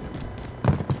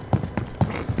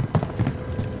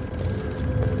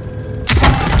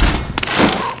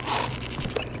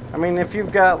 I mean, if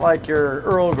you've got like your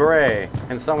Earl Grey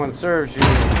and someone serves you,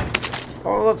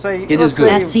 oh, let's say it is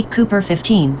good. At Zeke Cooper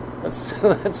 15. Let's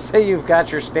say you've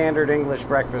got your standard English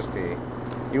breakfast tea.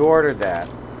 You ordered that,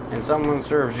 and someone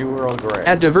serves you Earl Grey.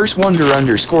 At Diverse Wonder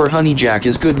 _ Honey Jack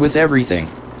is good with everything.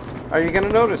 Are you going to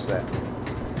notice that?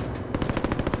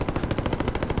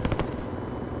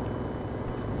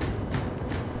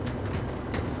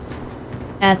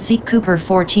 At Zeke Cooper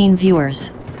 14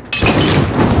 viewers.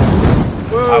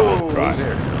 Whoa, who's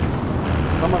here?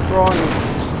 Someone throwing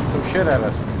some shit at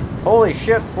us. Holy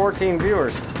shit, 14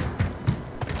 viewers.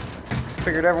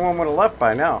 Figured everyone would have left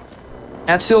by now.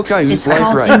 At Silka Youth It's Life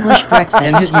called right. English breakfast.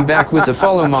 And hit you back with a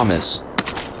follow mamas.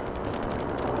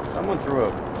 Someone threw a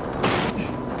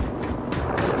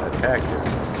attack here.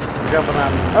 Jumping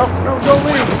on. Oh, no, don't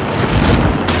leave!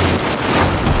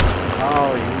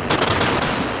 Oh,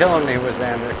 you're killing me,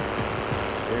 Xander.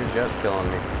 You're just killing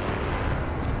me.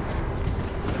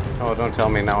 Oh, don't tell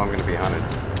me now I'm going to be hunted.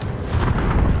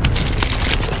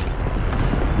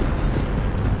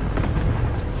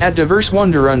 At Diverse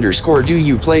Wonder _ do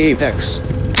you play Apex?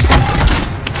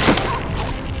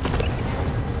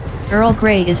 Earl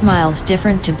Grey is miles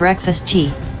different to breakfast tea.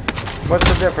 What's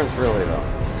the difference really though?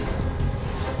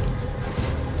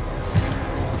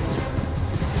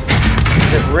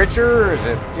 Is it richer or is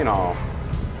it, you know,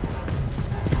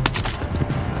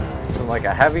 is it like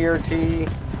a heavier tea?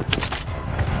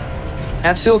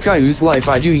 At Silka Youth Life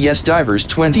I do yes divers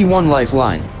 21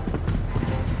 lifeline.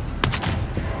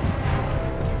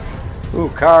 Ooh,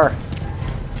 car.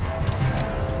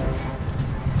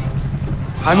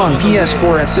 I'm on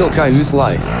PS4 at Silka Youth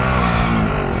Life.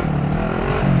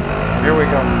 Here we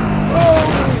go. Oh!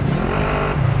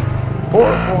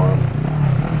 Poor form.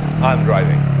 I'm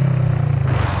driving.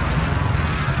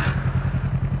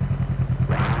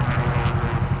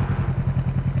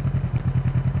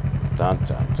 Dun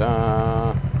dun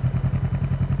dun.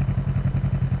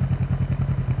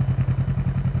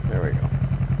 There we go.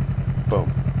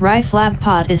 Boom. Rye flap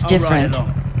pot is different.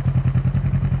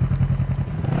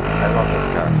 I love this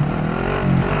car.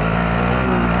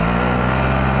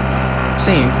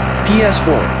 Same,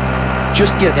 PS4.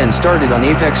 Just getting started on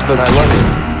Apex but I love it.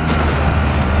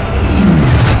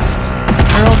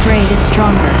 Earl Grey is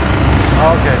stronger.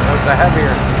 Okay, so it's a heavier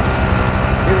tea.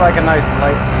 See, like a nice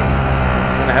light tea.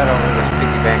 I'm gonna head over to this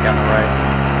piggy bank on the right.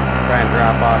 Try and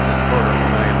drop off this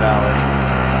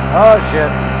 $250,000. Oh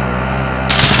shit.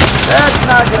 That's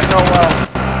not gonna go well.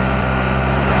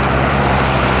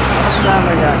 How much time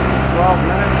we got? 12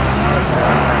 minutes? Oh shit,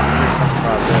 I'm gonna do something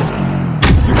about this.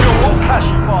 Secure all cash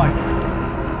you find.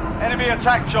 Enemy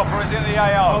attack chopper is in the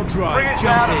AO. Bring it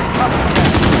down and cover the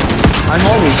net. I'm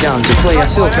always down to play at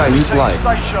Silka Youth Life.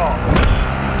 Stay sharp.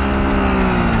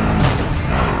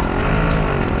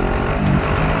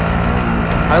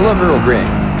 I love Earl Grey.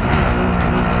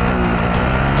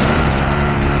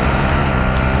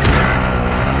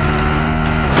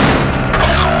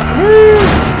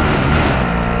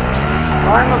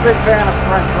 I'm a big fan of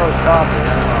French roast coffee.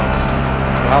 I don't know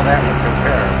how that would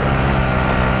compare.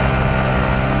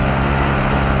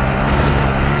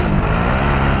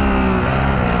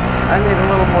 I need a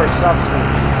little more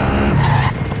substance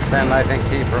than I think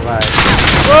tea provides.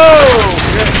 Whoa!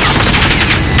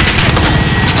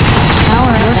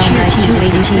 Power up down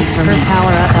 280 for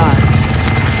power up R.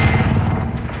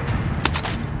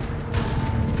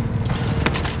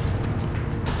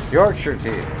 Yorkshire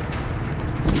tea.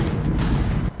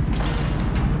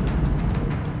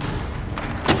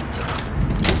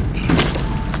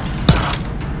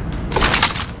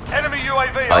 Enemy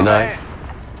UAV I on know. there.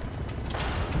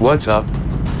 What's up?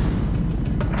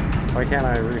 Why can't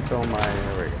I refill my...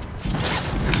 There we go.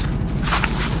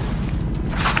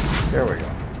 There we go.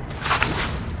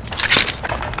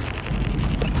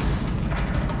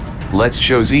 Let's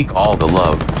show Zeke all the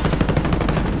love.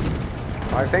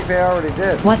 I think they already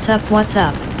did. What's up, what's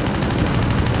up?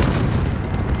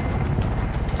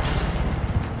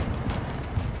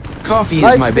 Coffee is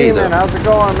Nice my bae though. steaming. How's it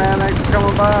going, man? Thanks for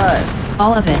coming by.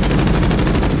 All of it.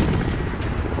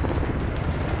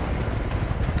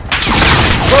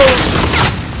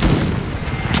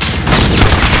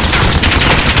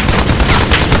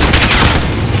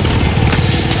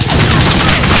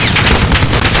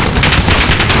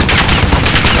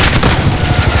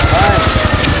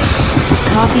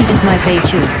 Coffee is my bae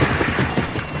too.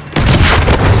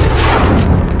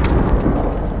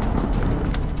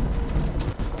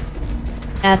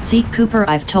 At Zeke Cooper,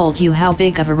 I've told you how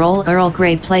big of a role Earl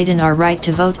Grey played in our right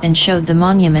to vote and showed the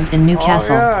monument in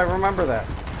Newcastle. Oh yeah, I remember that.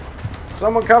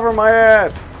 Someone cover my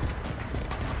ass.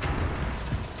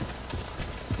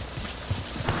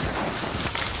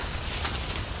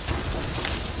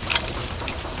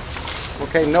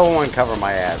 Okay, no one cover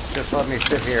my ass. Just let me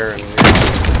sit here and, you know,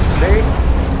 see?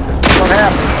 This is what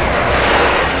happens.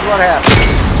 This is what happens.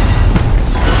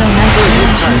 So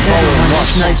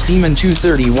Watch Night's Demon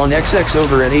 231XX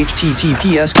over at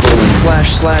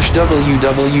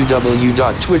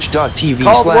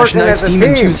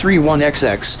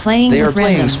https://www.twitch.tv/nightsdemon231XX. They are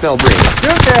playing Spellbreak.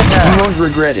 You won't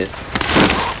regret it.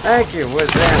 Thank you,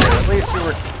 Wizander. At least you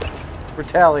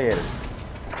retaliated.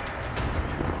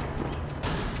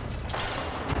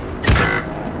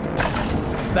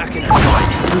 Back in a fight.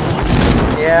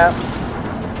 Yeah.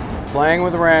 Playing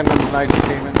with randoms, Night's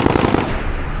Demon.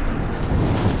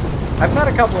 I've met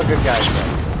a couple of good guys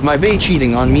though. My bae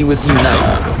cheating on me with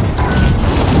Unite.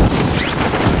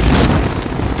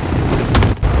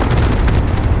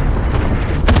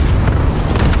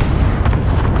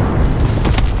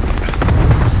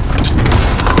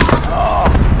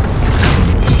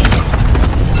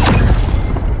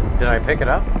 Did I pick it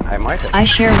up? I might have. I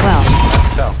share well.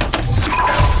 So.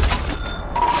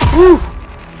 Woo!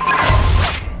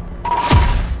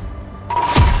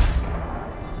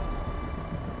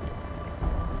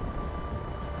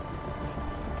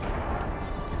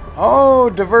 Oh,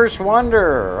 Diverse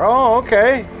Wonder. Oh,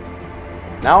 okay.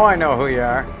 Now I know who you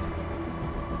are.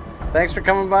 Thanks for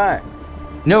coming by.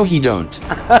 No, he don't.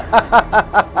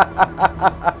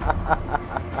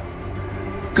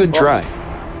 Good try.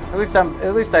 At least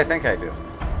I think I do.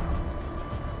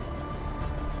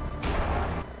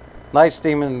 Nice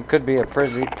Demon could be a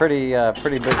pretty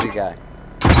busy guy.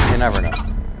 You never know.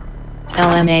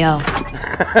 LMAO.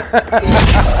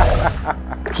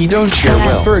 He don't share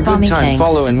well. For a good time, tanks.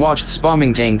 follow and watch the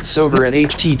Spamming Tanks over at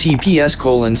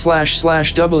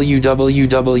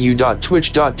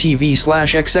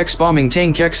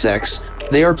https://www.twitch.tv/xxbombingtankxx.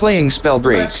 They are playing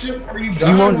Spellbreak.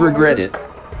 You won't regret it.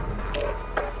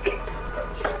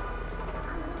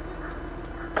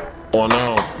 Oh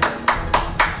no.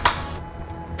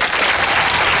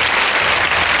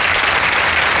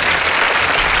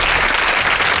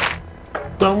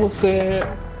 Someone said.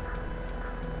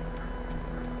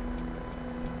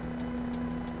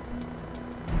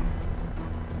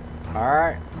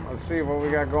 Alright, let's see what we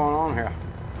got going on here.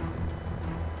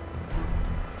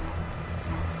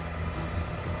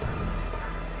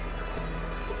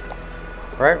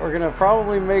 Right, we're gonna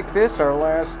probably make this our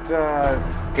last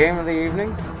game of the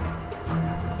evening.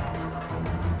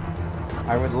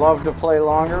 I would love to play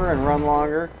longer and run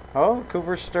longer. Oh,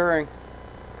 Cooper's stirring.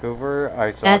 Cooper,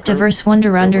 I saw At Diverse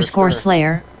Wonder _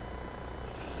 Slayer.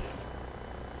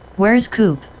 Where's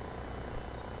Coop?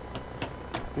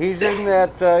 He's in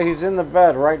that. He's in the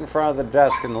bed right in front of the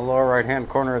desk in the lower right-hand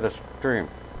corner of the stream.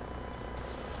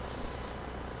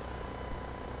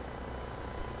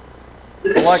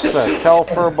 Alexa, tell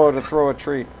Furbo to throw a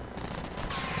treat.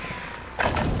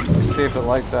 Let's see if it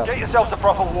lights up. Get yourself the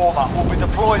proper warm-up. We'll be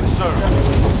deploying soon.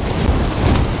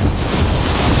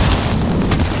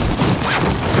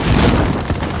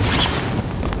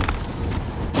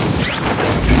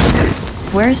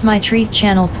 Where's my treat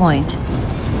channel point?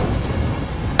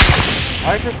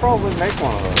 I should probably make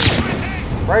one of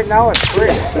those. Right now it's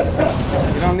free.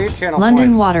 You don't need channel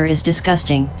London points. water is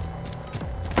disgusting.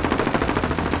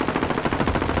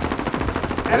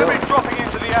 Enemy dropping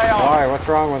into the AR. Why? What's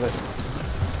wrong with it?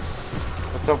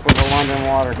 What's up with the London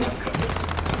water?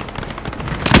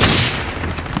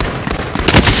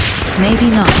 Maybe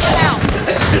not.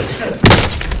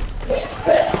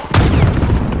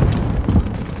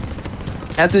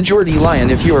 At the Geordie Lion,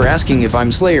 if you are asking if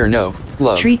I'm Slayer, no.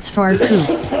 Love. Treats for Coop.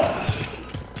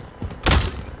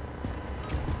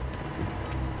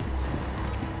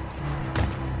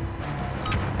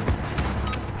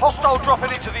 Hostile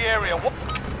dropping into the area.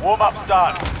 Warm-up's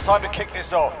done. Time to kick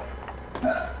this off.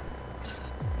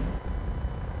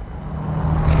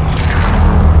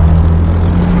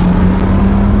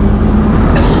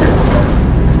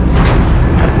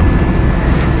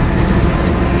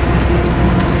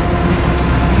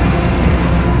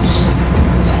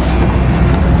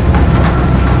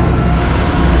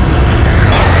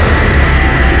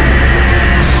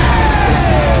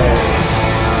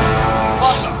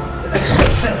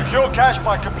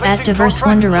 At Diverse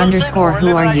Wonder _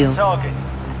 who are you?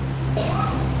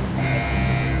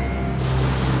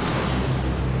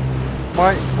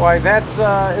 Why that's,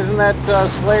 isn't that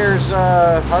Slayer's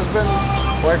husband,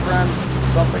 boyfriend,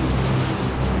 something?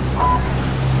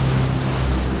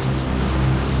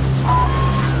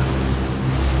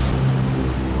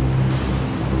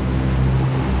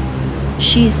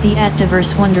 She's the at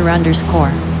Diverse Wonder _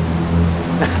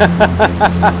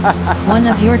 One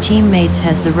of your teammates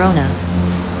has the Rona.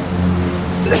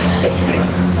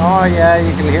 Oh yeah,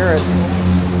 you can hear it.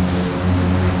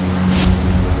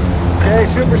 Okay,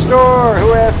 Superstore!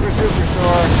 Who asked for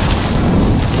Superstore?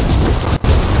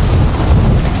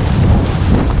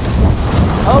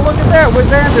 Oh, look at that!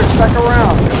 Wizander stuck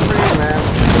around. Good for you, man.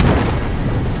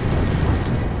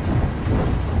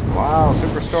 Wow,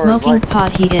 Superstore Smoking is like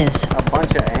pot he is. a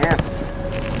bunch of ants.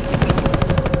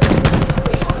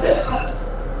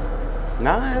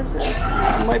 Nah,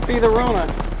 it might be the Rona.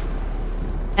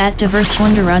 At Diverse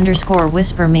Wonder _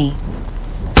 whisper me.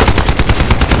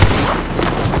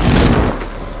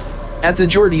 At the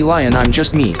Geordie Lion, I'm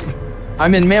just me.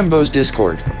 I'm in Mambo's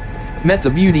Discord. Met the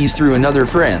beauties through another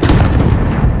friend.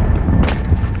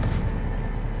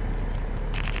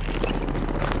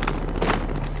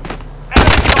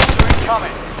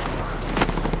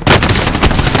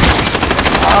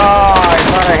 Oh, I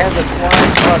thought I had the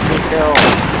slime fucking kill.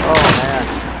 Oh man.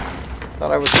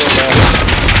 Thought I was so bad.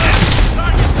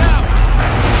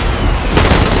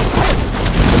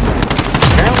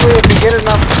 Apparently if you get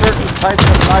enough certain types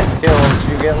of knife kills,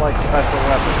 you get like special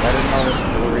weapons. I didn't know this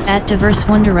until recently. At Diverse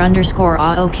Wonder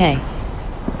 _ okay.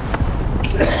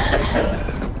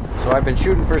 So I've been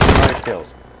shooting for some knife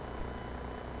kills.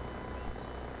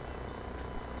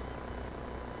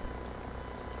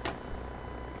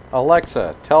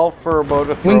 Alexa, tell Furbo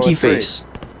to throw Winky a treat. face.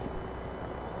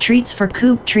 Treats for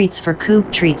Coop, treats for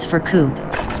Coop, treats for Coop.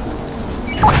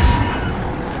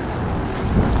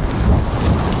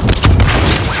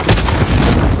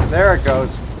 There it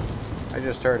goes. I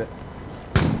just heard it.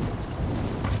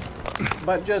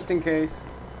 But just in case.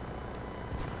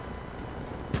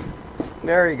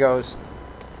 There he goes.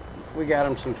 We got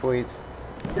him some tweets.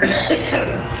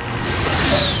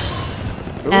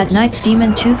 At Night's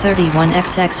Demon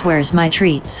 231XX, where's my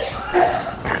treats?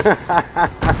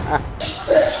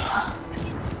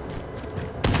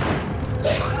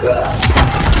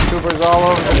 Cooper's all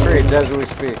over the treats as we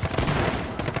speak.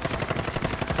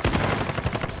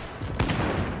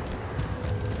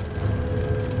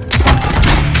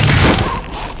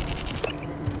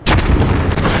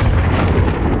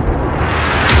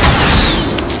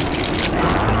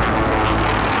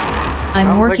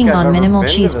 I'm working on minimal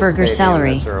cheeseburger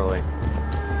salary.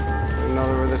 Didn't know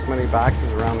there were this many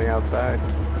boxes around the outside.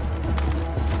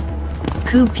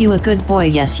 Coop, you a good boy?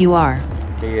 Yes, you are.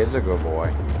 He is a good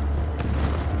boy.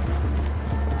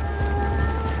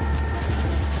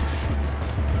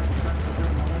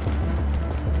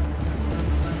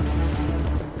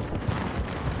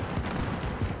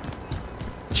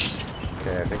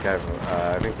 Okay,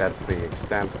 I think that's the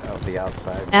extent of the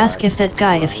outside. Ask if that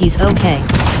guy if he's okay.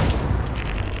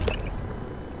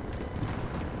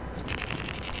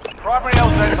 Primary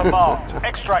outlets are marked.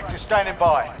 Extract is standing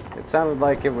by. It sounded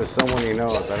like it was someone he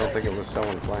knows. I don't think it was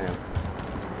someone playing.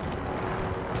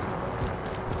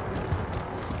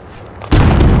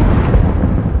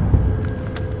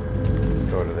 Let's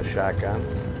go to the shotgun.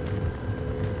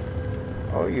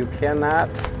 Oh, you cannot.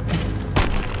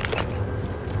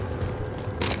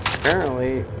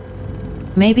 Apparently.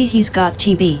 Maybe he's got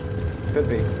TB. Could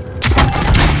be.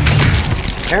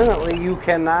 Apparently you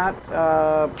cannot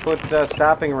put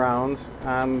stopping rounds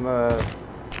on the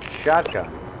shotgun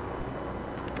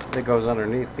that goes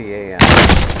underneath the AM.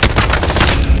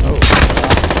 Oh.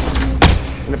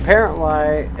 And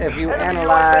apparently if you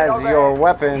analyze your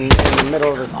weapon in the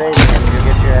middle of the stadium, you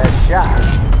get your ass shot.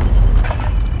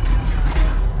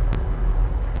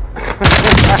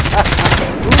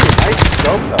 Ooh, nice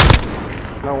scope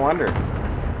though. No wonder.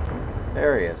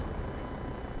 There he is.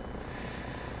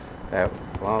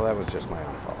 Well, that was just my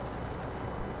own fault.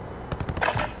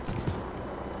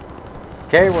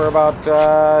 Okay, we're about,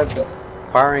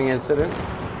 barring incident,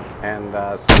 and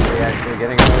somebody actually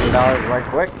getting $1 million right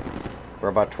quick. We're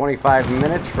about 25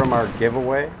 minutes from our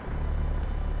giveaway.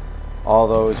 All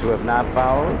those who have not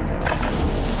followed.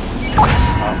 Oh,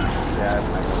 yeah, that's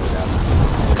not going to be done.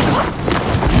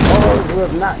 All those who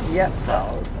have not yet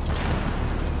followed.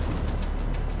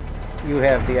 You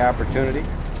have the opportunity.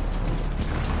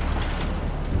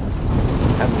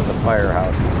 Head to the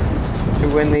firehouse to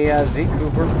win the Zeke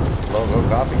Cooper logo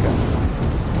coffee cup.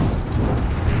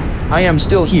 I am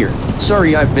still here.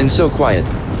 Sorry I've been so quiet.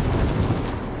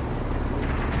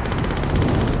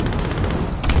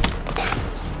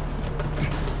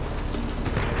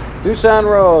 Doosan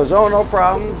Rose, oh no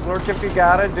problems. Lurk if you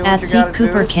got it. Do what you gotta At Zeke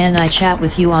Cooper, can I chat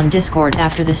with you on Discord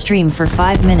after the stream for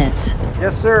 5 minutes?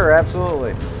 Yes, sir.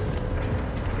 Absolutely.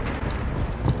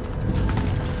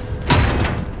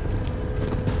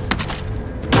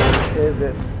 Is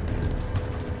it?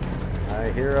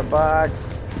 I hear a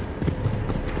box.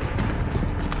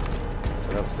 Is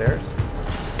it upstairs?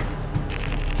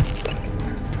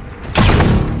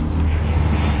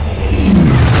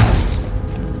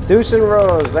 Deuce and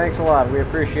Rose, thanks a lot. We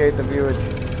appreciate the viewage.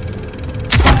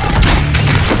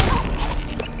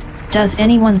 Does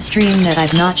anyone stream that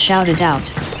I've not shouted out?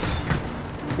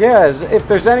 Yes, if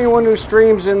there's anyone who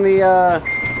streams in the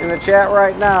chat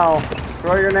right now,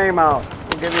 throw your name out.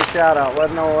 We'll give you a shout out. Let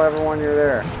them know everyone you're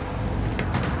there.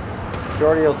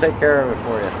 Jordy will take care of it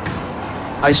for you.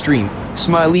 I stream.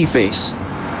 Smiley face.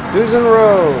 Doos and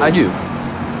Rose. I do.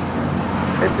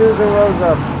 Hit Doos and Rose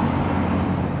up.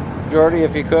 Jordy,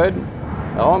 if you could.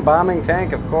 Oh, and bombing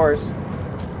tank, of course.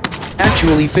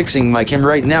 Actually fixing my cam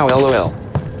right now, lol.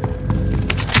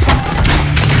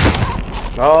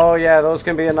 Oh yeah, those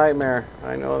can be a nightmare.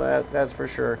 I know that, that's for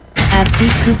sure. At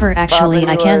Zeke Cooper, actually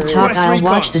I can't talk, I'll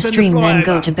watch the stream then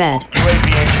go to bed.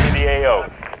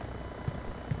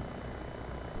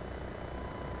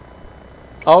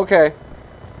 Okay.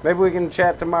 Maybe we can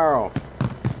chat tomorrow.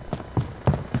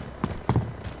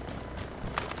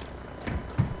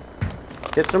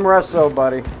 Get some rest though,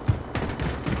 buddy.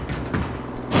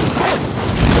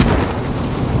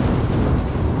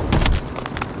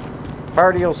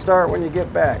 Party will start when you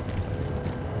get back.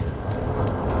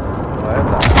 Well,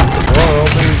 that's a door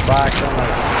open, box on the...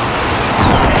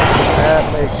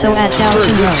 That So at For a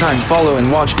Dowson good Rose. time, follow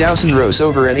and watch Dowson Rose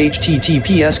over at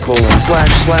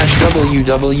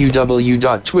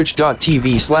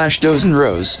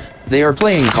https://www.twitch.tv/DowsonRose. They are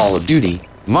playing Call of Duty,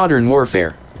 Modern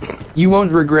Warfare. You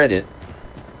won't regret it.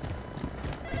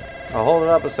 I'll hold it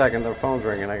up a second. The phone's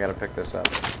ringing. I gotta pick this up.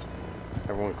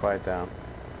 Everyone quiet down.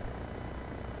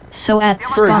 So at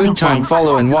For a good time,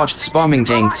 follow and watch the Spamming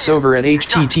Tanks over at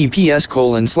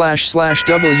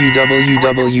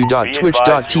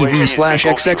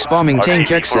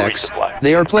https://www.twitch.tv/xxbombingtankxx.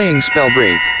 They are playing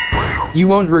Spellbreak. You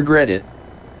won't regret it.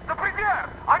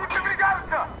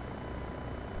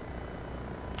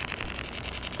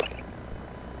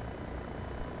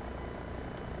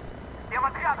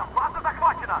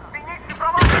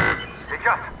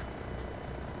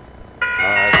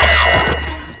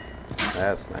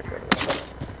 That's not good.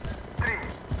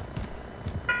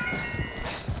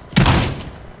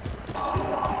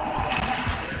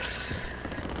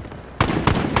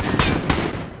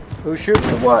 Who's shooting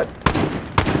at what?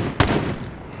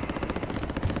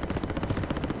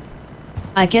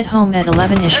 I get home at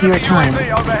 11ish your time.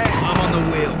 I'm on the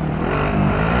wheel.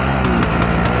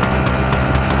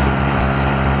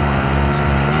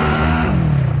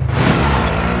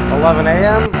 $11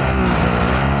 a.m.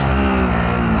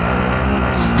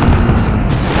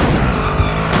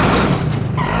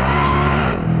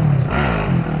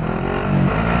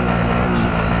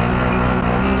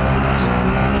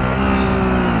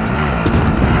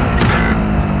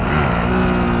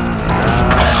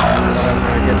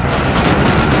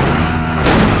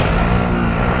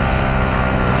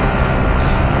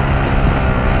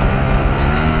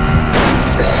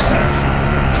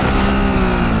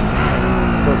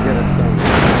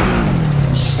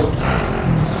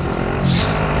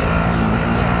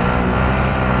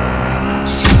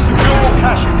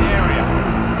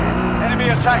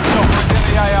 Attack chopper is in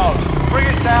the AO. Bring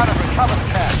it down and recover the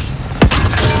cash.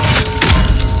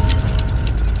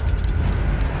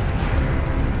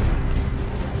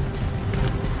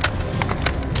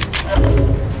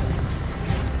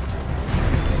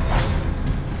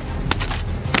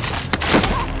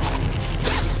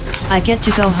 I get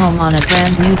to go home on a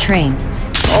brand new train.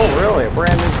 Oh, really? A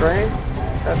brand new train?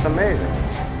 That's amazing.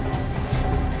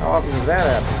 How often does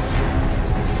that happen?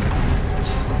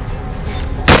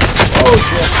 Oh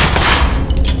shit!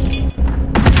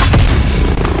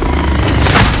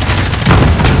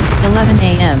 11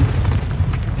 a.m.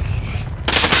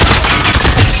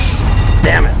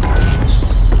 Damn it!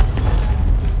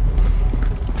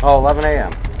 Oh, 11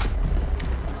 a.m.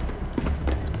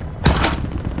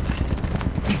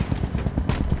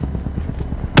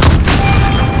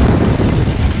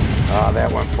 Oh,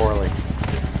 that went poorly.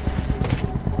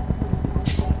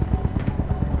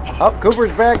 Oh,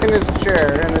 Cooper's back in his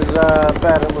chair, in his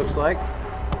bed, it looks like.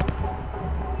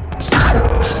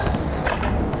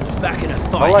 Back in a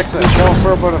fight. Alexa, tell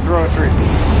Furbo to throw a tree.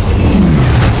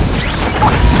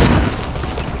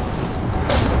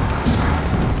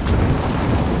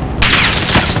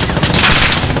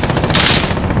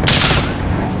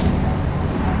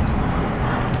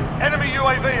 Enemy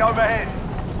UAV overhead.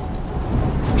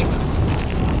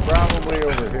 It's probably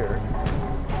over here.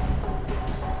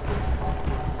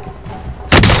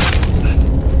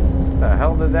 Where the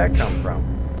hell did that come from?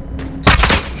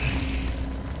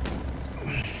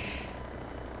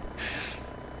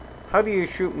 How do you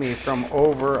shoot me from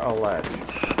over a ledge?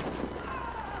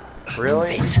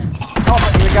 Really?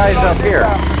 The guy's up here.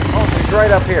 He's right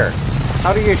up here.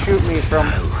 How do you shoot me from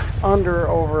under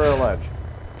over a ledge?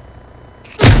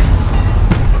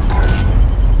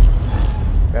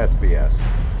 That's BS.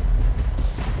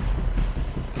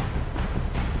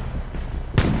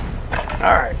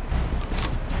 Alright.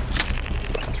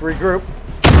 Let's regroup.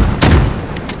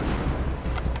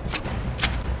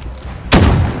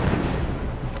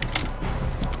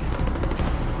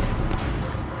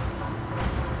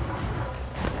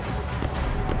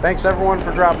 Thanks everyone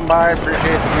for dropping by. Appreciate the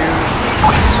view.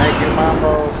 Thank you,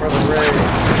 Mambo, for the raid.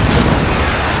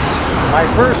 My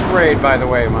first raid, by the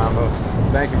way, Mambo.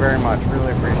 Thank you very much.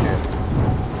 Really appreciate it.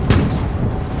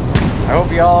 I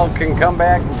hope you all can come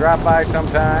back and drop by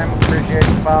sometime. Appreciate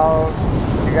the follows.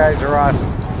 You guys are awesome.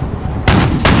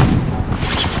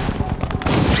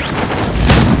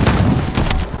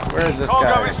 Where is this Cargo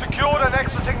guy? is secured and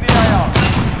exiting the AO.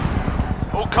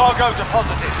 All cargo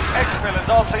deposited. Exfil is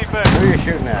RTB. Who are you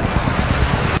shooting at?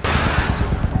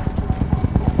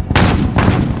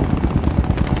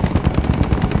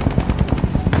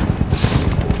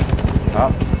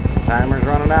 Oh, timer's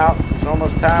running out. It's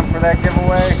almost time for that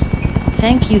giveaway.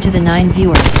 Thank you to the 9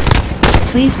 viewers.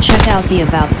 Please check out the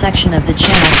About section of the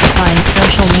channel to find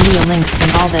social media links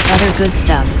and all that other good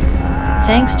stuff.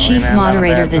 Thanks, Chief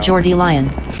Moderator, the Geordie Lion.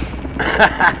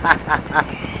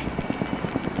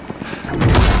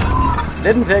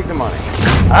 Didn't take the money.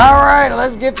 Alright,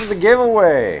 let's get to the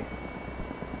giveaway.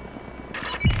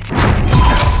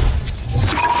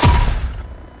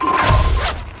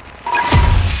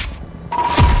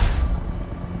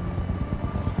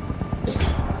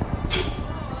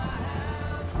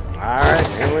 Alright,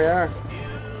 here we are.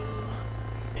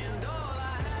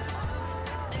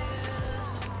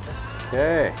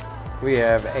 Okay, we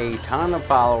have a ton of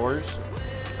followers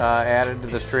added to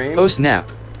the stream. Oh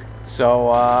snap. So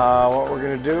what we're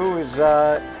going to do is,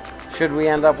 should we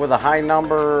end up with a high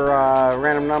number,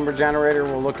 random number generator,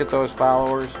 we'll look at those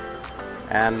followers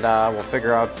and we'll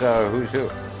figure out who's who.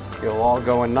 You'll all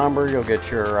go in number, you'll get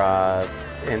your,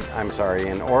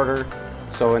 in order.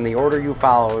 So in the order you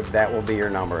followed, that will be your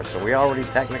number. So we already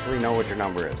technically know what your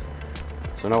number is.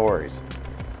 So no worries.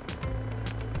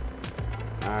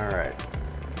 Alright,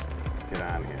 let's get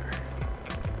on here.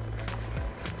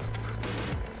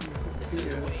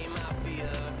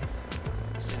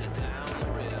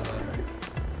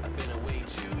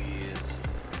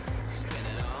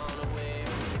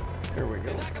 Here we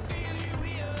go.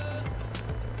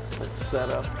 Let's set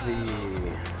up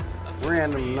the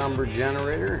random number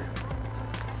generator.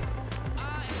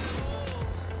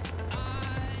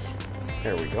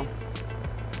 There we go.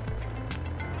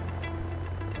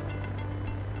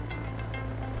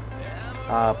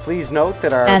 Please note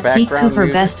that our at Zeke background Cooper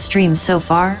music... best stream so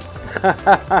far.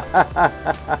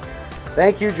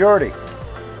 Thank you, Jordy.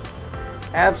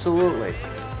 Absolutely.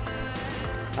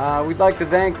 We'd like to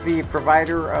thank the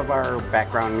provider of our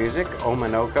background music,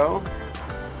 Omanoko.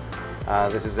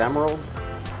 This is Emerald.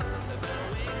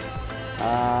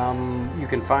 You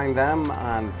can find them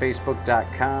on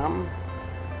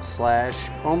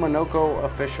facebook.com/Omanoko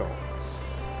official.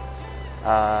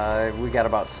 We got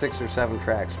about 6 or 7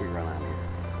 tracks we run on here.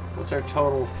 What's our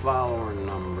total follower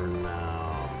number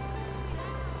now?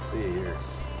 Let's see here.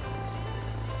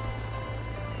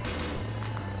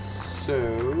 So,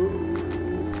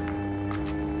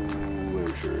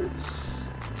 where's shirts?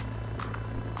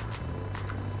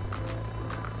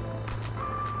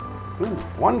 Ooh,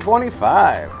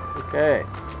 125. Okay.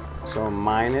 So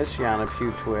minus Yana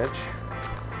Pugh Twitch.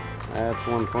 That's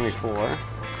 124.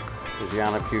 Because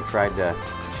Yana Pugh tried to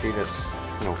cheat us,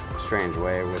 a strange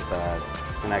way with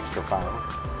an extra file.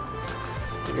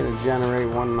 We're going to generate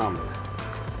one number.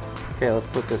 Okay, let's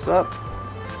put this up.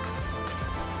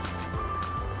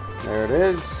 There it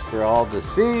is for all to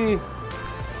see.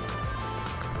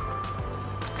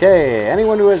 Okay,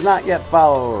 anyone who has not yet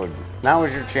followed, now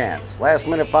is your chance. Last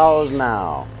minute follows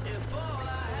now.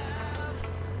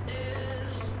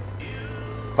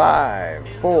 5,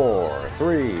 4,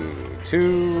 3,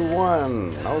 2,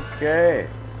 1. Okay.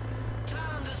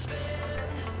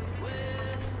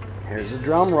 Here's the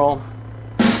drum roll.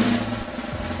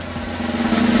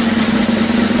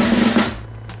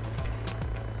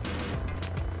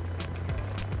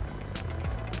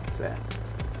 What's that?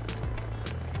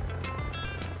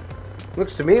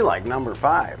 Looks to me like number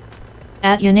 5.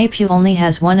 At Yonapu only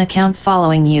has one account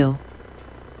following you.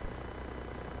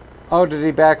 Oh, did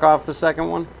he back off the second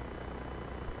one?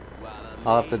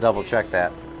 I'll have to double check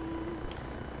that.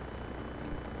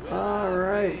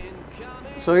 Alright.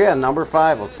 So yeah, number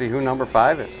 5. Let's see who number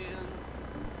 5 is.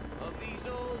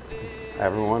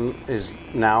 Everyone is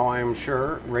now, I'm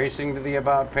sure, racing to the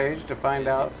About page to find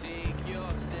out.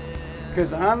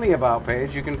 Because on the About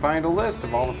page, you can find a list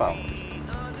of all the followers.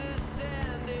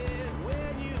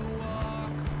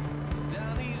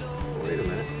 Wait a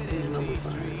minute. Who's number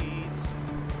 5?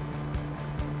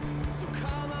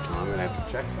 Oh, I'm going to have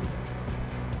to check something.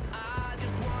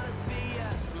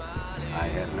 I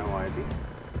had no idea.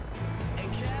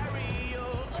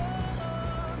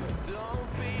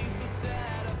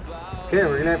 Okay,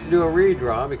 we're going to have to do a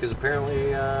redraw because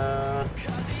apparently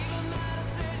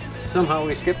somehow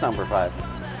we skipped number 5.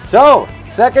 So,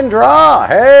 second draw.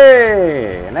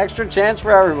 Hey, an extra chance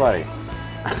for everybody.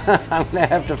 I'm going to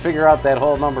have to figure out that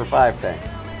whole number 5 thing.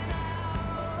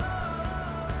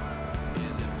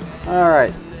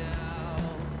 Alright.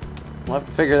 We'll have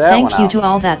to figure that one out. Thank you to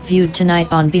all that viewed tonight.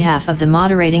 On behalf of the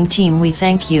moderating team, we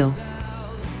thank you.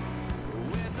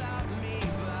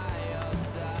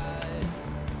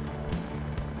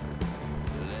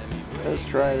 Let's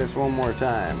try this one more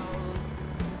time.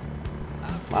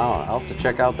 Wow, I'll have to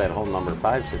check out that whole number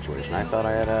 5 situation. I thought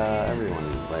I had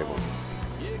everyone labeled.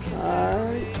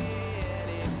 Alright.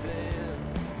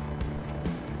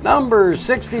 Number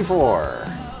 64.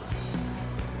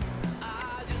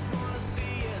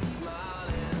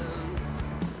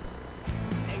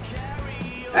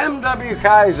 MW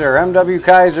Kaiser. MW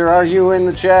Kaiser, are you in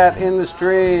the chat, in the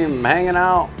stream, hanging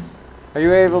out? Are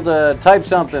you able to type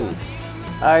something?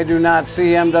 I do not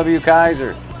see MW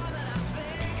Kaiser.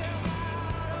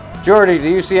 Jordy, do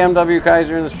you see MW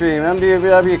Kaiser in the stream?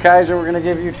 MW Kaiser, we're going to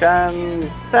give you 10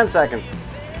 seconds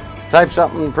to type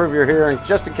something and prove you're here, and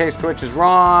just in case Twitch is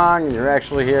wrong and you're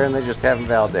actually here and they just haven't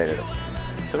validated it.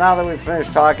 So now that we've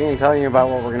finished talking and telling you about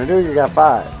what we're going to do, you got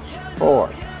 5,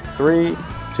 4, 3,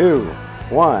 2,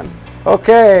 1.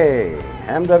 Okay,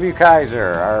 MW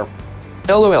Kaiser, our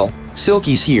LOL,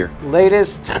 Silky's here.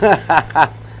 latest.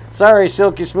 Sorry,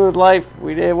 Silky Smooth Life,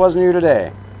 it wasn't you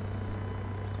today.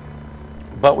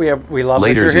 But we love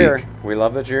Later, that you're Zeke. here. We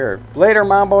love that you're here. Later,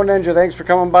 Mambo Ninja. Thanks for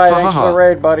coming by. Thanks for the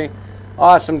raid, buddy.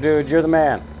 Awesome, dude. You're the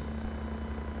man.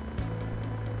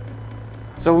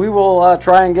 So we will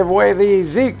try and give away the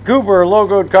Zeke Cooper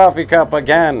logoed coffee cup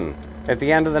again at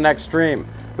the end of the next stream.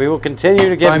 We will continue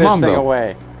to give this thing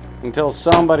away until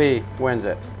somebody wins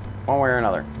it, one way or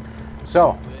another.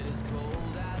 So,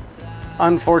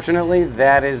 unfortunately,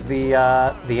 that is the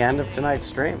end of tonight's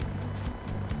stream.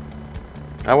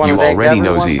 I want to thank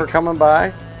everyone for coming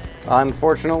by.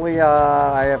 Unfortunately,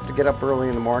 I have to get up early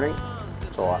in the morning,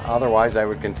 so otherwise I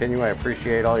would continue. I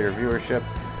appreciate all your viewership.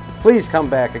 Please come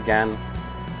back again.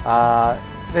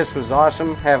 This was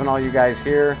awesome having all you guys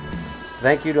here.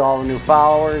 Thank you to all the new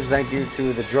followers. Thank you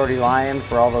to the Jordy Lion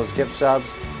for all those gift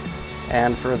subs,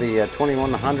 and for the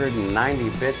 2,190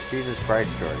 bits. Jesus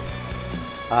Christ, Jordy.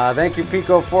 Thank you,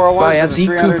 Pico401 for the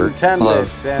 310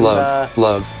 bits, and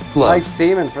love. Lights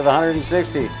Demon for the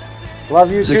 160. Love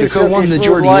you too. Zeke won the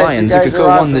Jordy Lion. Zeke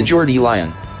won the Jordy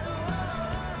Lion.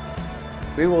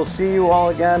 We will see you all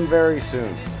again very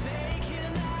soon.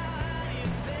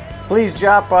 Please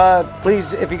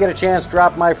please, if you get a chance,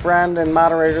 drop my friend and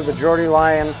moderator, the Jordy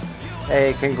Lion,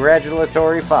 a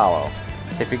congratulatory follow.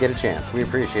 If you get a chance, we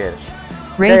appreciate it.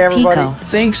 Raid hey, everybody. Pico.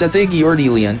 Thanks, I think Jordy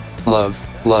Lion. Love.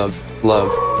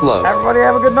 Everybody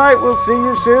have a good night. We'll see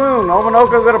you soon.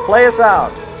 Omanoko going to play us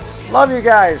out. Love you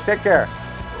guys. Take care.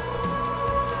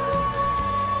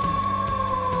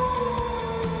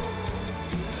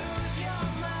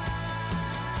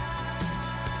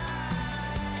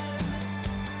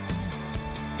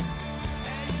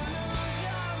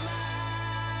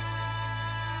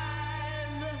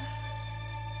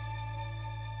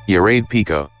 You raid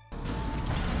Pico.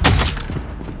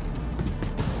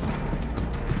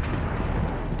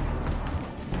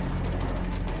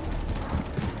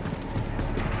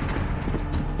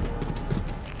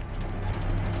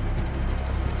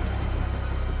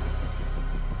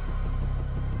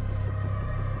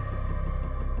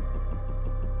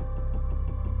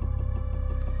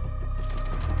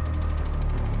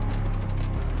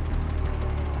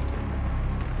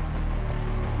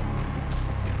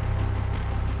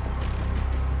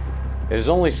 It is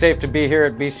only safe to be here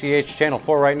at BCH Channel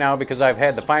 4 right now because I've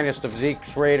had the finest of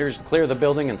Zeke's raiders clear the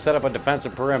building and set up a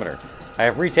defensive perimeter. I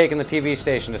have retaken the TV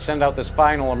station to send out this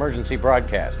final emergency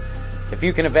broadcast. If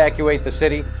you can evacuate the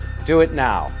city, do it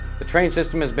now. The train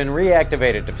system has been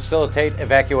reactivated to facilitate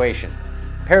evacuation.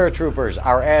 Paratroopers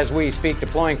are, as we speak,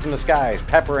 deploying from the skies,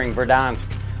 peppering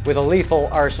Verdansk with a lethal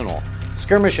arsenal.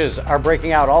 Skirmishes are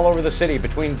breaking out all over the city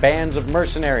between bands of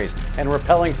mercenaries and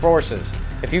repelling forces.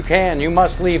 If you can, you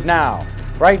must leave now.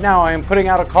 Right now, I am putting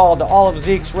out a call to all of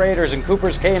Zeke's raiders and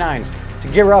Cooper's canines to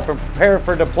gear up and prepare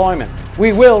for deployment.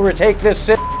 We will retake this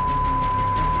city.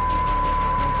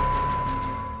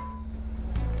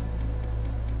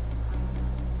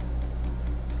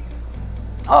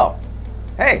 Oh,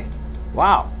 hey,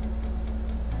 wow.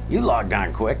 You logged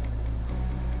on quick.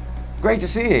 Great to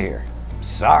see you here.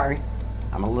 Sorry,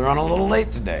 I'm running a little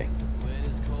late today.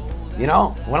 You know,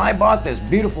 when I bought this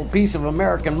beautiful piece of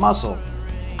American muscle,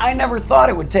 I never thought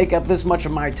it would take up this much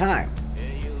of my time.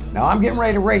 Now I'm getting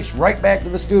ready to race right back to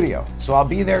the studio, so I'll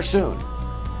be there soon.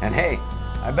 And hey,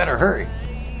 I better hurry,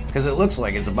 because it looks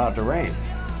like it's about to rain.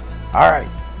 All right,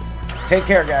 take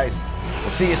care, guys. We'll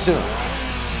see you soon.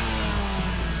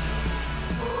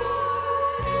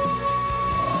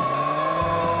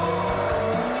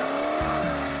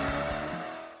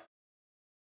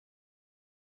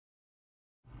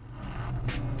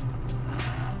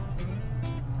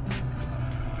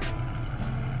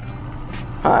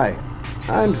 Hi,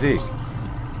 I'm Zeke.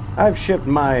 I've shipped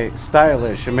my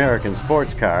stylish American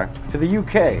sports car to the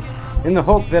UK in the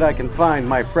hope that I can find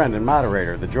my friend and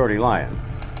moderator, the Jordy Lion.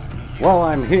 While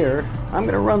I'm here, I'm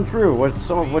going to run through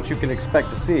some of what you can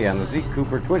expect to see on the Zeke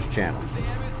Cooper Twitch channel.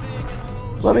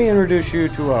 Let me introduce you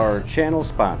to our channel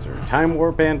sponsor, Time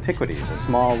Warp Antiquities, a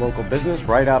small local business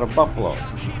right out of Buffalo.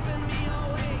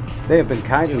 They have been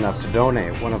kind enough to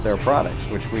donate one of their products,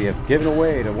 which we have given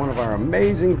away to one of our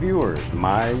amazing viewers,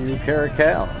 Mayu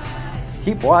Caracal.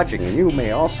 Keep watching and you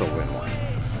may also win one.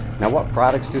 Now what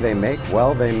products do they make?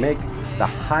 Well, they make the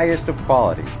highest of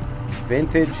quality,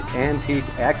 vintage antique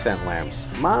accent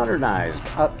lamps, modernized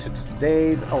up to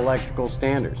today's electrical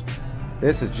standards.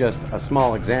 This is just a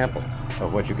small example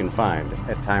of what you can find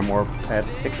at Time Warp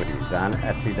Antiquities on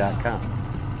Etsy.com.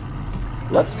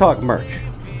 Let's talk merch.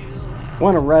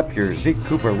 Want to rep your Zeke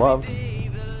Cooper love?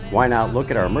 Why not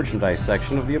look at our merchandise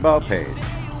section of the About page?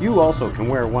 You also can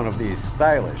wear one of these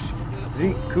stylish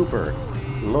Zeke Cooper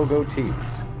logo tees.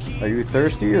 Are you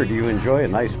thirsty or do you enjoy a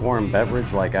nice warm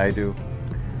beverage like I do?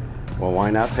 Well,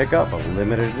 why not pick up a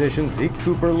limited edition Zeke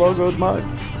Cooper logoed mug?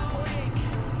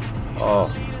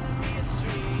 Oh,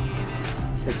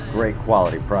 it's great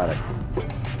quality product.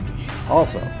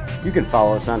 Also, you can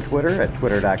follow us on Twitter at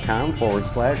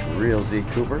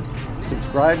twitter.com/RealZekeCooper,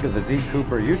 subscribe to the Zeke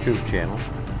Cooper YouTube channel,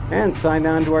 and sign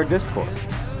on to our Discord.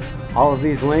 All of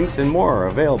these links and more are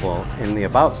available in the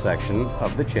About section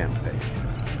of the channel page.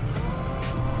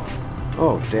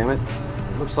 Oh, damn it.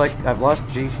 It looks like I've lost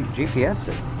GPS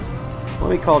signal. Let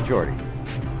me call Jordy.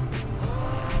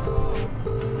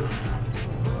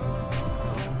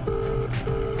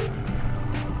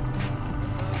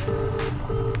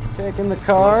 Taking the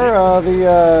car,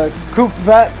 the coupe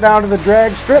vet down to the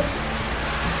drag strip.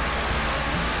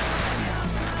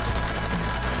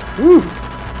 Woo!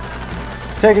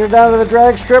 Taking her down to the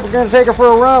drag strip. We're going to take her for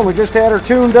a run. We just had her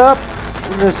tuned up.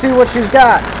 We're going to see what she's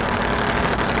got.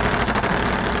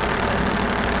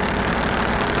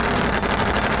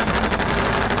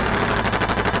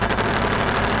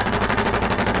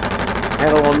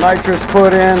 Had a little nitrous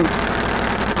put in.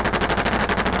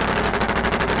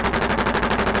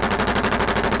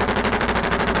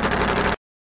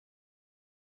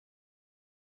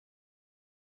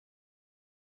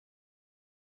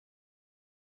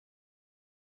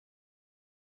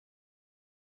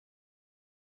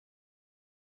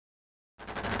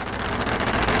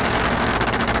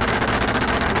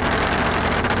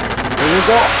 Here we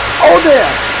go. Oh,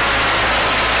 damn!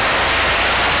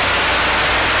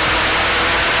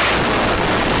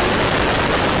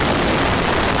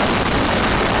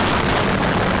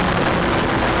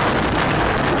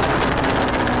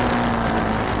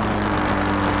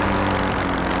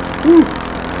 Whew.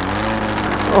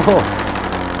 Oh.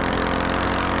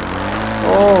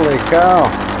 Holy cow.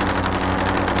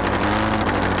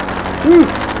 Whew.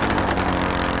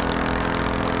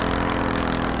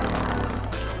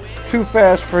 Too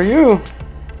fast for you.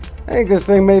 I think this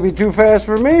thing may be too fast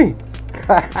for me.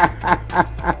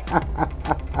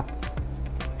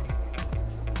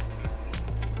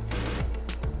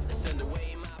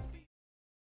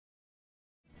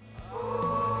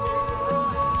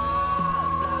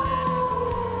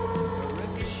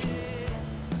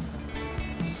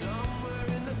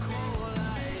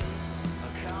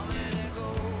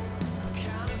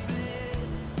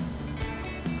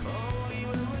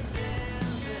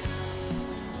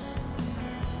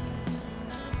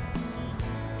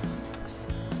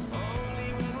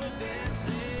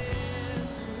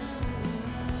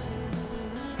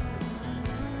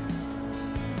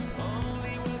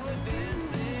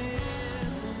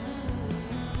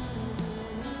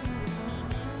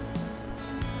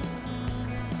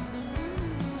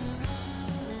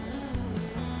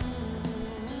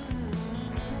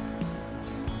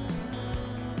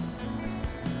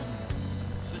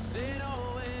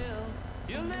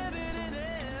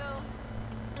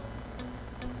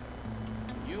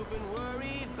 You've been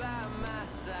worried by my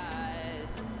side,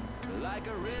 like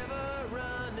a river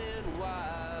running.